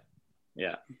 Yeah.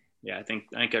 I think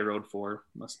I rode 4.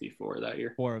 Must be 4 that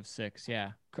year. 4 of 6.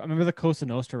 Yeah, I remember the Costa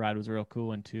Nostra ride was a real cool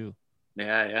one too.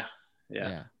 Yeah.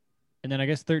 And then I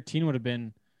guess 13 would have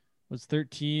been. Was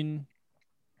 13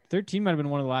 might have been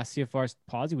one of the last CFRs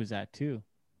Pawsey was at too.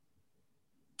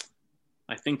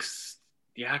 I think,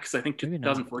 because I think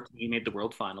 2014 he made the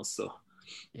world finals. So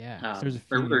Yeah.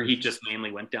 Or he just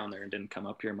mainly went down there and didn't come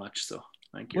up here much. So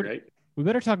I think you're right. We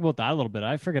better talk about that a little bit.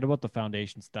 I forget about the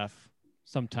foundation stuff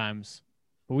sometimes,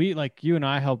 but we, like, you and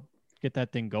I helped get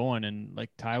that thing going, and like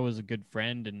Ty was a good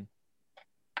friend. And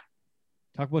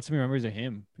talk about some memories of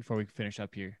him before we finish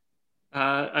up here.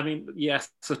 I mean, yeah.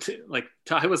 So like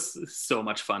Ty was so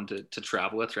much fun to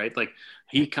travel with, right? Like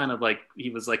he kind of like, he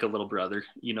was like a little brother,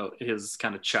 you know, his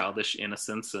kind of childish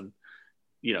innocence, and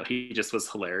you know, he just was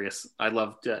hilarious. I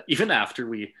loved even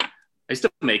after I used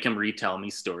to make him retell me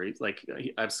stories. Like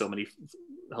I have so many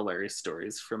hilarious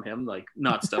stories from him, like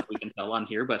not stuff we can tell on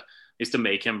here, but I used to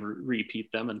make him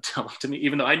repeat them and tell them to me,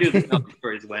 even though I knew how the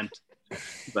stories went.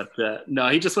 But no,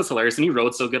 he just was hilarious, and he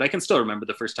rode so good. I can still remember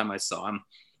the first time I saw him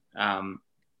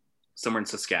somewhere in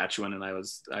Saskatchewan, and I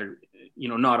you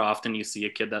know, not often you see a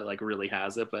kid that like really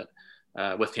has it, but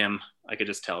with him I could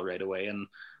just tell right away. And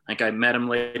like I met him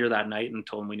later that night and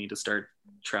told him we need to start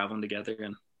traveling together,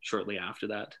 and shortly after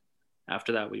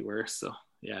that we were. So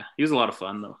yeah, he was a lot of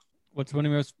fun though. What's one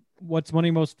of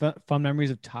your most fun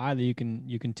memories of Ty that you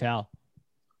can tell?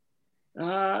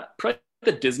 Probably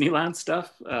the Disneyland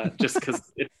stuff, just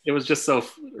because it was just so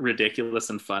ridiculous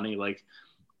and funny. Like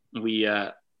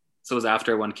so it was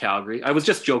after I won Calgary. I was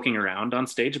just joking around on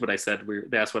stage, but I said,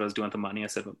 they asked what I was doing with the money. I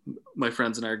said, my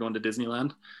friends and I are going to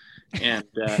Disneyland. And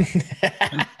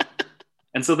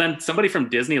and so then somebody from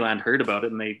Disneyland heard about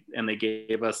it, and they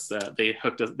gave us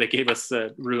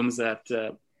rooms at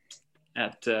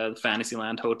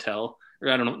Fantasyland Hotel, or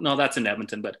I don't know, no, that's in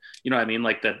Edmonton, but you know what I mean,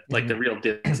 like the real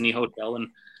Disney hotel, and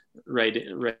right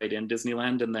in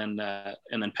Disneyland, and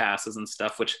then passes and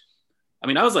stuff. Which, I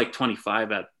mean, I was like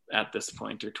 25 at this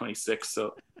point, or 26,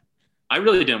 so I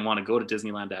really didn't want to go to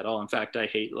Disneyland at all. In fact, I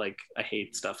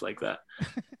hate stuff like that.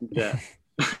 Yeah.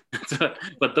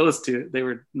 But those two, they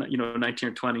were, you know, 19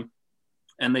 or 20,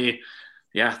 and they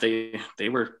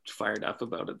were fired up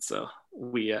about it. So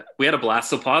we had a blast.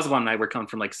 So Pazwan and I were coming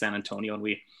from like San Antonio, and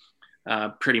we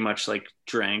pretty much like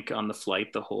drank on the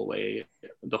flight the whole way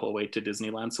to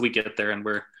Disneyland. So we get there, and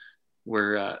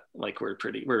we're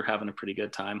having a pretty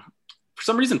good time. For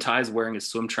some reason, Ty's wearing his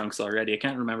swim trunks already. I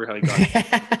can't remember how he got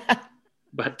it.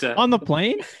 But on the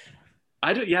plane,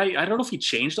 I don't know if he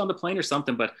changed on the plane or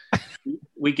something, but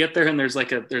we get there, and there's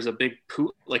a big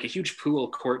pool, like a huge pool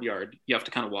courtyard you have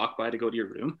to kind of walk by to go to your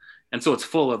room. And so it's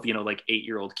full of, you know, like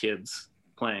 8-year-old kids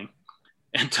playing.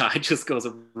 And Ty just goes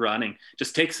running,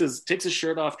 just takes his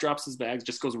shirt off, drops his bags,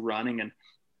 just goes running, and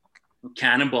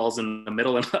cannonballs in the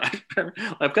middle. And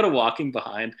I've got a walking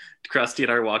behind, Krusty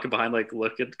and I are walking behind, like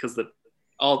looking, because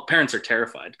all parents are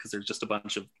terrified, because there's just a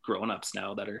bunch of grown-ups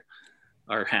now that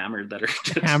are hammered, that are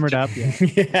just hammered up.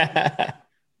 Yeah.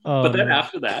 Oh, but then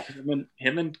after that,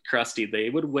 him and Krusty,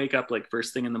 they would wake up like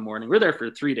first thing in the morning. We're there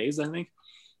for 3 days, I think.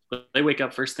 But they wake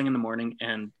up first thing in the morning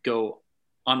and go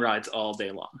on rides all day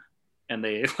long. And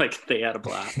they had a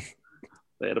blast.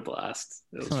 It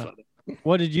was fun.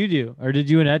 What did you do? Or did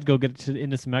you and Ed go get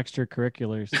into some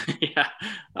extracurriculars? Yeah.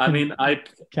 I mean, I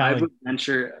would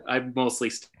venture, I mostly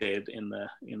stayed in the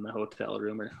hotel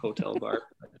room or hotel bar.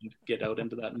 I didn't get out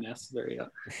into that mess very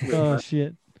much.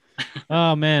 Shit.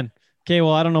 Oh, man. Okay,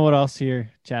 well, I don't know what else here,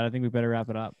 Chad. I think we better wrap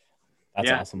it up. That's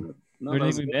awesome. No,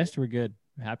 anything we missed? We're good.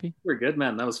 We're happy? We're good,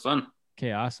 man. That was fun.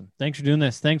 Okay, awesome. Thanks for doing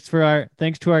this. Thanks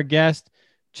to our guest,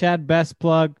 Chad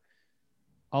Bestplug.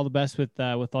 All the best with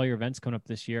all your events coming up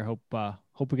this year. Hope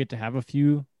we get to have a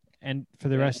few and for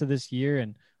the rest of this year,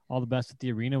 and all the best with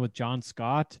the arena with John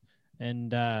Scott.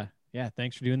 And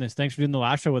thanks for doing this. Thanks for doing the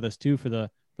last show with us too for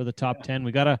the top 10.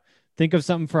 We gotta think of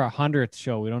something for our 100th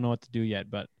show. We don't know what to do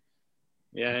yet, but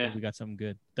we got something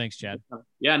good. Thanks, Chad.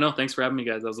 Yeah, no, thanks for having me,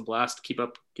 guys. That was a blast. Keep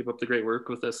up the great work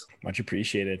with this. Much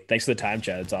appreciated. Thanks for the time,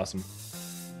 Chad. It's awesome.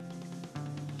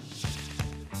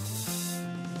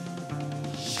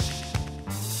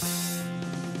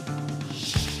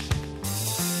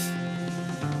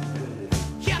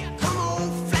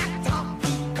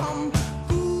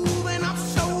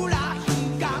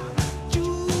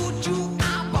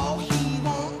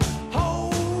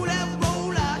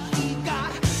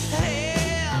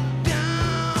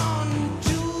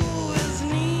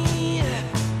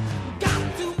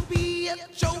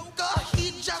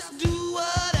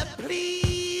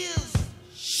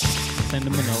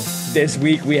 This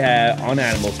week we have on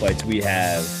Animal Fights, we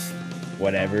have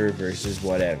whatever versus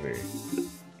whatever.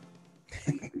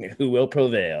 Who will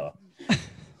prevail?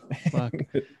 Fuck.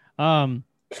 Man,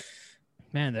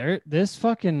 this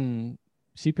fucking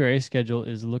CPRA schedule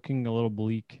is looking a little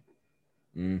bleak.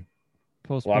 A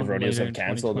lot of rodeos have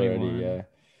canceled already. Yeah.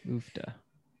 Oofda.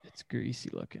 It's greasy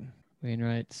looking.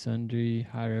 Wainwright, Sundry,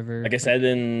 High River. Like I said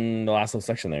in the last little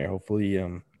section there, hopefully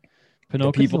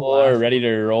The people are ready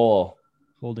to roll.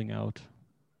 Holding out.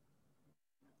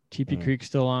 TP Creek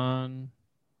still on.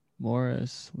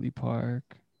 Morris, Lee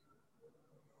Park,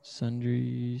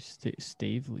 Sundry,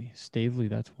 Stavely.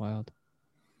 That's wild.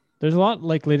 There's a lot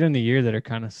like later in the year that are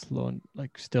kind of slow and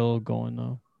like still going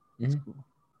though. That's cool.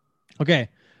 Okay.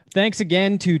 Thanks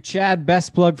again to Chad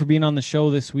Bestplug for being on the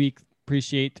show this week.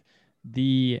 Appreciate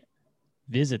the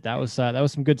visit. That was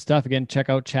some good stuff. Again, check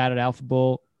out Chad at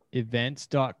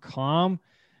alphabowlevents.com.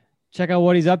 Check out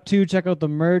what he's up to. Check out the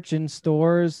merch in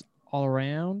stores all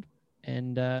around,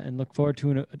 and look forward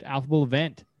to an Alpha Bowl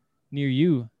event near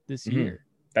you this year.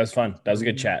 That was fun. That was a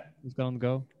good chat. It's going to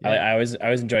go. Yeah. I always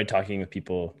enjoyed talking with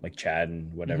people like Chad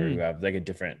and whatever who have like a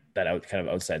different kind of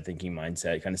outside thinking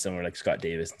mindset, kind of similar like Scott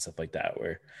Davis and stuff like that.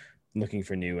 We're looking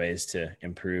for new ways to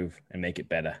improve and make it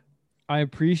better. I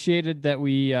appreciated that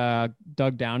we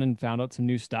dug down and found out some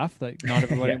new stuff. Like not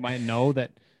everybody might know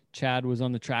that Chad was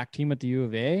on the track team at the U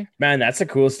of A. Man, that's a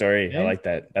cool story. I like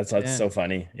that. That's so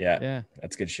funny. Yeah.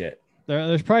 That's good shit.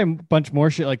 There's probably a bunch more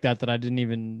shit like that I didn't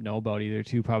even know about either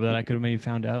too, probably that I could have maybe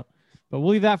found out. But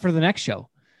we'll leave that for the next show.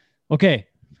 Okay.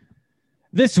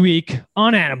 This week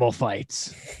on Animal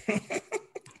Fights. I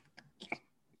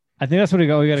think that's what we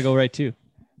got to go right to.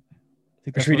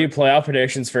 Should we do playoff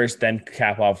predictions first, then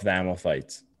cap off the Animal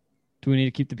Fights? Do we need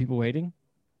to keep the people waiting?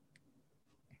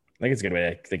 I think it's a good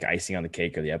way to like icing on the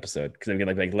cake of the episode because I'm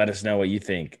gonna like let us know what you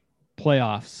think.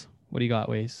 Playoffs. What do you got,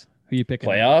 Waze? Who you picking?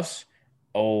 Playoffs?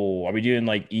 Oh, are we doing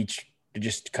like each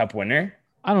just cup winner?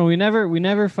 I don't know. We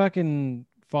never fucking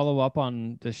follow up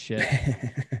on this shit.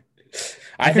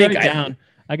 I think down.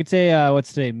 I could say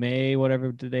what's today? May,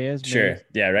 whatever today is. Sure.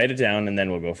 Yeah, write it down and then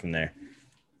we'll go from there.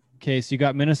 Okay, so you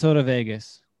got Minnesota,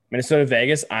 Vegas. Minnesota,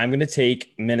 Vegas. I'm gonna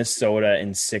take Minnesota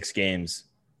in 6 games.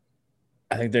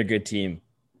 I think they're a good team.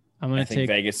 I think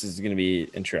Vegas is going to be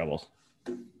in trouble.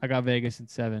 I got Vegas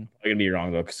at 7. I'm going to be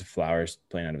wrong, though, because the Flowers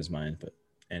playing out of his mind. But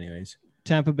anyways.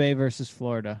 Tampa Bay versus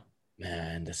Florida.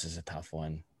 Man, this is a tough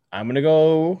one. I'm going to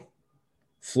go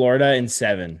Florida in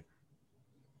 7.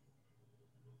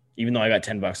 Even though I got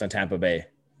 $10 on Tampa Bay.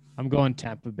 I'm going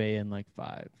Tampa Bay in like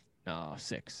 5. No,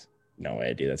 6. No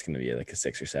way, dude. That's going to be like a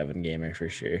 6 or 7 gamer for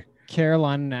sure.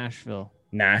 Carolina, Nashville.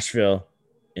 Nashville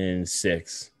in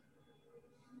 6.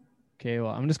 Okay,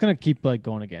 well, I'm just gonna keep like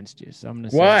going against you. So I'm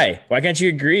gonna. Why? Why can't you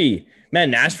agree,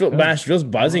 man? Nashville's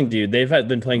buzzing, dude. They've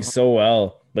been playing so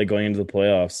well, like going into the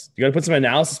playoffs. You got to put some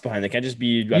analysis behind. They can't just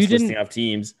be just listing off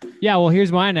teams. Yeah, well,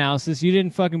 here's my analysis. You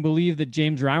didn't fucking believe that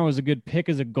James Reimer was a good pick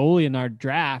as a goalie in our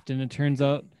draft, and it turns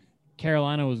out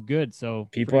Carolina was good. So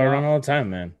people are wrong all the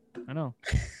time, man. I know.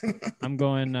 I'm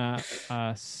going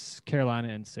Carolina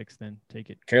in 6. Then take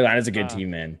it. Carolina's a good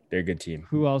team, man. They're a good team.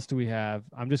 Who else do we have?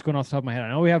 I'm just going off the top of my head. I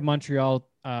know we have Montreal,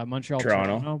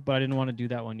 Toronto, but I didn't want to do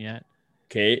that one yet.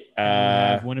 Okay.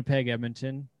 Winnipeg,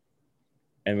 Edmonton,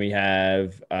 and we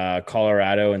have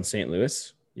Colorado and St.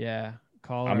 Louis. Yeah,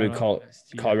 Colorado. I'm going to call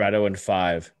Colorado in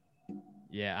 5.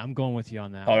 Yeah, I'm going with you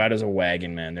on that. Colorado's a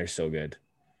wagon, man. They're so good.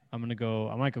 I might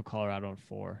go Colorado in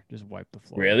 4. Just wipe the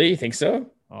floor. Really? You think so?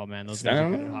 Oh man, those guys are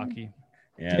good at hockey.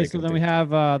 Yeah. Okay, so then we have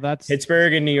that's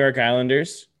Pittsburgh and New York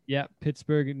Islanders. Yeah,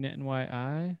 Pittsburgh and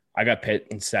NYI. I got Pitt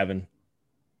in 7.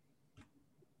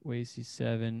 Wasey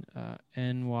 7.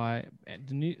 NY.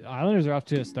 The Islanders are off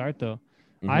to a start though.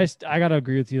 Mm-hmm. I gotta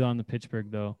agree with you on the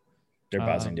Pittsburgh though. They're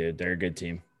buzzing, dude. They're a good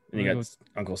team. And you got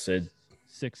Uncle Sid.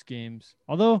 6 games.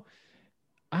 Although,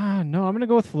 no, I'm gonna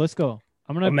go with Falisco.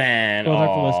 I'm gonna go with our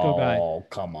Falisco guy. Oh,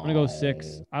 come on. I'm gonna go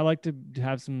 6. I like to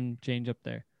have some change up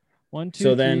there. 1,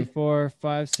 2, 3, 4,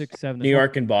 5, 6, 7. New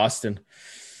York and Boston.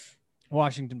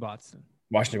 Washington, Boston.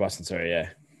 Sorry, yeah.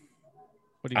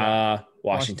 What do you got?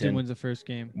 Washington wins the first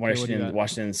game.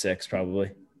 Washington in 6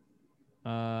 probably.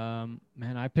 Man,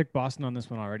 I picked Boston on this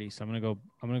one already, so I'm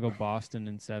gonna go Boston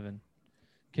in 7.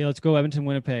 Okay, let's go Edmonton,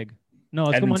 Winnipeg. No,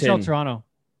 let's go Montreal, Toronto.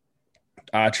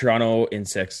 Toronto in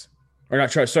 6. Or not,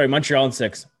 sorry, Montreal in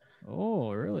 6.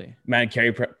 Oh, really? Man,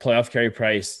 playoff Carey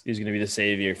Price is going to be the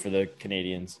savior for the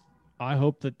Canadians. I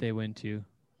hope that they win too.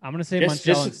 I'm going to say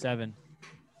Montreal in 7.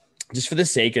 Just for the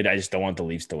sake of it, I just don't want the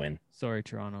Leafs to win. Sorry,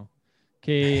 Toronto.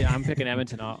 Okay, I'm picking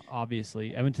Edmonton,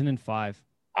 obviously. Edmonton in 5.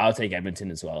 I'll take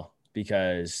Edmonton as well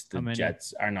because the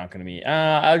Jets are not going to be.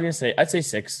 I'd say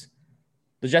 6.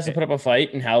 The Jets will put up a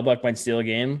fight, and Hellebuyck might steal a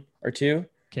game or 2.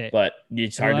 Okay, but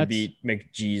it's hard to beat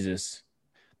McJesus.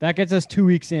 That gets us 2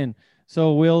 weeks in,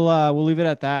 so we'll leave it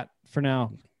at that for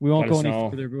now. We won't go any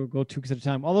further. We'll go 2 weeks at a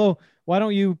time. Although, why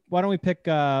don't we pick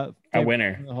a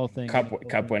winner? The whole thing.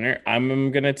 Cup winner.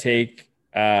 I'm gonna take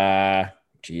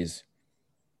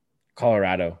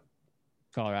Colorado.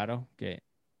 Colorado. Okay.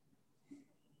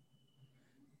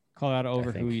 Colorado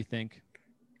over who you think?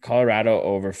 Colorado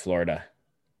over Florida.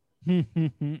 That'd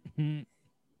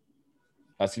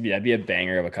be a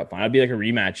banger of a cup final. That'd be like a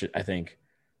rematch, I think.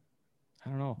 I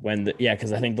don't know.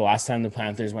 Because I think the last time the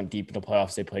Panthers went deep in the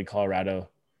playoffs, they played Colorado.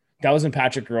 That was when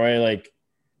Patrick Roy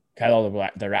had all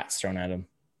the rats thrown at him.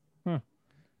 Huh.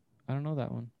 I don't know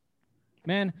that one.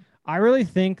 Man, I really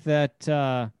think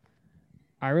that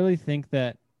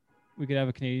we could have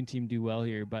a Canadian team do well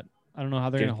here, but I don't know how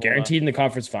they're going to hold guaranteed up. In the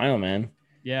conference final, man.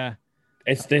 Yeah.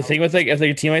 It's the thing with if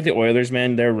a team like the Oilers,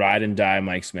 man, they're ride and die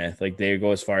Mike Smith. Like they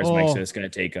go as far as Mike Smith's going to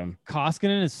take them.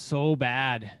 Koskinen is so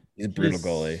bad. He's a brutal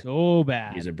goalie. So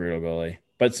bad. He's a brutal goalie.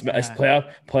 But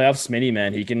playoff Smitty,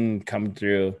 man, he can come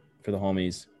through for the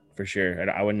homies for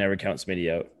sure. I would never count Smitty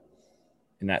out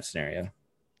in that scenario.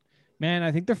 Man,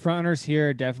 I think the front runners here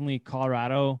are definitely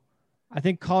Colorado. I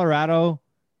think Colorado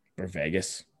or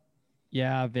Vegas.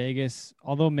 Yeah, Vegas.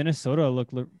 Although Minnesota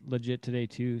looked legit today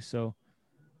too. So,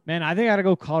 man, I think I got to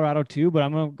go Colorado too. But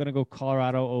I'm going to go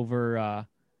Colorado over.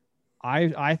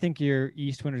 I think your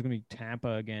East winner is going to be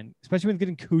Tampa again, especially with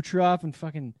getting Kucherov and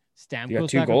fucking Stamkos. You got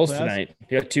 2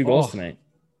 goals tonight.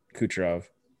 Kucherov.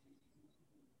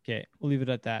 Okay, we'll leave it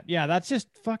at that. Yeah, that's just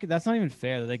fucking. That's not even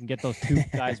fair that they can get those 2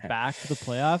 guys back to the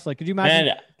playoffs. Like, could you imagine?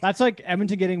 Man, that's like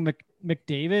Edmonton getting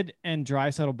McDavid and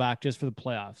Draisaitl back just for the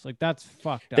playoffs. Like, that's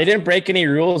fucked up. They didn't break any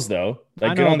rules though.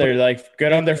 Like,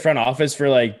 good on their front office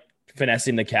for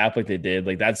finessing the cap like they did.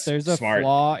 Like, that's there's smart. A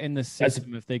flaw in the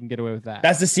system if they can get away with that.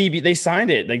 That's the CB. They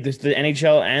signed it. Like, the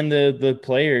NHL and the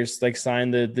players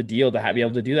signed the deal to be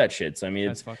able to do that shit. So I mean,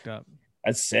 that's fucked up.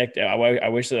 That's sick. I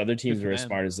wish the other teams were as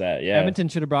smart as that. Yeah. Edmonton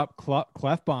should have brought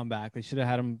Clefbaum back. They should have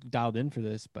had him dialed in for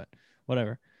this, but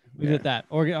whatever. We did that.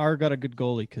 Or got a good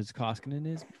goalie because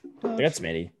Koskinen is. They got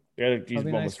Smitty. He's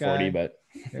almost 40, but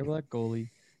they're like goalie.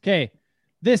 Okay.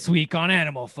 This week on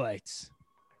Animal Fights.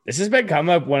 This has become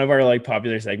one of our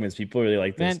popular segments. People really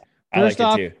like this. Man, I like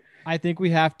it too. I think we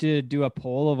have to do a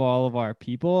poll of all of our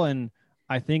people, and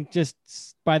I think just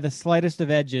by the slightest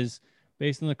of edges,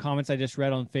 based on the comments I just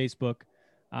read on Facebook,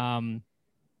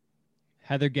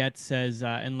 Heather Getz says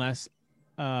unless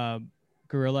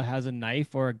Gorilla has a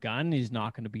knife or a gun, he's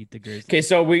not going to beat the Grizzlies. Okay,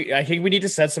 so I think we need to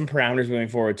set some parameters moving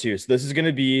forward too. So this is going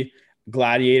to be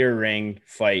gladiator ring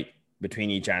fight between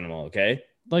each animal. Okay,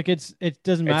 it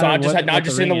doesn't matter. It's not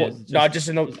just in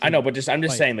the I know, but I'm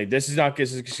just saying this is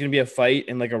going to be a fight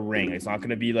in a ring. It's not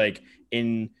going to be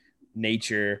in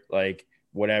nature,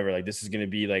 whatever. This is going to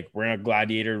be we're in a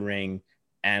gladiator ring.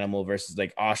 Animal versus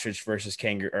ostrich versus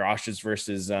kangaroo, or ostrich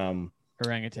versus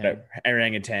orangutan,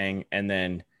 and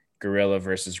then gorilla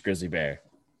versus grizzly bear.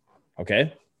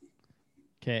 Okay,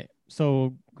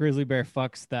 so grizzly bear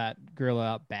fucks that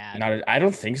gorilla up bad. I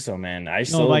don't think so, man.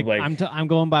 I'm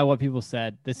going by what people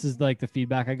said. This is the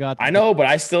feedback I got. I know, but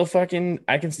I still you can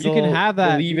have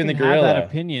that, believe in the gorilla. Have that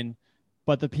opinion,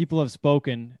 but the people have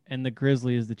spoken, and the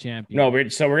grizzly is the champion. No, we're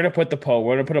gonna put the poll.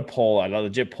 We're gonna put a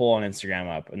legit poll on Instagram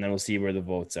up, and then we'll see where the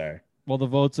votes are. Well, the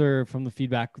votes are from the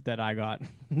feedback that I got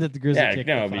that the grizzly kicked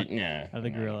the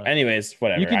gorilla. Anyways,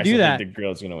 whatever. You can do that. The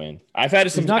gorilla's gonna win. I've had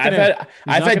decent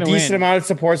amount of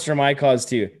supports for my cause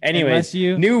too. Anyways,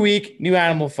 new week, new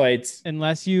animal fights.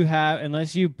 Unless you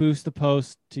boost the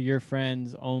post to your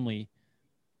friends only.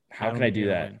 How can I do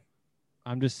that?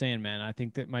 I'm just saying, man. I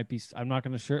think that might be. I'm not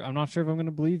sure if I'm going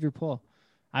to believe your poll.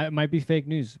 It might be fake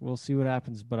news. We'll see what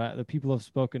happens. But the people have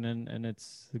spoken, and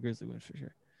it's the Grizzly wins for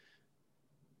sure.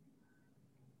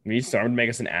 We need someone to make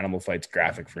us an animal fights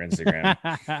graphic for Instagram.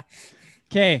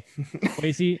 Okay,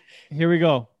 Lacey, here we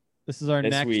go. This is our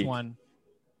next one,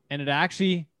 and it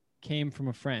actually came from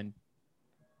a friend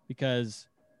because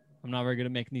I'm not very good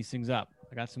at making these things up.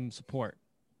 I got some support.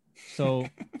 So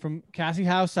from Cassie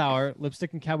Hausauer,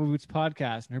 Lipstick and Cowboy Boots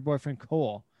podcast, and her boyfriend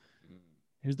Cole.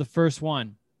 Here's the first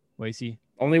one, Lacey.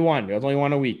 Only one. There's only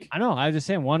one a week. I know. I was just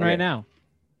saying one right now.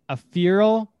 A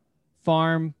feral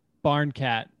farm barn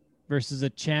cat versus a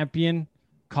champion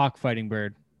cockfighting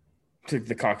bird.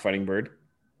 The cockfighting bird.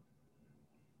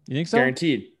 You think so?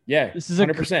 Guaranteed. Yeah. This is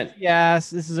 100%. Yes.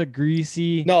 This is a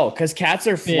greasy. No, because cats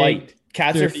are flight.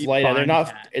 Cats are flight.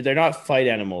 They're not fight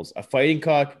animals. A fighting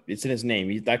cock, it's in his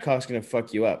name. That cock's gonna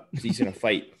fuck you up. He's gonna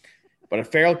fight. But a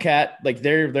feral cat,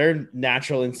 their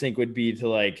natural instinct would be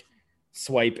to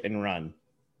swipe and run.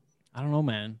 I don't know,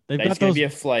 man. It's gonna be a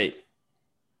flight.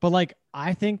 But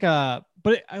I think a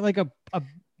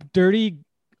dirty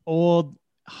old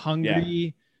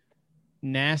hungry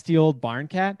nasty old barn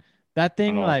cat. That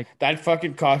thing, that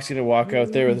fucking cock's gonna walk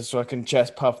out there with his fucking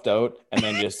chest puffed out, and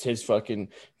then just his fucking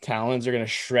talons are gonna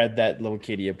shred that little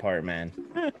kitty apart, man.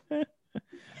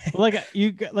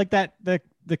 The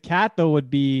cat though would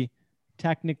be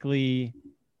technically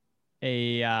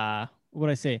what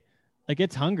I say, like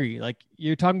it's hungry. Like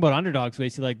you're talking about underdogs,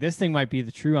 basically. Like this thing might be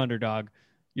the true underdog.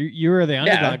 You were the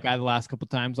underdog guy the last couple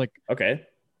times. Like okay,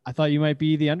 I thought you might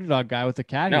be the underdog guy with the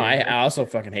cat. No, I also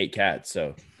fucking hate cats,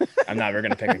 so I'm never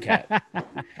gonna pick a cat.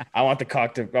 I want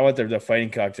the fighting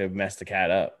cock to mess the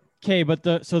cat up. Okay, but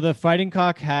the fighting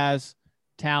cock has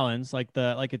talons, like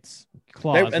its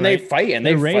claws, they fight and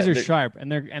they're razor sharp,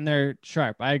 and they're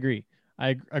sharp. I agree.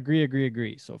 I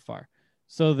agree so far.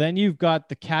 So then you've got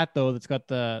the cat though that's got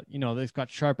that's got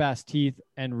sharp ass teeth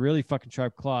and really fucking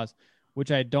sharp claws,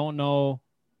 which I don't know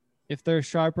if they're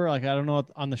sharper. Like I don't know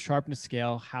on the sharpness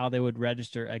scale how they would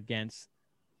register against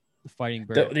the fighting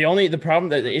bird.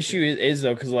 The issue is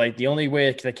though, because like the only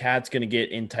way the cat's gonna get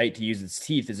in tight to use its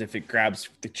teeth is if it grabs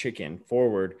the chicken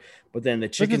forward. But then the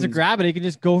chicken doesn't grab it, he can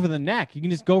just go for the neck. You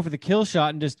can just go for the kill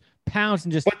shot and just pounce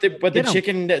and just. But the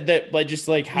chicken that like just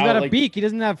like how he's got a like, beak. He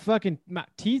doesn't have fucking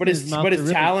teeth. But his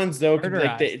really talons though can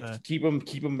like keep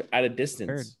him at a distance.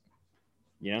 Bird.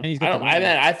 You know,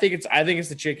 I think it's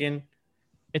the chicken.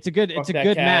 It's a good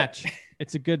match.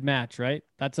 It's a good match, right?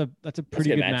 That's a pretty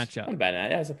good matchup. Not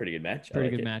bad. Yeah, it's a pretty good match. Pretty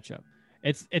good matchup.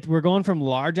 It's we're going from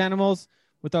large animals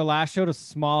with our last show to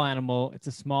small animal. It's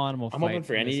a small animal fight. I'm open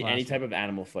for any type of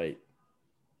animal fight.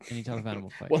 Any type of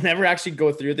animal fight. We'll never actually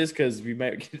go through this because we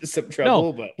might get into some trouble.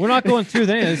 No, but we're not going through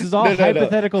that. This is all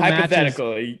hypothetical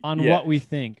matches on what we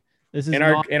think. This is in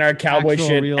our cowboy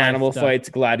shit animal fights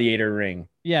gladiator ring.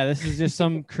 Yeah, this is just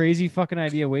some crazy fucking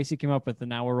idea Wasey came up with, and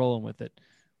now we're rolling with it.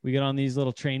 We get on these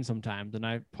little trains sometimes, and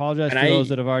I apologize for those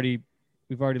that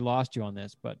we've already lost you on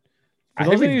this, but for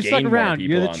those of you who stuck around,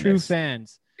 you're the true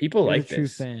fans. People like this. True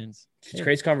fans. It's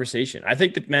crazy conversation. I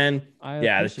think that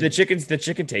the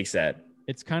chicken takes that.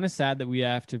 It's kind of sad that we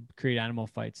have to create animal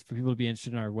fights for people to be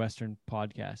interested in our Western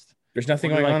podcast. There's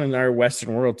nothing going on in our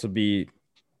Western world to be.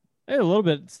 There's a little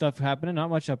bit of stuff happening,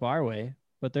 not much up our way,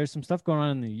 but there's some stuff going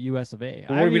on in the US of A.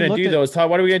 What are we going to do those?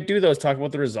 What are we going to do those? Talk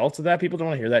about the results of that? People don't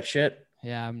want to hear that shit.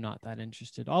 Yeah, I'm not that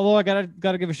interested. Although I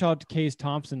gotta give a shout out to Case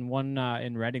Thompson, won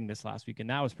in Reading this last week,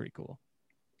 and that was pretty cool.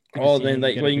 Then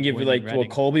you can give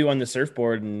Colby won the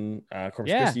surfboard and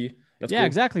Corpus Christi. That's cool.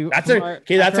 Exactly. That's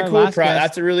a cool prize.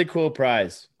 That's a really cool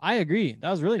prize. I agree.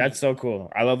 That was really neat. So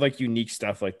cool. I love unique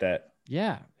stuff like that.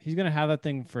 Yeah, he's gonna have that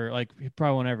thing for he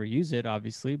probably won't ever use it,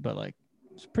 obviously, but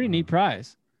it's a pretty neat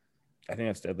prize. I think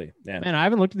that's deadly. Yeah, man, I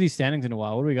haven't looked at these standings in a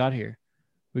while. What do we got here?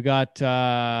 We got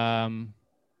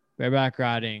bareback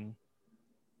riding.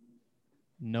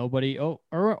 Nobody. Oh,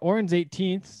 Oren's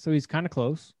 18th, so he's kind of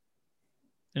close,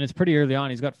 and it's pretty early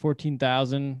on. He's got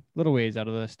 14,000, little ways out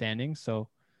of the standings. So,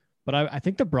 but I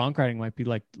think the bronc riding might be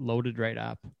loaded right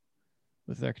up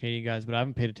with our Canadian guys, but I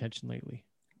haven't paid attention lately.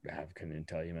 I couldn't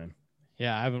tell you, man.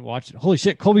 Yeah, I haven't watched it. Holy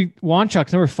shit, Colby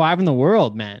Wanchuk's number 5 in the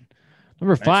world, man.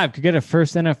 Number 5 could get a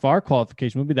first NFR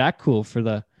qualification. Would be that cool for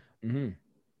the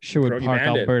Sherwood Brody Park,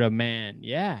 Bandit. Alberta, man.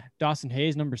 Yeah. Dawson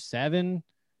Hayes, number 7.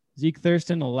 Zeke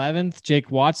Thurston, 11th. Jake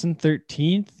Watson,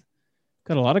 13th.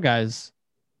 Got a lot of guys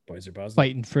Boys are buzzing.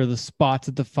 fighting for the spots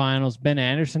at the finals. Ben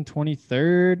Anderson,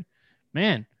 23rd.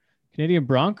 Man, Canadian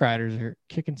bronc riders are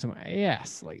kicking some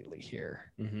ass lately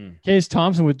here. Case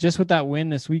Thompson with that win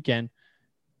this weekend,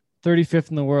 35th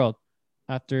in the world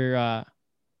after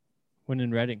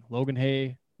winning Reading. Logan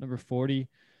Hay, number 40.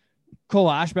 Cole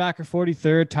Ashbacker,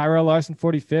 43rd. Tyrell Larson,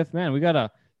 45th. Man, we got a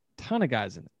ton of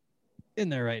guys in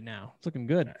there right now. It's looking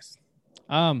good. Nice.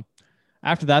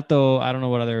 After that, though, I don't know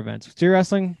what other events. Steer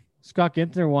wrestling, Scott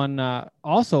Ginther won.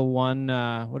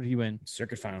 What did he win?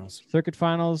 Circuit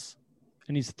finals.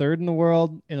 And he's 3rd in the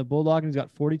world in the Bulldog, and he's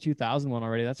got 42,001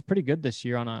 already. That's pretty good this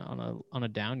year on a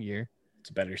down year. It's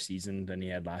a better season than he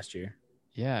had last year.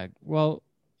 Yeah, well,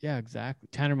 yeah, exactly.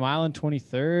 Tanner Milan,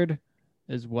 23rd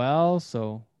as well.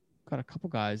 So got a couple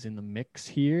guys in the mix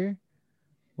here.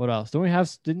 What else? Don't we have?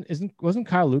 Wasn't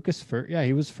Kyle Lucas first? Yeah,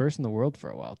 he was first in the world for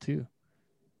a while too.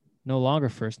 No longer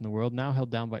first in the world. Now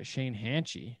held down by Shane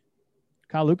Hanchy.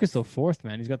 Kyle Lucas though 4th,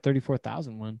 man. He's got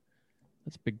 34,001.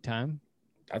 That's big time.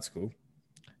 That's cool.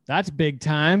 That's big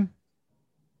time.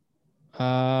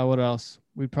 What else?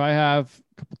 We probably have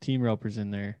a couple team ropers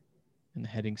in there in the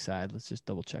heading side. Let's just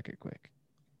double check it quick.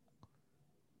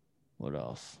 What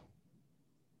else?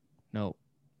 Nope.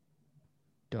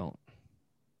 Don't.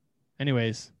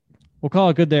 Anyways, we'll call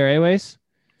it good there, Wace?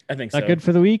 I think so. Is that good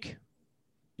for the week?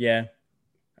 Yeah.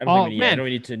 I don't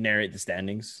need to narrate the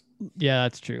standings. Yeah,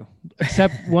 that's true.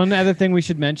 Except one other thing we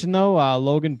should mention, though,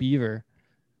 Logan Beaver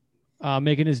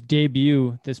making his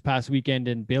debut this past weekend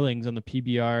in Billings on the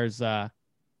PBR's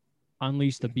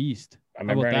Unleash the Beast. I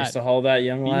remember I used to haul that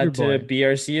young lad to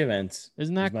BRC events.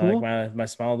 Isn't that cool? My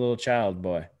small little child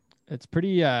boy. It's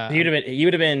pretty. He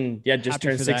would have been just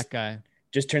turned that guy.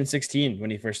 Just turned 16 when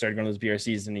he first started going to those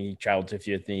BRCs, and he traveled to a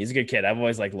few things. He's a good kid. I've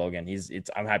always liked Logan.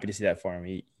 I'm happy to see that for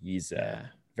him. He's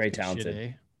very talented. Shit,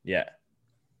 eh? Yeah.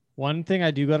 One thing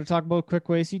I do got to talk about quick,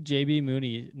 Wasey, JB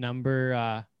Mooney,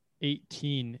 number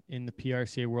 18 in the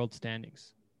PRCA World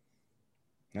Standings.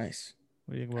 Nice.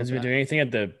 What do you think about Has he been doing anything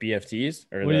at the BFTs?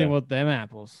 What do you think about them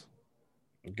apples?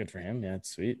 Good for him. Yeah,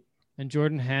 it's sweet. And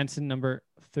Jordan Hansen, number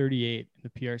 38 in the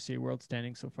PRCA World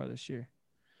Standings so far this year.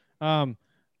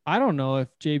 I don't know if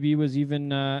JB was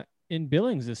even in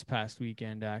Billings this past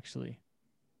weekend, actually.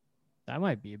 That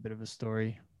might be a bit of a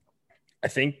story. I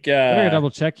think I better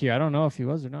double check here. I don't know if he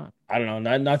was or not. I don't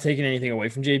know. Not taking anything away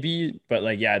from JB, but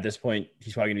at this point,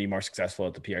 he's probably gonna be more successful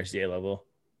at the PRCA level.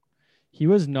 He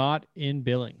was not in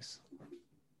Billings.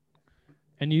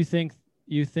 And you think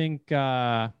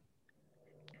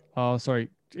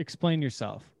explain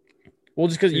yourself. Well,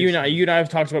 just because you and I have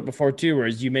talked about before too,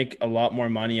 whereas you make a lot more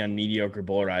money on mediocre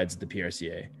bull rides at the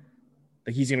PRCA.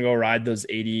 Like he's gonna go ride those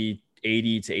 80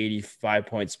 to 85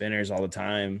 point spinners all the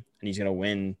time, and he's gonna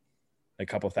win a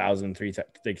couple thousand,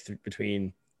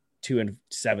 between 2,000 and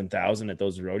 7,000 at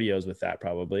those rodeos with that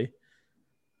probably.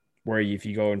 Where if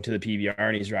you go into the PBR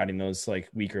and he's riding those like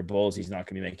weaker bulls, he's not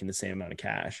gonna be making the same amount of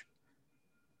cash.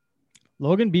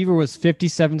 Logan Beaver was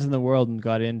 57th in the world and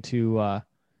got into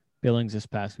Billings this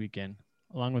past weekend,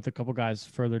 along with a couple guys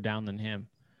further down than him,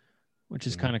 which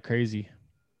is kind of crazy.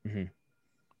 Mm-hmm.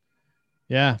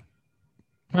 Yeah.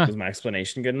 Huh. Was my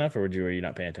explanation good enough, or were you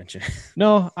not paying attention?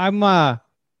 No, I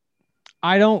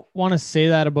don't want to say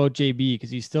that about JB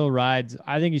because he still rides.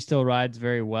 I think he still rides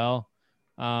very well.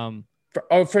 And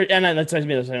that's what I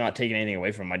mean. I'm not taking anything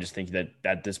away from him. I just think that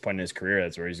at this point in his career,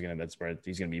 that's where he's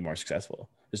gonna be more successful.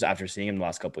 Just after seeing him the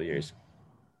last couple of years.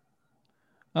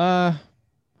 I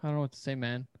don't know what to say,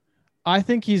 man. I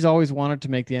think he's always wanted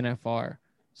to make the NFR,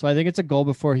 so I think it's a goal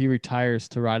before he retires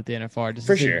to ride at the NFR. Just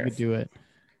for to see sure, if he could do it.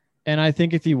 And I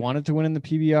think if he wanted to win in the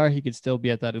PBR, he could still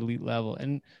be at that elite level.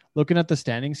 And looking at the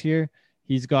standings here,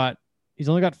 he's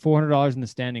only got $400 in the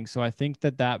standings, so I think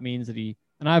that means that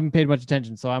and I haven't paid much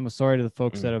attention, so I'm sorry to the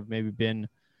folks that have maybe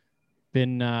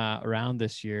been around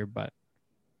this year. But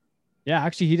yeah,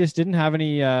 actually, he just didn't have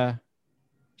any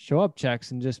show up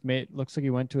checks and just looks like he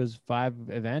went to his 5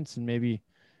 events and maybe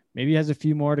he has a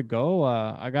few more to go.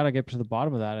 I gotta get to the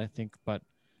bottom of that, I think. But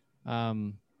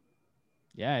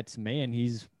yeah, it's May and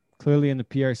he's clearly in the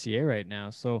PRCA right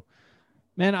now. So,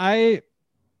 man, I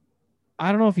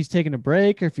don't know if he's taking a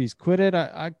break or if he's quit it.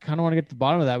 I kind of want to get to the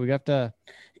bottom of that. We have to.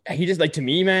 He just to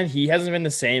me, man, he hasn't been the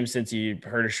same since he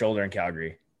hurt his shoulder in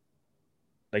Calgary.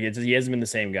 He hasn't been the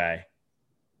same guy.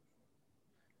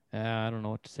 I don't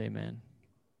know what to say, man.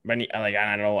 But I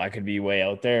don't know, I could be way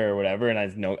out there or whatever, and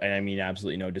I mean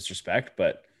absolutely no disrespect,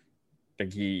 but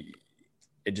it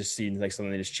just seems like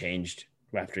something that just changed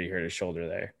after he hurt his shoulder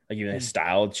there. Even his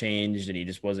style changed, and he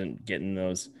just wasn't getting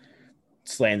those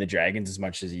slaying the dragons as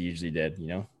much as he usually did,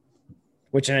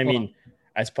 Which, and I mean,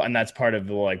 that's part of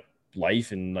the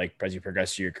life, and as you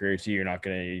progress through your career too, you're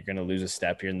gonna lose a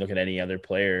step here. And look at any other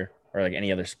player or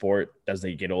any other sport as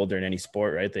they get older in any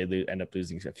sport, right? They end up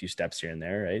losing a few steps here and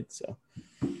there, right? So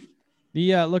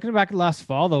the looking back at last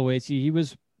fall though, he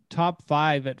was top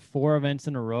 5 at 4 events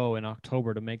in a row in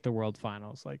October to make the world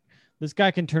finals. This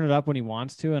guy can turn it up when he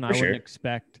wants to, and I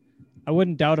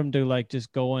wouldn't doubt him to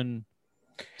just go and.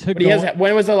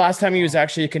 When was the last time he was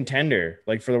actually a contender,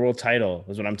 for the world title?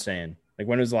 Is what I'm saying.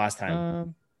 When was the last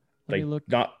time?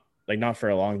 Not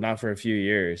for a few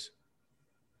years.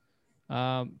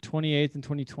 28th in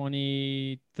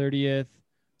 2020, 30th.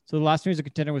 So the last time he was a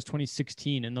contender was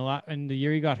 2016, and the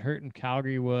year he got hurt in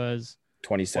Calgary was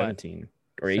 2017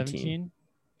 or 18.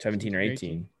 17 or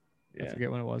 18. Yeah. I forget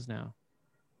when it was now.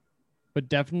 But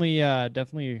definitely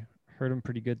hurt him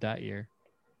pretty good that year.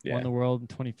 Yeah. Won the world in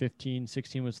 2015.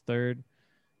 16 was 3rd.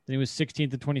 Then he was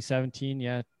 16th in 2017.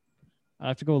 Yeah. I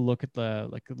have to go look at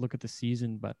the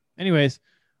season, but anyways,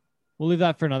 we'll leave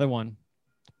that for another one.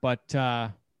 But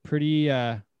pretty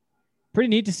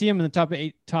neat to see him in the top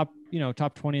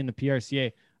 20 in the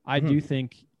PRCA. I do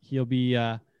think he'll be.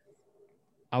 I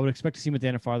would expect to see him at the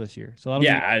NFR this year. So that'll be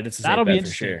interesting.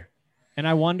 For sure. And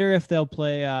I wonder if they'll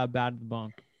play Bad at the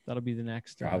Bunk. That'll be the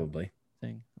next probably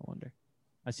thing. I wonder.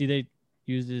 I see they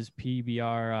used his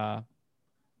PBR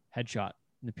headshot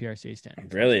in the PRCA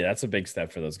standings. Really, that's a big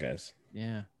step for those guys.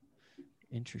 Yeah.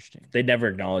 Interesting. They never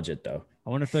acknowledge it though. I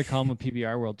wonder if they call him a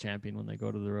PBR world champion when they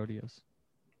go to the rodeos.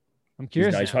 I'm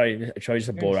curious. He's probably just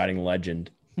a bull riding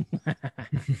legend.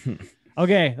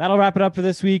 Okay, that'll wrap it up for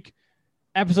this week.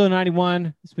 Episode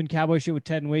 91. It's been Cowboy Shit with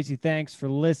Ted and Wasey. Thanks for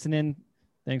listening.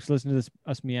 Thanks for listening to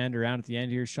us meander around at the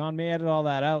end here. Sean may edit all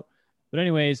that out. But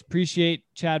anyways, appreciate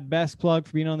Chad Bestplug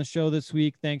for being on the show this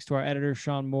week. Thanks to our editor,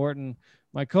 Sean Morton.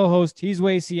 My co-host, he's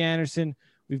Wacey Anderson.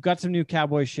 We've got some new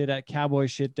cowboy shit at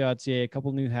cowboyshit.ca. A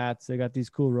couple new hats. They got these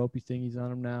cool ropey thingies on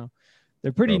them now.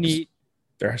 They're pretty neat.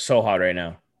 They're so hot right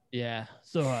now. Yeah,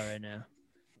 so hot right now.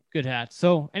 Good hats.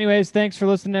 So anyways, thanks for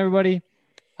listening, everybody.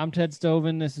 I'm Ted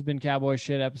Stoven. This has been Cowboy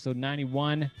Shit, episode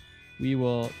 91. We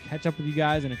will catch up with you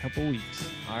guys in a couple weeks.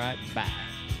 All right, bye.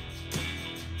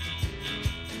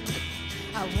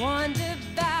 I wonder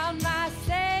about my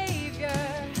Savior.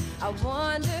 I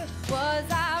wonder, was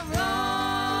I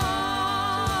wrong?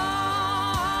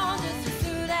 Just as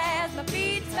soon as my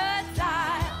feet touch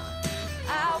tile,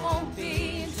 I won't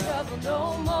be in trouble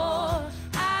no more.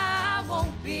 I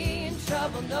won't be in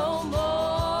trouble no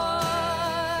more.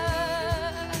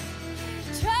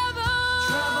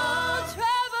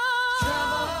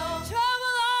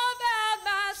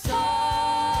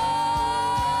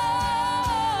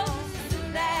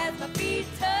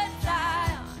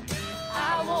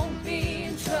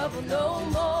 No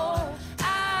more,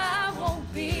 I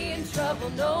won't be in trouble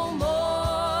no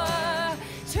more.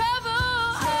 Trouble,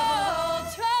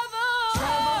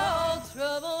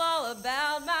 trouble all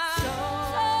about my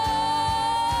soul.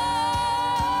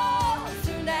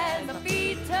 Soon as my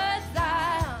feet touch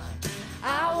Zion,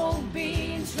 I won't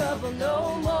be in trouble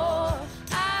no more.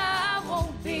 I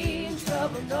won't be in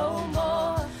trouble no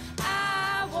more.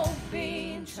 I won't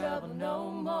be in trouble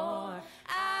no more.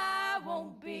 I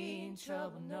won't be in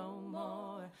trouble no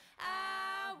more.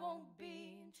 I won't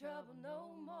be in trouble no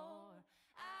more.